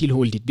 and I still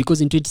hold it, because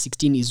in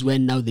 2016 is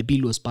when now the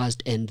bill was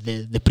passed and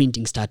the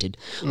printing started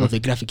of the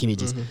graphic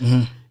images.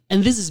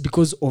 And this is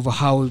because of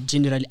how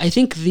generally, I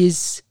think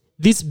this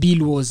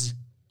bill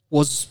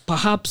was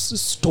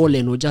perhaps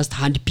stolen or just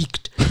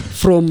handpicked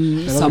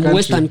from some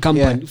Western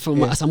company,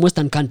 some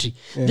Western country.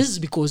 This is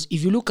because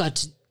if you look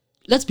at,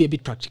 let's be a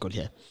bit practical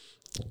here.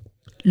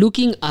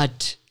 Looking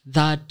at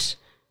that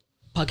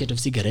packet of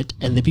cigarette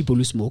and the people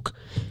who smoke,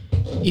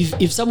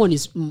 if someone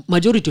is,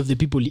 majority of the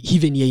people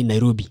even here in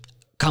Nairobi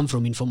come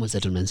from informal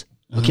settlements.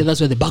 Okay, that's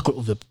where the bulk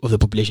of the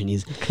population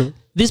is. Okay.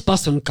 This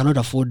person cannot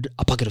afford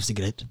a packet of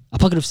cigarette. A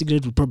packet of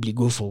cigarette would probably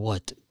go for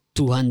what?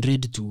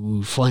 200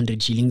 to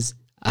 400 shillings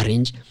a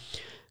range.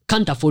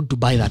 Can't afford to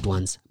buy that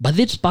once. But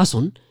this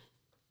person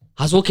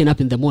has woken up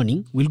in the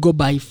morning, will go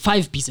buy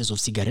 5 pieces of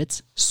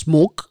cigarettes,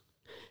 smoke,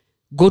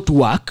 go to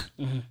work.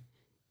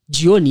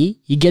 Jioni,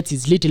 he gets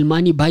his little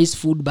money, buys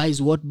food, buy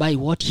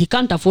what. He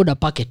can't afford a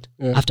packet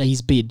after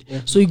he's paid.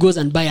 So he goes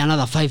and buy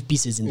another 5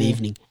 pieces in the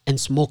evening and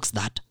smokes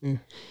that.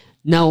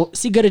 Now,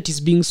 cigarette is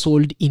being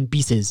sold in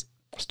pieces,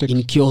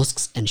 in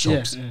kiosks and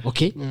shops.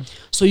 Okay?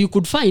 So you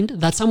could find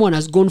that someone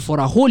has gone for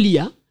a whole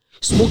year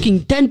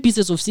smoking 10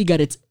 pieces of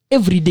cigarettes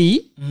every day,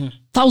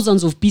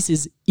 thousands of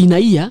pieces in a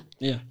year,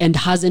 and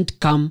hasn't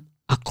come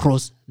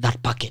across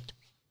that packet.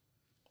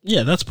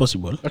 Yeah, that's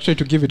possible. Actually,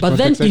 to give it but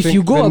context, then if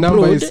you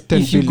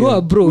go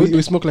abroad,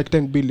 we smoke like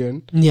 10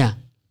 billion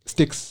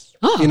sticks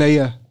in a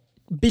year.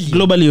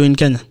 Globally or in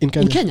Kenya? In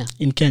Kenya.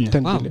 10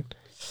 billion.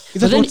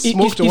 Is that what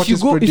smoked or what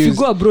is produced? If you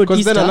go abroad,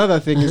 because then another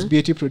thing is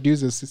BAT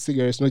produces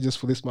cigarettes not just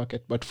for this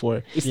market, but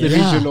for the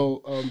regional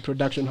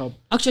production hub.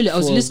 Actually, I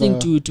was listening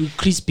to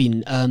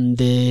Crispin,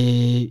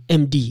 the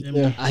MD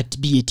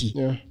at BAT.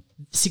 Yeah.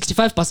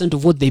 65%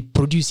 of what they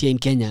produce here in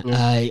Kenya,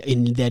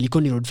 in the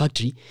Likoni Road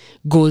factory,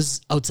 goes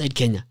outside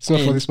Kenya. It's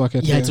not for this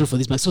market. Yeah, it's not for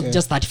this market. So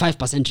just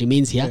 35%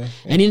 remains here.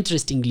 And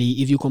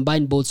interestingly, if you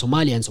combine both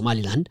Somalia and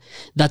Somaliland,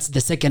 that's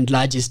the second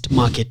largest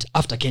market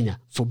after Kenya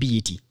for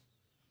BAT.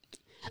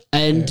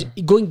 And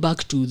going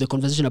back to the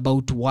conversation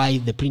about why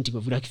the printing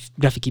of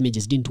graphic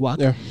images didn't work,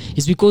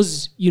 is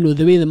because,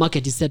 the way the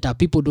market is set up,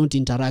 people don't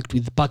interact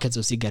with packets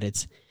of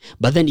cigarettes.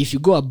 But then if you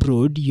go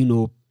abroad,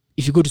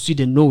 if you go to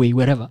Sweden, Norway,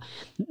 wherever,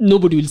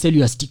 nobody will sell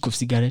you a stick of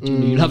cigarette.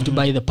 You'll have to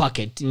buy the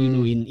packet,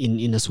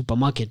 in a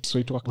supermarket. So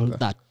it worked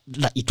there.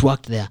 That it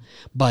worked there.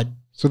 But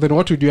so then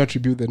what would you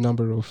attribute the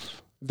number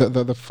of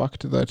the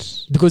fact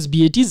that, because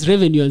BAT's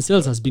revenue and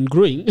sales has been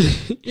growing.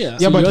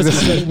 So but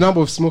the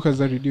number of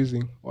smokers are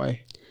reducing.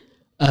 Why?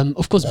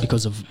 Of course,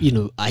 because of,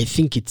 I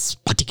think it's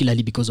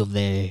particularly because of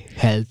the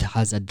health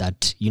hazard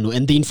that,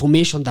 and the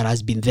information that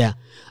has been there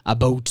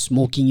about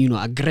smoking,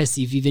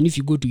 aggressive. Even if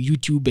you go to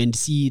YouTube and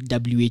see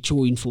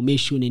WHO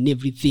information and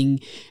everything,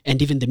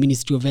 and even the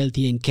Ministry of Health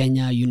here in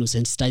Kenya,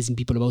 sensitizing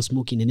people about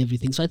smoking and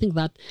everything. So I think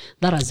that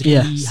has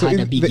really had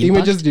a big impact. The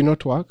images did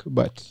not work,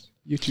 but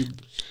YouTube.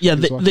 Yeah,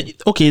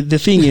 the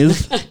thing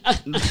is,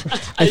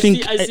 I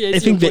think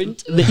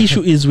the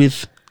issue is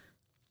with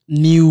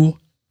new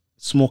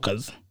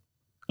smokers.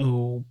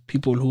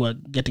 People who are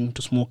getting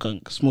to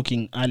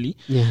smoking early.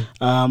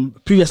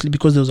 Previously,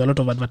 because there was a lot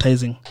of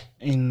advertising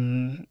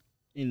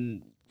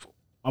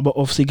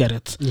of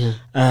cigarettes.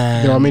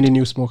 There are many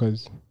new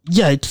smokers.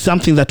 Yeah, it's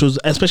something that was,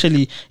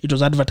 especially, it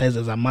was advertised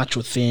as a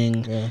macho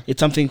thing. It's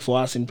something for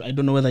us. I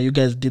don't know whether you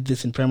guys did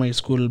this in primary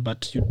school,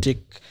 but you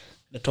take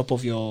the top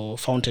of your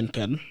fountain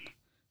pen.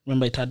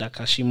 Remember, it had a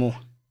Kashimo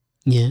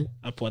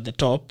up at the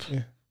top,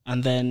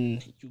 and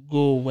then you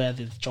go where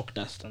there's chalk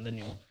dust, and then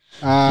you.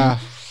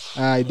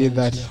 I did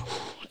that.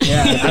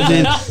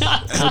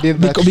 I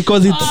did that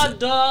because it's.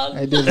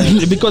 I did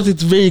that because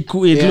it's very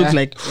cool. It looks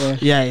like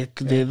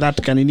that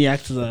can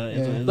act as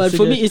a. But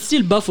for me, it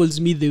still baffles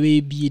me the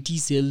way BAT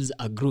sales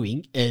are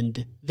growing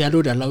and they are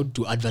not allowed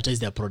to advertise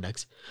their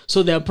products.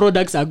 So their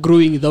products are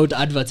growing without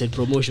adverts and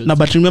promotions. No,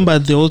 but remember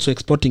they're also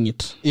exporting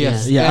it.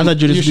 Yes. Other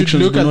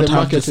jurisdictions do not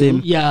have the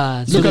same.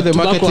 Yeah. Look at the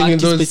marketing in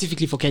those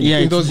specifically for Kenya.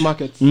 In those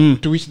markets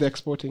to which they're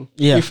exporting.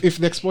 Yeah. If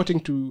they're exporting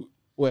to.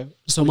 Well,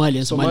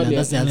 Somalia,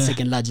 that's their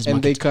second largest market.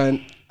 And they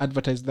can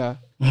advertise there.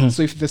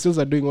 So if the sales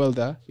are doing well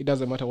there, it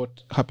doesn't matter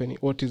what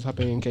is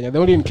happening in Kenya.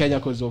 They're only in Kenya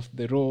because of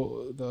the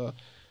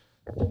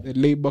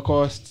labor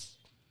costs.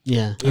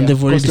 And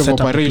they've already set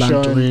up a plant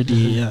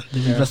already.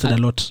 They've invested a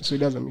lot. So it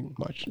doesn't mean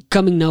much.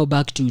 Coming now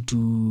back to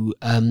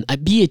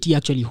BAT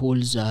actually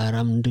holds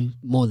around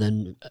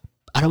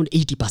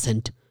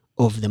 80%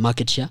 of the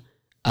market share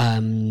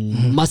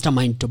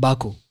Mastermind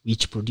Tobacco,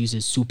 which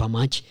produces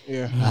Supermatch,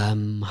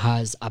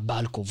 has a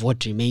bulk of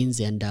what remains,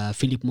 and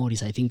Philip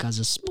Morris, I think, has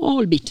a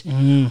small bit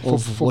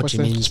of what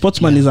remains.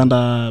 Sportsman is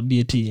under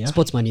BAT. Yeah?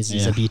 Sportsman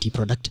is a BAT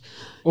product.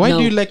 Why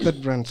do you like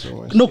that brand so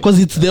much? No, because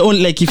it's the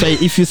only, like,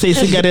 if you say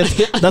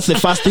cigarettes, that's the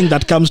first thing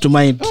that comes to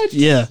mind.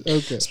 Yeah.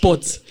 Okay.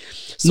 Sports.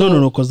 So,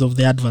 no, because of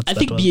the adverts. I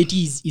think BAT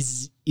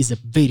is a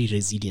very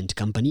resilient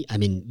company. I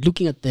mean,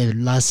 looking at the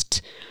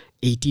last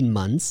 18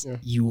 months,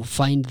 you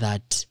find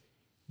that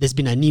there's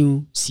been a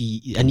new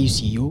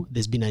CEO,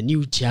 there's been a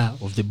new chair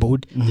of the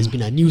board, there's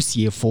been a new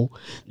CFO,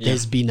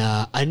 there's been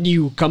a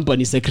new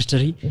company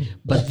secretary,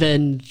 but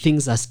then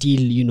things are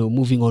still,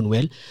 moving on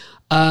well.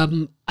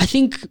 I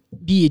think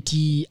BAT,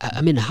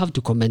 I have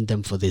to commend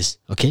them for this,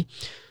 okay?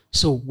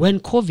 So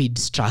when COVID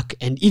struck,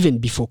 and even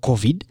before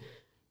COVID,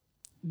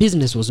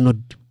 business was not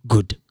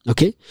good,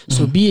 okay?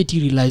 So BAT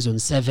relies on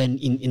 7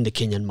 in the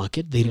Kenyan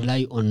market. They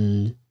rely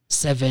on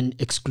 7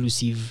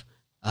 exclusive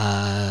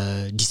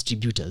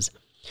distributors.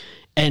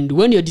 And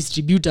when your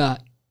distributor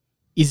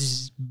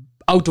is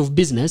out of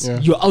business,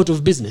 you're out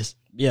of business.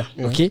 Yeah.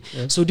 Okay?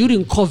 Yeah. So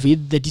during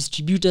COVID, the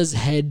distributors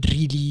had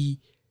really,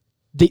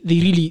 they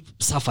really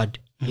suffered,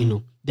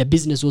 Their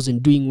business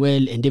wasn't doing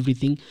well and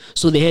everything.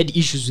 So they had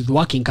issues with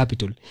working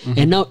capital.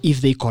 And now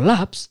if they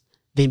collapse,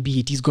 then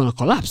BAT is going to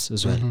collapse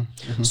as well.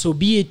 So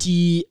BAT,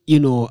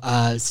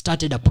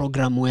 started a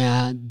program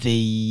where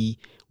they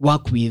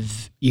work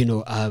with,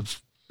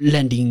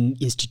 lending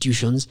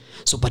institutions,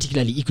 so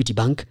particularly Equity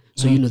Bank.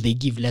 So, they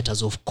give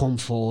letters of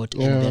comfort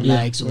and the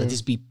like, so that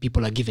these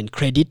people are given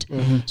credit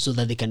so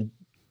that they can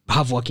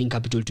have working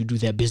capital to do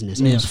their business.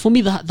 So for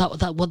me,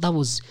 that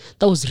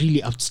was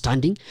really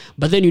outstanding.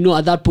 But then,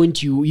 at that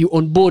point, you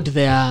onboard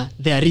their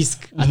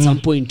risk at some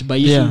point by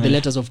issuing the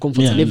letters of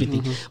comfort and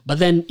everything. But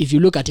then if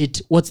you look at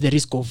it, what's the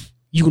risk of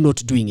you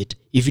not doing it?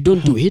 If you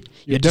don't do it,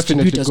 your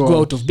distributors go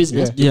out of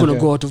business. You're going to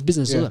go out of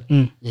business as well.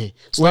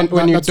 So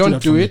when you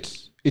don't do it,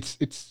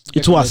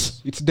 it's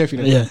worse. It's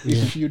definitely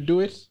if you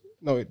do it,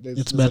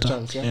 it's better.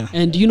 A chance,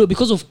 And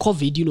because of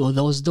COVID,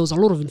 there was a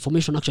lot of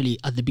information actually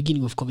at the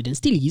beginning of COVID, and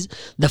still is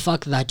the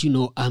fact that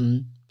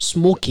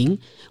smoking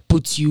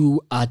puts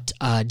you at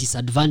a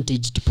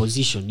disadvantaged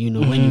position.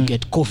 When you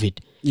get COVID.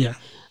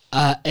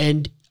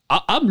 And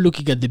I'm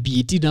looking at the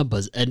BAT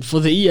numbers, and for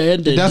the year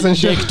ended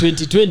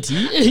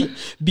 2020,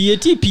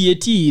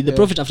 PAT, the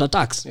profit after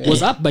tax,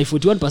 was up by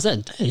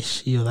 41%.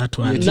 That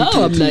one. Now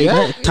I'm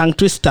like, tongue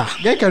twister.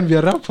 Guy can be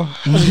a rapper.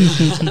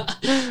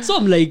 So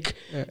I'm like,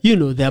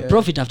 their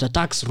profit after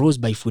tax rose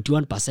by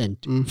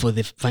 41% for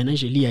the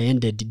financial year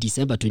ended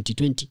December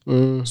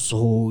 2020.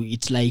 So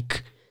it's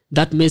like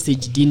that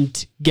message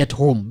didn't get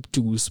home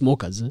to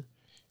smokers.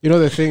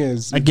 The thing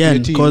is,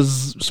 again,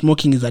 because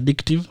smoking is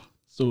addictive,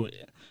 so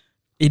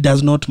it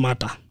does not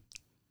matter.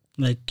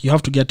 Like, you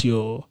have to get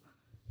your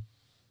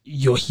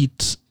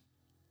hit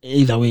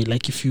either way.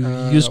 Like, if you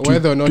used to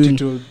whether or not it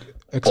will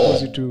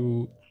expose you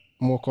to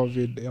more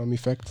COVID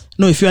effects.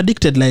 No, if you're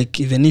addicted,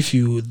 like, even if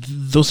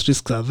those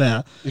risks are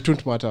there, it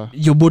won't matter.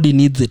 Your body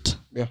needs it.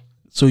 Yeah.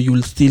 So you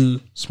will still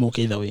smoke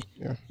either way.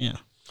 Yeah.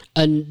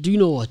 And do you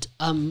know what?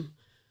 I'm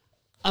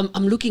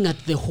looking at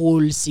the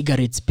whole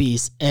cigarette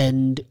space,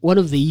 and one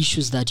of the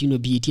issues that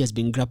BAT has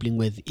been grappling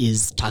with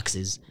is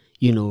taxes.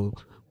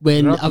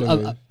 When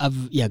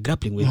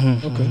grappling with.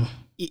 Okay.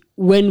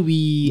 When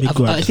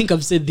I think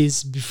I've said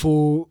this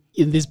before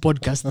in this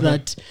podcast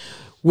that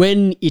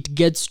when it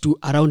gets to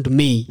around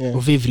May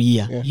of every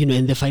year,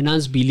 and the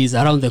finance bill is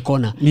around the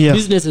corner,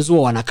 businesses who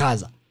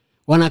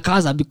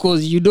wanakaza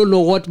because you don't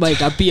know what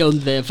might appear on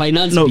the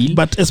finance bill. No,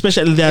 but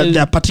especially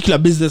there are particular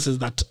businesses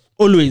that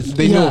always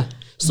they know.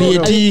 So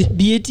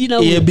BAT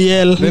now,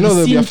 ABL, they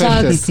know SIM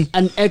tax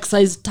and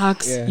excise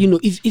tax.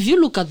 If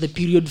you look at the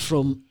period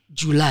from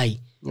July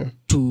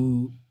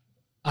to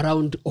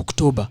around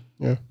October,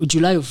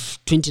 July of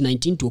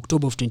 2019 to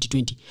October of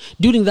 2020.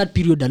 During that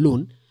period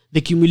alone, the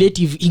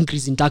cumulative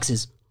increase in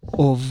taxes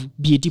of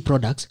BAT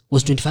products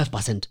was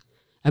 25%.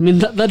 I mean,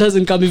 that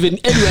doesn't come even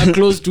anywhere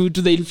close to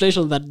the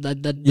inflation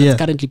that's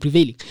currently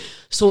prevailing.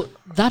 So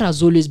that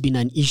has always been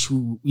an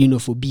issue,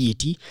 for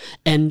BAT.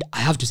 And I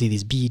have to say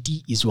this, BAT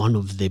is one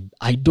of the,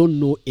 I don't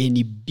know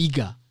any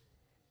bigger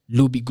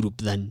lobby group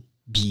than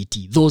BAT.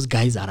 Those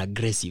guys are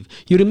aggressive.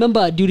 You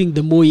remember during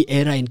the Moi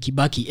era and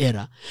Kibaki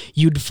era,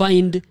 you'd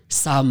find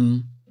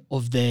some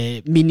of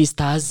the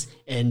ministers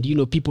and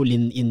people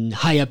in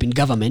high up in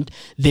government,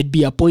 they'd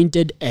be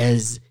appointed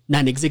as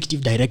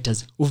non-executive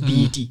directors of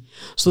BAT,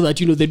 so that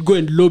they'd go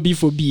and lobby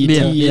for BAT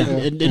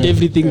and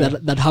everything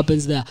that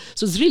happens there.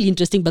 So it's really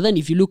interesting. But then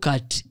if you look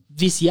at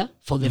this year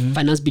for the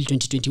Finance Bill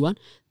 2021,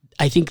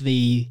 I think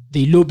they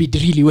lobbied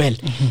really well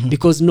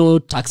because no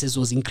taxes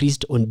was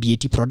increased on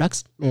BAT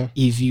products.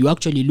 If you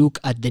actually look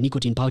at the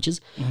nicotine pouches,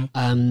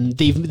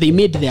 they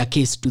made their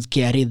case to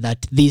KRA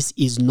that this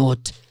is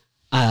not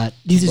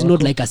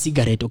like a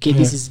cigarette, okay?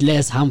 This is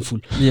less harmful.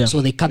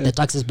 So they cut the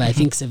taxes by I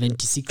think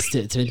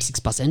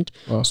 76%.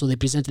 Wow. So they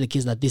presented the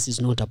case that this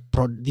is not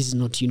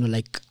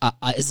like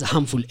as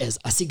harmful as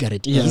a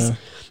cigarette is.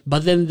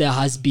 But then there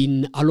has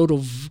been a lot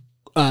of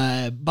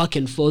back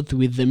and forth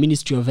with the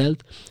Ministry of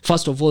Health.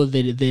 First of all,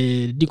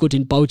 the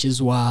nicotine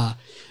pouches were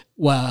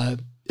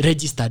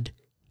registered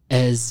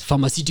as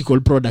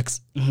pharmaceutical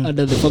products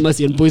under the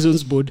Pharmacy and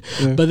Poisons Board.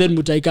 But then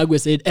Mutahi Kagwe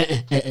said,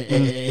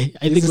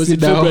 I think it was in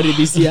February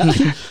this year,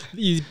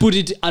 he put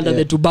it under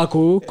the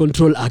Tobacco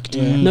Control Act.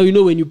 Now,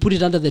 when you put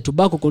it under the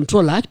Tobacco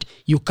Control Act,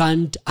 you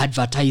can't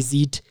advertise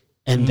it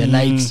and the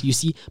likes, you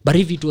see. But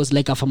if it was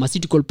like a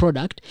pharmaceutical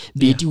product,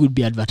 BAT would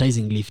be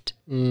advertising Lift.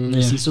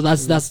 You see? So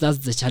that's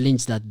the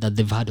challenge that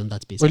they've had on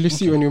that space. Well, you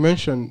see, when you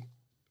mention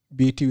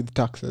BAT with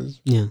taxes,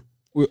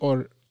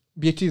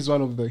 BAT is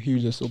one of the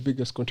hugest or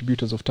biggest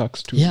contributors of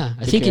tax to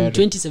I think in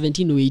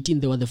 2017 or 18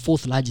 they were the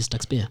fourth largest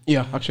taxpayer.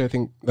 Yeah, actually I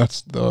think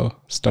that's the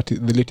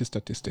latest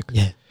statistic.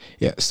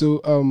 Yeah.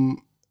 So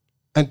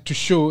and to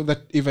show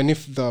that even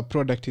if the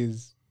product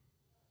is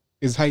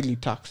highly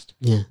taxed,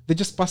 they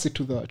just pass it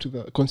to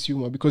the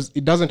consumer because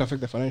it doesn't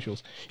affect the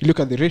financials. You look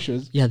at the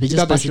ratios, they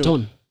just pass it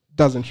on.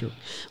 Doesn't show.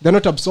 They're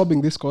not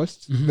absorbing these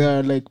costs.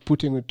 They're like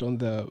putting it on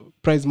the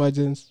price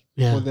margins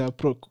for their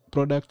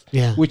product,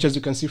 which, as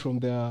you can see from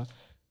their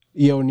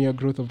year-on-year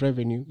growth of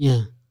revenue,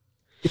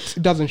 it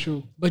doesn't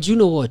show. But you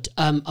know what?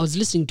 I was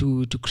listening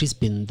to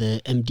Crispin,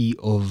 the MD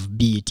of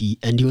BAT,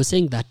 and he was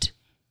saying that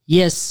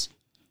yes,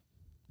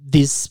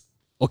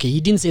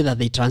 he didn't say that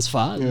they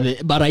transfer,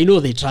 but I know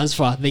they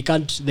transfer. They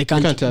can't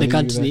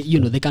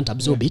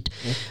absorb it.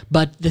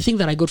 But the thing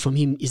that I got from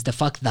him is the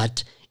fact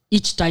that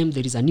each time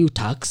there is a new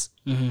tax,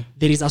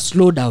 there is a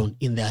slowdown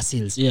in their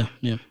sales.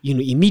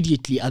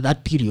 Immediately at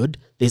that period,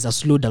 there's a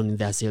slowdown in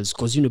their sales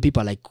because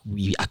people are like,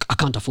 I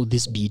can't afford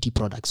this BAT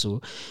product,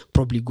 so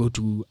probably go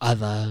to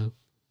other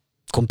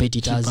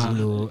competitors,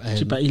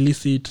 cheaper,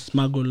 illicit,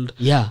 smuggled.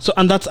 So,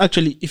 and that's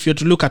actually, if you're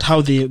to look at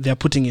how they're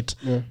putting it,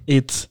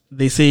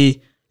 they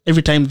say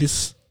every time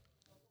this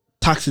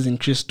tax is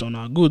increased on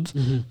our goods,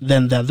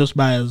 then there are those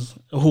buyers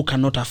who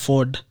cannot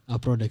afford our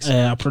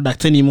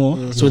products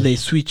anymore, so they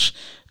switch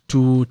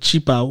to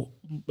cheaper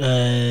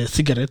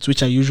cigarettes,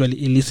 which are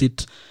usually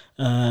illicit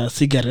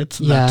cigarettes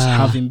that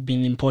have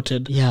been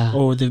imported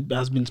or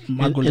has been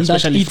smuggled, and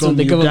especially from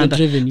the Uganda.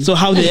 Revenue. So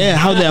how they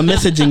are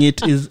messaging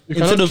it is you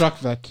cannot track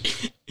that.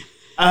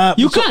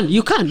 You can.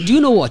 Do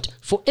you know what?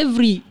 For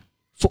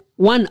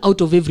one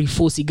out of every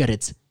 4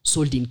 cigarettes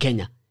sold in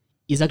Kenya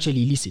is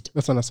actually illicit.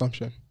 That's an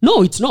assumption.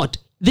 No, it's not.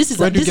 This is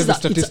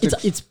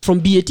statistics? It's from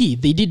BAT.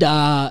 They did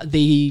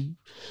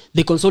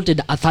they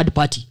consulted a third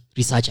party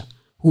researcher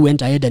who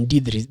went ahead and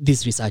did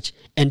this research,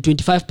 and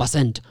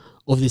 25%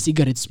 of the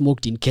cigarettes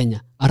smoked in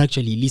Kenya are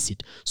actually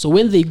illicit. So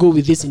when they go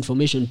with this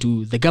information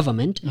to the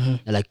government, they're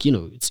like,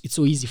 it's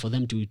so easy for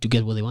them to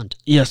get what they want.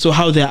 Yeah, so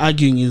how they're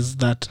arguing is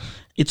that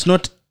it's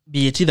not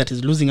BAT that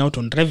is losing out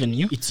on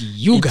revenue. It's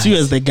you guys. It's you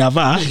as the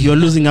Gava. You're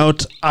losing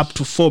out up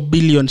to 4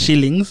 billion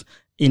shillings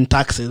in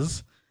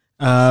taxes.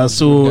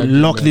 So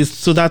lock this.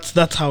 So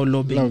that's how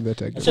lobbying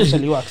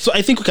essentially works. So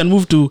I think we can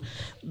move to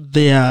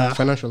their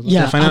financials.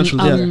 Yeah,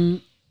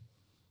 financials.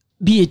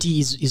 BAT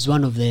is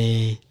one of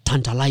the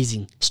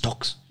tantalizing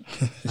stocks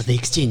at the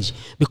exchange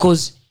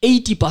because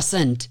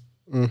 80%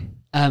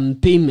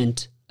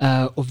 payment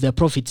of their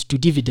profits to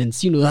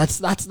dividends.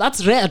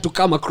 That's rare to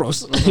come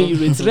across.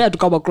 It's rare to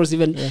come across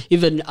even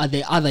at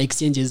the other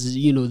exchanges.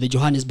 The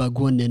Johannesburg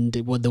one and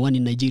the one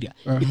in Nigeria.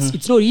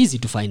 It's not easy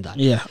to find that.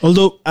 Yeah,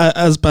 although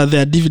as per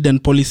their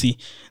dividend policy,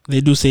 they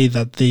do say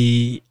that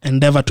they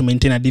endeavor to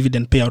maintain a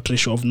dividend payout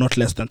ratio of not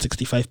less than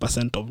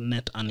 65% of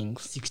net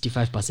earnings.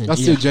 65%.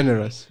 That's still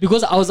generous.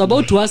 Because I was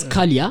about to ask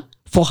Kalia,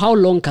 for how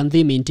long can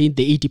they maintain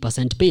the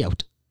 80%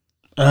 payout?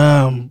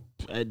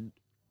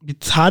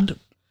 It's hard.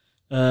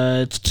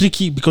 It's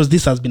tricky because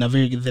this has been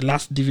the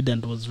last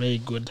dividend was very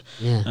good.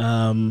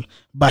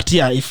 But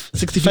if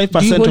 65%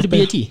 do you hold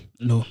BAT?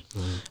 No.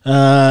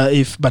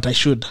 But I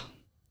should.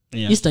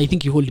 Easter, I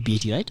think you hold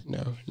BAT, right?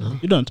 No.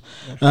 You don't.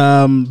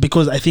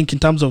 Because I think in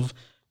terms of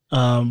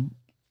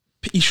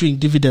issuing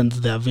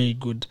dividends, they are very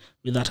good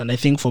with that. And I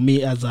think for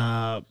me as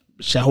a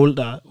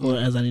shareholder or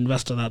as an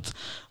investor, that's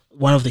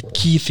one of the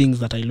key things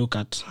that I look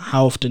at.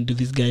 How often do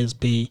these guys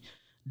pay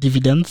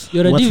dividends?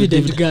 You're a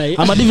dividend guy.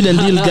 I'm a dividend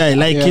deal guy.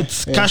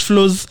 It's cash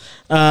flows.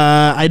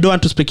 I don't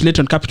want to speculate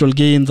on capital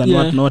gains and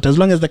whatnot. As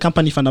long as the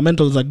company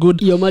fundamentals are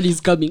good, your money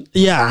is coming.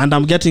 Yeah, and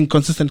I'm getting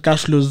consistent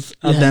cash flows,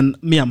 then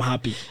I'm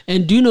happy.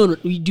 And do you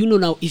know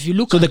now, if you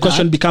look so at the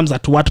question becomes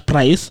at what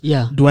price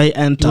do I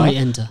enter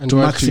to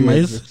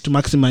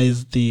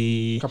maximize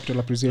the capital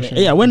appreciation?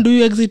 Yeah, when do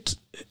you exit?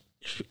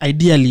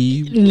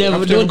 Ideally,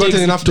 never. Don't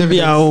gotten enough to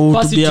be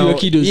out. To your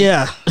kiddos.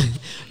 Yeah.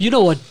 You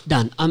know what,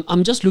 Dan?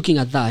 I'm just looking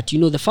at that.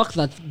 The fact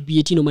that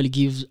BAT normally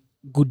gives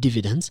good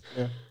dividends.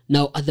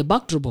 Now, at the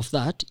backdrop of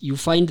that, you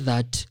find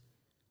that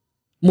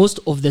most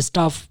of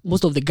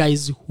the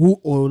guys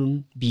who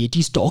own BAT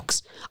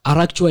stocks are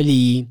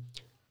actually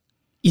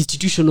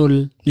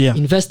institutional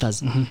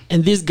investors,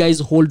 and these guys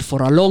hold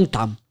for a long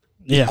term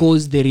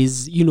because there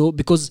is,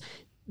 because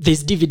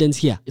there's dividends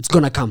here. It's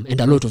gonna come, and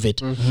a lot of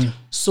it.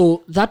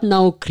 So that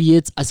now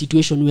creates a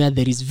situation where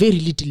there is very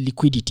little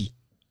liquidity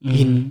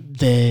in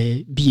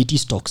the BAT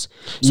stocks.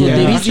 So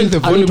there isn't the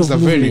volumes are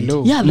very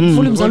low. Yeah, the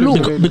volumes are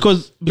low.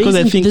 Because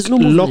I think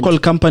local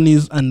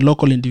companies and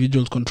local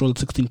individuals control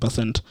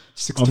 16%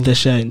 of the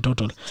share in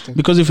total. 16.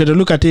 Because if you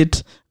look at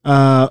it,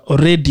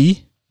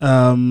 already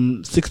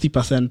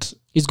 60%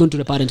 is going to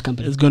the parent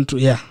company. It's going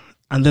to,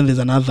 and then there's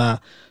another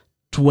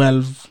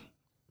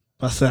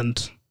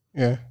 12%.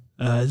 Yeah.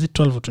 Is it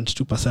 12 or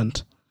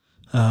 22%?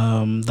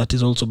 That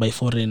is also by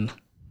foreign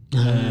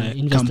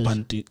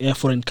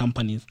foreign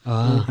companies,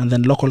 and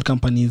then local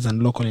companies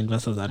and local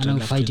investors are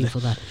fighting for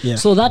that. Yeah.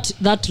 So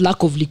that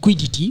lack of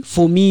liquidity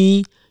for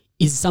me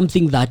is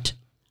something that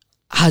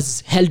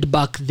has held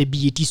back the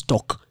BAT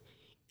stock.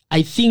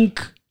 I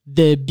think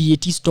the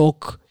BAT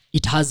stock,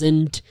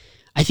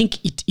 I think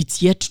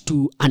it's yet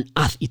to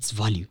unearth its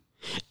value.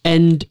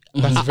 And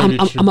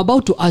I'm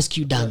about to ask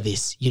you, Dan,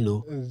 this,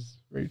 That's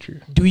very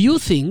true. Do you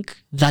think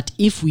that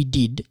if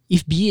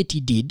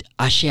BAT did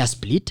a share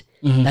split,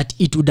 that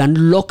it would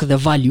unlock the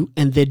value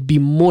and there'd be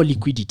more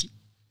liquidity?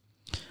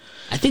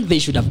 I think they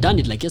should have done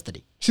it like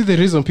yesterday. See, the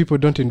reason people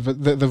don't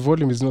invest, the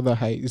volume is not that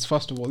high, is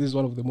first of all, this is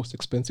one of the most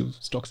expensive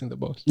stocks in the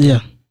bourse.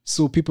 Yeah.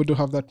 So people don't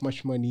have that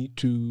much money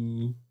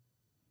to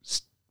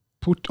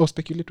put or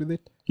speculate with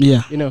it.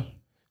 Yeah.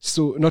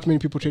 So not many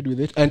people trade with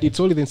it. And it's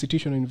only the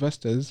institutional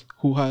investors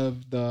who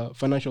have the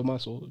financial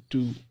muscle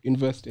to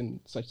invest in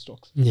such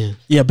stocks. Yeah.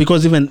 Yeah,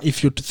 because even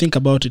if you think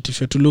about it, if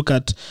you're to look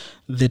at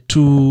the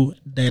two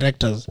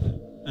directors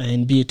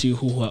in BAT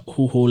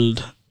who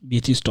hold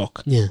BAT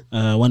stock,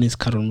 one is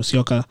Carol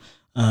Musyoka,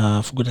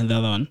 forgotten the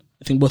other one.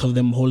 I think both of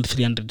them hold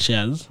 300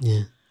 shares.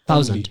 Yeah.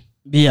 1,000.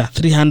 Yeah,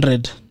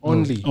 300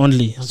 only.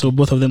 Okay. So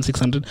both of them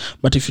 600.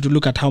 But if you to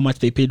look at how much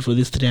they paid for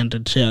these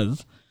 300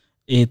 shares,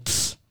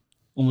 it's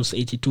almost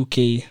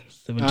 82k.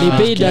 They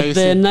paid at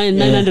the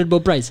 900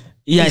 bob price.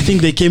 Yeah, I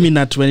think they came in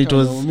at when it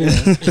was.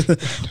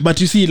 But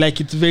you see, like,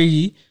 it's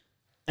very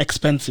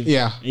expensive.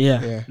 Yeah.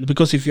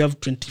 Because if you have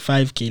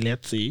 25k,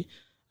 let's say,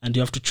 and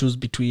you have to choose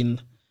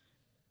between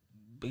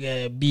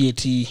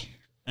BAT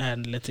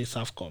and, let's say,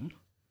 Safcom,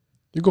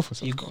 you go for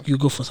Safcom. You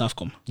go for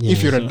Safcom. Yeah.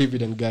 If you're a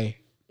dividend guy,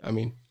 I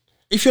mean.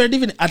 If you're a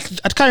dividend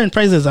at current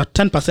prices at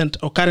 10%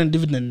 or current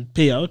dividend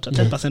payout at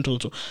 10%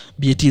 also,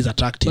 BAT is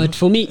attractive. But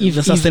for me, if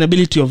the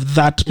sustainability of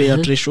that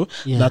payout ratio,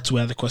 that's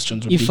where the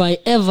questions would be. If I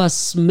ever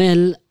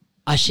smell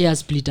a share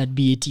split at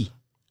BAT,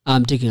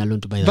 I'm taking a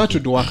loan to buy that. That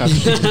would work.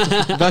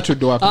 That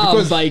would work.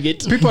 Because buying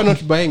it. People are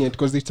not buying it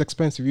because it's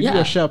expensive. You do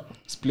a sharp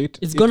split,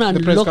 it's going to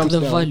unlock the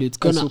value. It's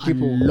going to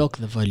unlock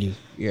the value.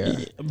 Yeah.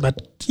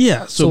 But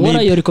yeah. So what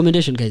are your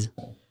recommendations, guys?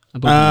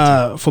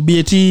 For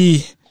BAT,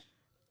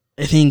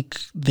 I think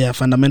their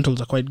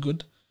fundamentals are quite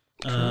good.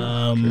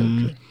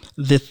 The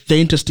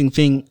interesting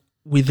thing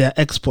with their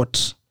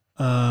export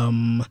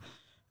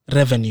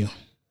revenue.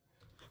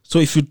 So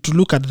if you to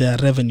look at their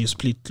revenue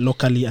split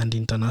locally and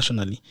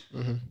internationally,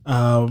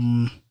 now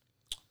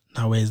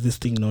where is this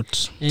thing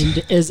not? And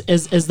as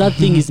that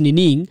thing is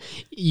nining,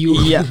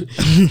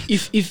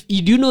 if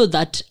you do know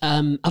that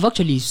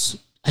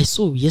I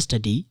saw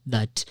yesterday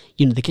that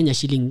the Kenya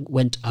shilling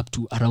went up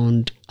to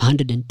around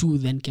 102,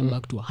 then came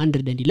back to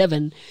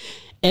 111.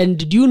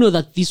 And do you know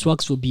that this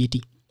works for BAT?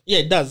 Yeah,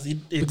 it does.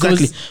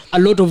 Exactly.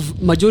 Because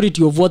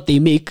majority of what they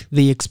make,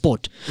 they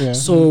export. Yeah.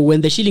 So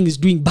when the shilling is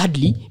doing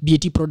badly,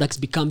 BAT products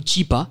become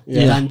cheaper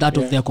than that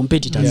of their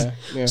competitors.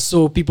 Yeah.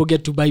 So people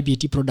get to buy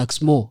BAT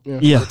products more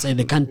outside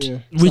the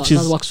country. Yeah. So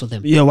that works for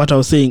them. Yeah, what I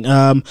was saying.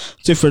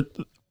 So if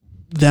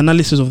the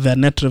analysis of their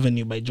net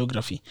revenue by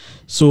geography.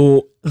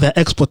 So their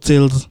export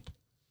sales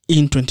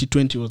in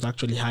 2020 was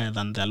actually higher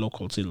than their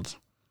local sales.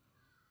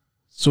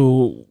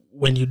 So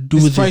when you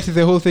do despite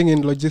the whole thing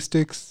in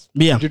logistics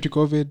due to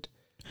COVID.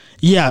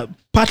 Yeah,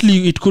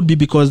 partly it could be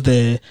because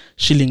the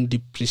shilling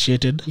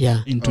depreciated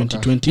in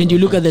 2020. And you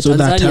look at the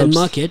Tanzanian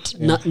market,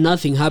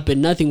 nothing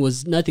happened.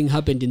 Nothing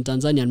happened in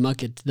Tanzanian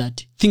market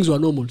that things were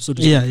normal, so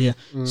to say.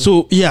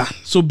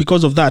 So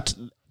because of that,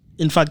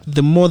 in fact,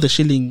 the more the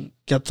shilling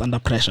gets under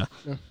pressure,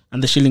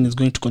 and the shilling is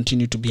going to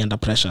continue to be under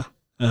pressure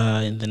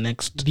in the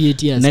next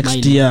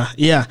year.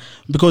 Yeah,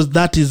 because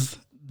that is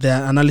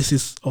the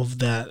analysis of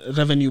their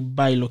revenue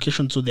by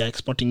location, so they are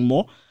exporting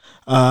more.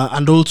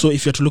 And also,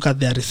 if you're to look at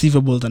their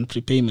receivables and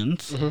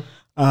prepayments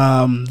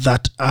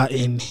that are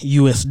in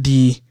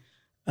USD,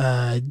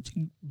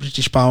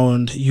 British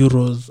pound,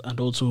 euros, and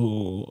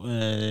also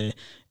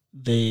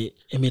the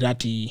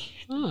Emirati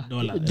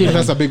dollar.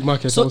 That's a big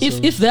market. So also.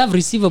 if they have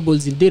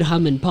receivables in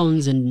dirham and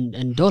pounds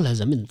and dollars,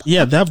 I mean, they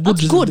have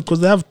good because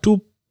they have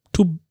 2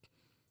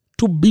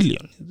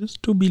 billion. Is this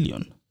 2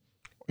 billion?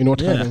 In what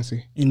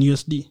currency? In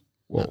USD.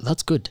 Wow,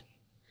 that's good.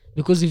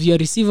 Because if your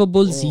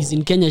receivables is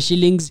in Kenya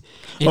shillings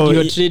and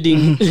you're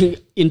trading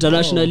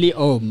internationally,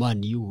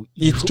 man,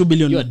 it's 2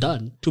 billion. You are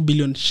done. 2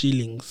 billion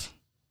shillings.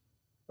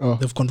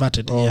 They've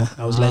converted. Yeah,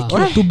 I was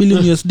like, 2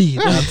 billion USD.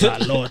 That's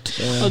a lot.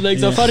 I was like,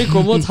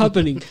 Safaricom, what's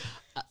happening?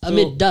 I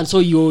mean, Dan. So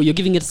you're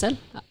giving it a sell,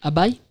 a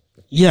buy?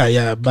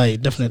 Yeah, buy.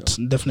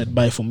 Definite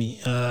buy for me.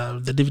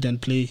 The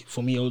dividend play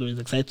for me always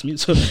excites me.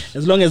 So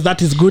as long as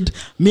that is good,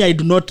 me, I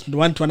do not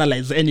want to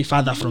analyze any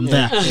further from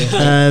there.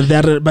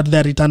 But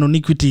their return on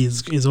equity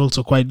is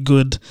also quite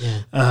good.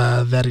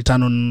 Their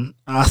return on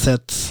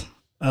assets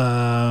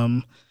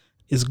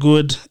is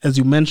good. As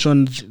you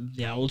mentioned,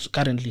 they are also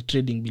currently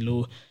trading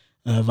below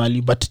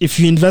value. But if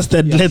you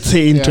invested, let's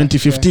say in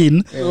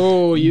 2015,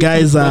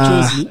 guys,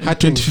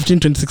 2015,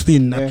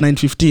 2016 at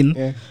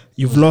 9.15,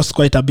 you've lost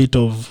quite a bit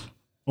of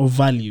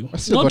value.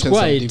 Not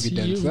quite.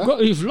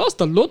 You've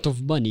lost a lot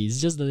of money. It's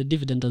just that the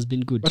dividend has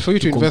been good. But for you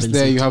to invest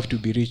there, you have to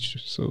be rich.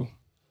 So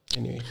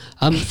anyway,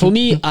 for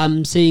me,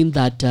 I'm saying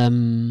that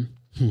I'm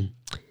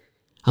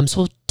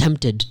so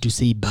tempted to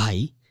say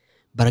buy,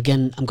 but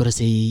again, I'm gonna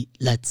say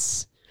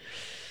let's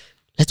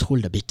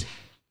hold a bit.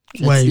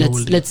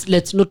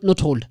 Let's not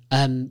hold.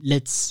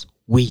 Let's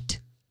wait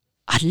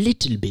a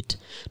little bit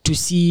to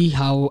see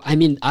how. I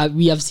mean,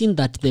 we have seen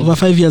that over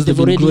 5 years they've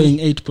been growing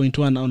 8.1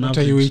 on average. What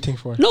are you waiting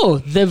for?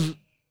 No,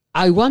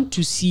 I want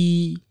to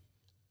see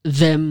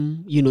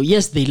them.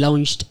 Yes, they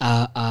launched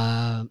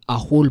a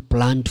whole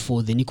plant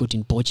for the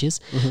nicotine pouches,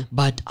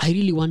 but I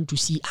really want to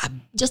see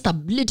just a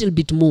little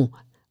bit more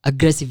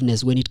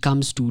aggressiveness when it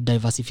comes to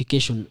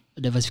diversification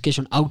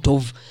out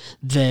of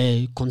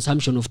the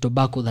consumption of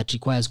tobacco that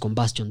requires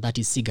combustion, that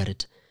is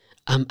cigarette.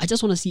 I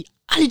just want to see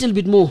a little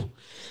bit more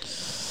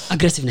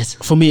aggressiveness.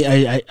 For me,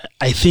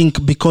 I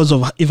think because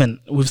of even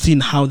we've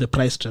seen how the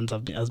price trends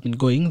has been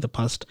going the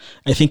past.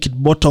 I think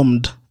it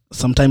bottomed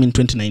sometime in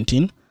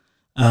 2019,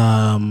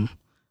 and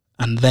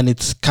then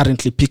it's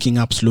currently picking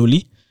up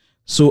slowly.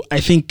 So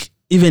I think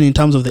even in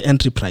terms of the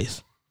entry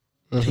price,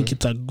 I think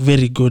it's a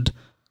very good.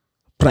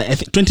 I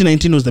think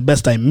 2019 was the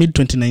best time, mid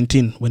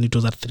 2019 when it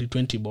was at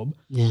 320 bob.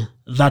 Yeah,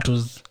 that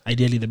was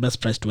ideally the best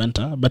price to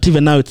enter. But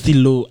even now it's still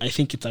low. I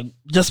think it's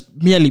just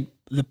merely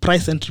the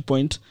price entry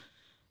point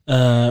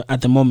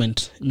at the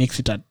moment makes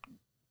it a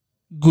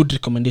good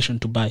recommendation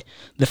to buy.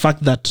 The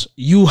fact that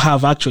you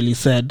have actually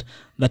said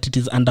that it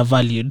is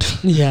undervalued,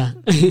 yeah,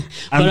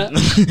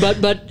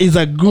 but is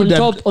a good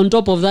on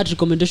top of that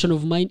recommendation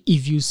of mine.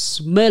 If you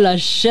smell a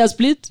share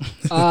split,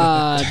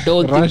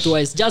 don't think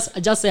twice.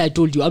 Just say I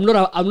told you. I'm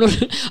not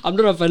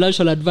a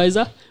financial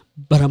advisor,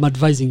 but I'm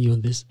advising you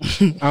on this.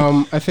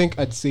 I think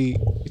I'd say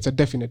it's a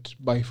definite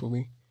buy for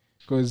me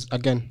because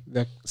again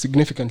they're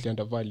significantly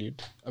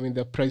undervalued. I mean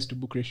their price to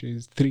book ratio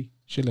is 3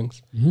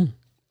 shillings.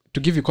 To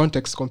give you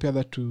context, compare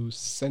that to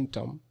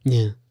Centum,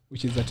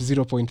 which is at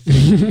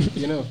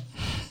 0.3.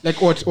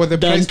 Like what the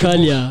price to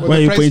book, why are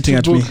you pointing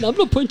at me? I'm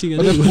not pointing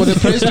at you. What the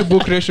price to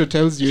book ratio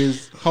tells you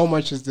is how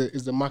much is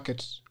the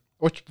market,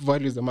 what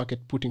value is the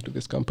market putting to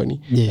this company,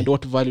 and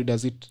what value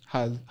does it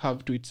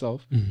have to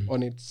itself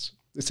on its,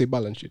 let's say,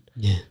 balance sheet.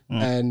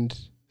 And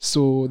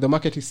so the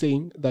market is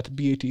saying that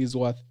BAT is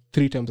worth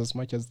 3 times as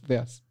much as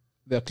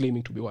they're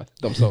claiming to be worth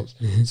themselves.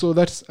 So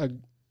that's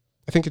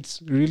I think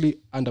it's really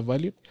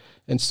undervalued,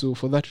 and so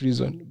for that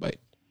reason,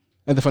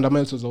 and the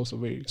fundamentals are also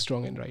very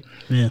strong and right.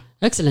 Yeah,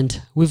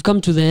 excellent. We've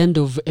come to the end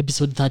of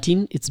episode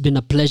 13. It's been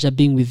a pleasure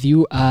being with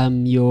you.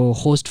 I'm your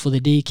host for the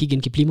day, Keegan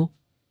Kiplimo.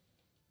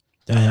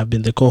 I have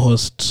been the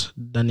co-host,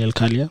 Daniel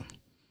Kalia.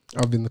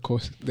 I've been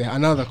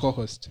another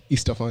co-host,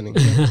 Easter Fanning.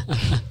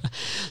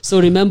 So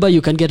remember,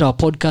 you can get our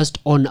podcast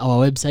on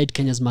our website,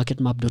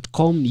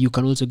 kenyasmarketmap.com. You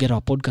can also get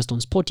our podcast on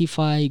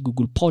Spotify,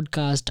 Google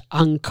Podcast,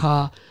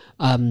 Anchor.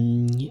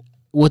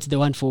 What's the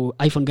one for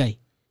iPhone guy?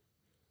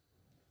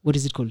 What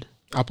is it called?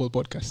 Apple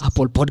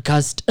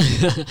Podcast.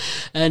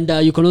 And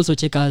you can also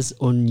check us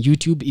on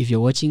YouTube if you're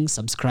watching.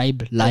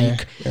 Subscribe,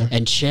 like,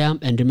 and share.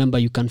 And remember,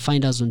 you can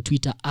find us on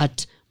Twitter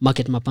at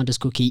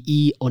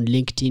marketmap_KE, on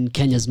LinkedIn,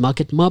 Kenya's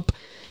Market Map.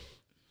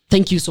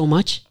 Thank you so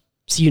much.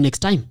 See you next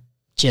time.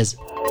 Cheers.